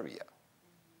not a barrier.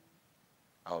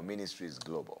 Our ministry is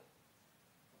global.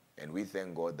 And we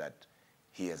thank God that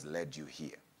he has led you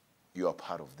here. You are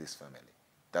part of this family.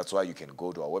 That's why you can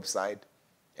go to our website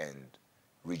and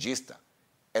register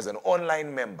as an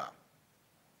online member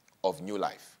of New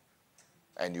Life.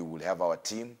 And you will have our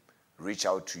team reach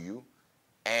out to you.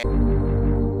 And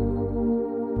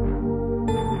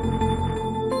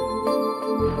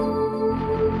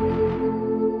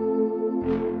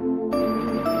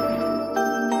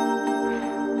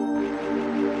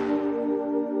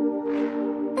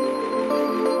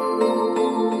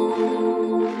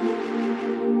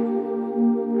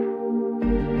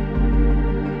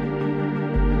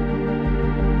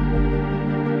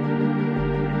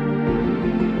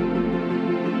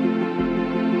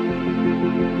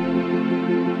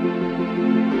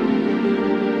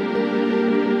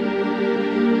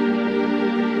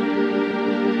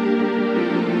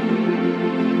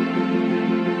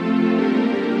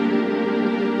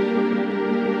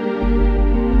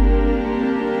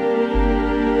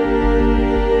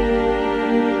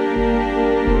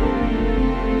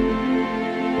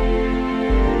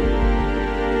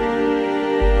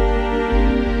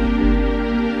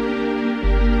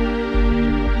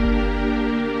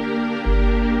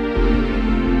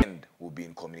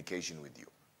with you.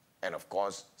 And of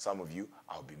course, some of you,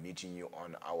 I'll be meeting you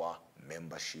on our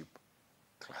membership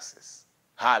classes.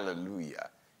 Hallelujah.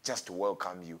 Just to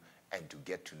welcome you and to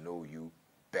get to know you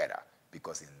better.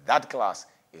 Because in that class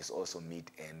is also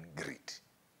meet and greet.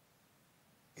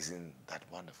 Isn't that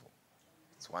wonderful?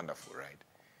 It's wonderful, right?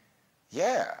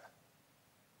 Yeah.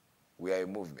 We are a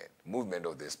movement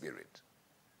of the Spirit.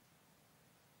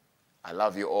 I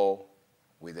love you all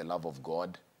with the love of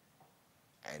God.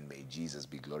 And may Jesus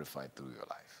be glorified through your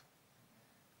life.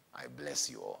 I bless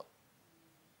you all.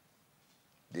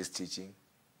 This teaching,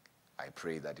 I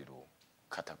pray that it will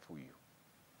catapult you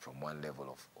from one level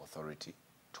of authority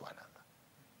to another.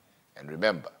 And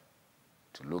remember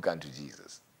to look unto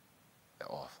Jesus, the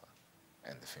author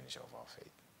and the finisher of our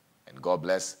faith. And God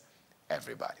bless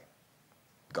everybody.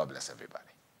 God bless everybody.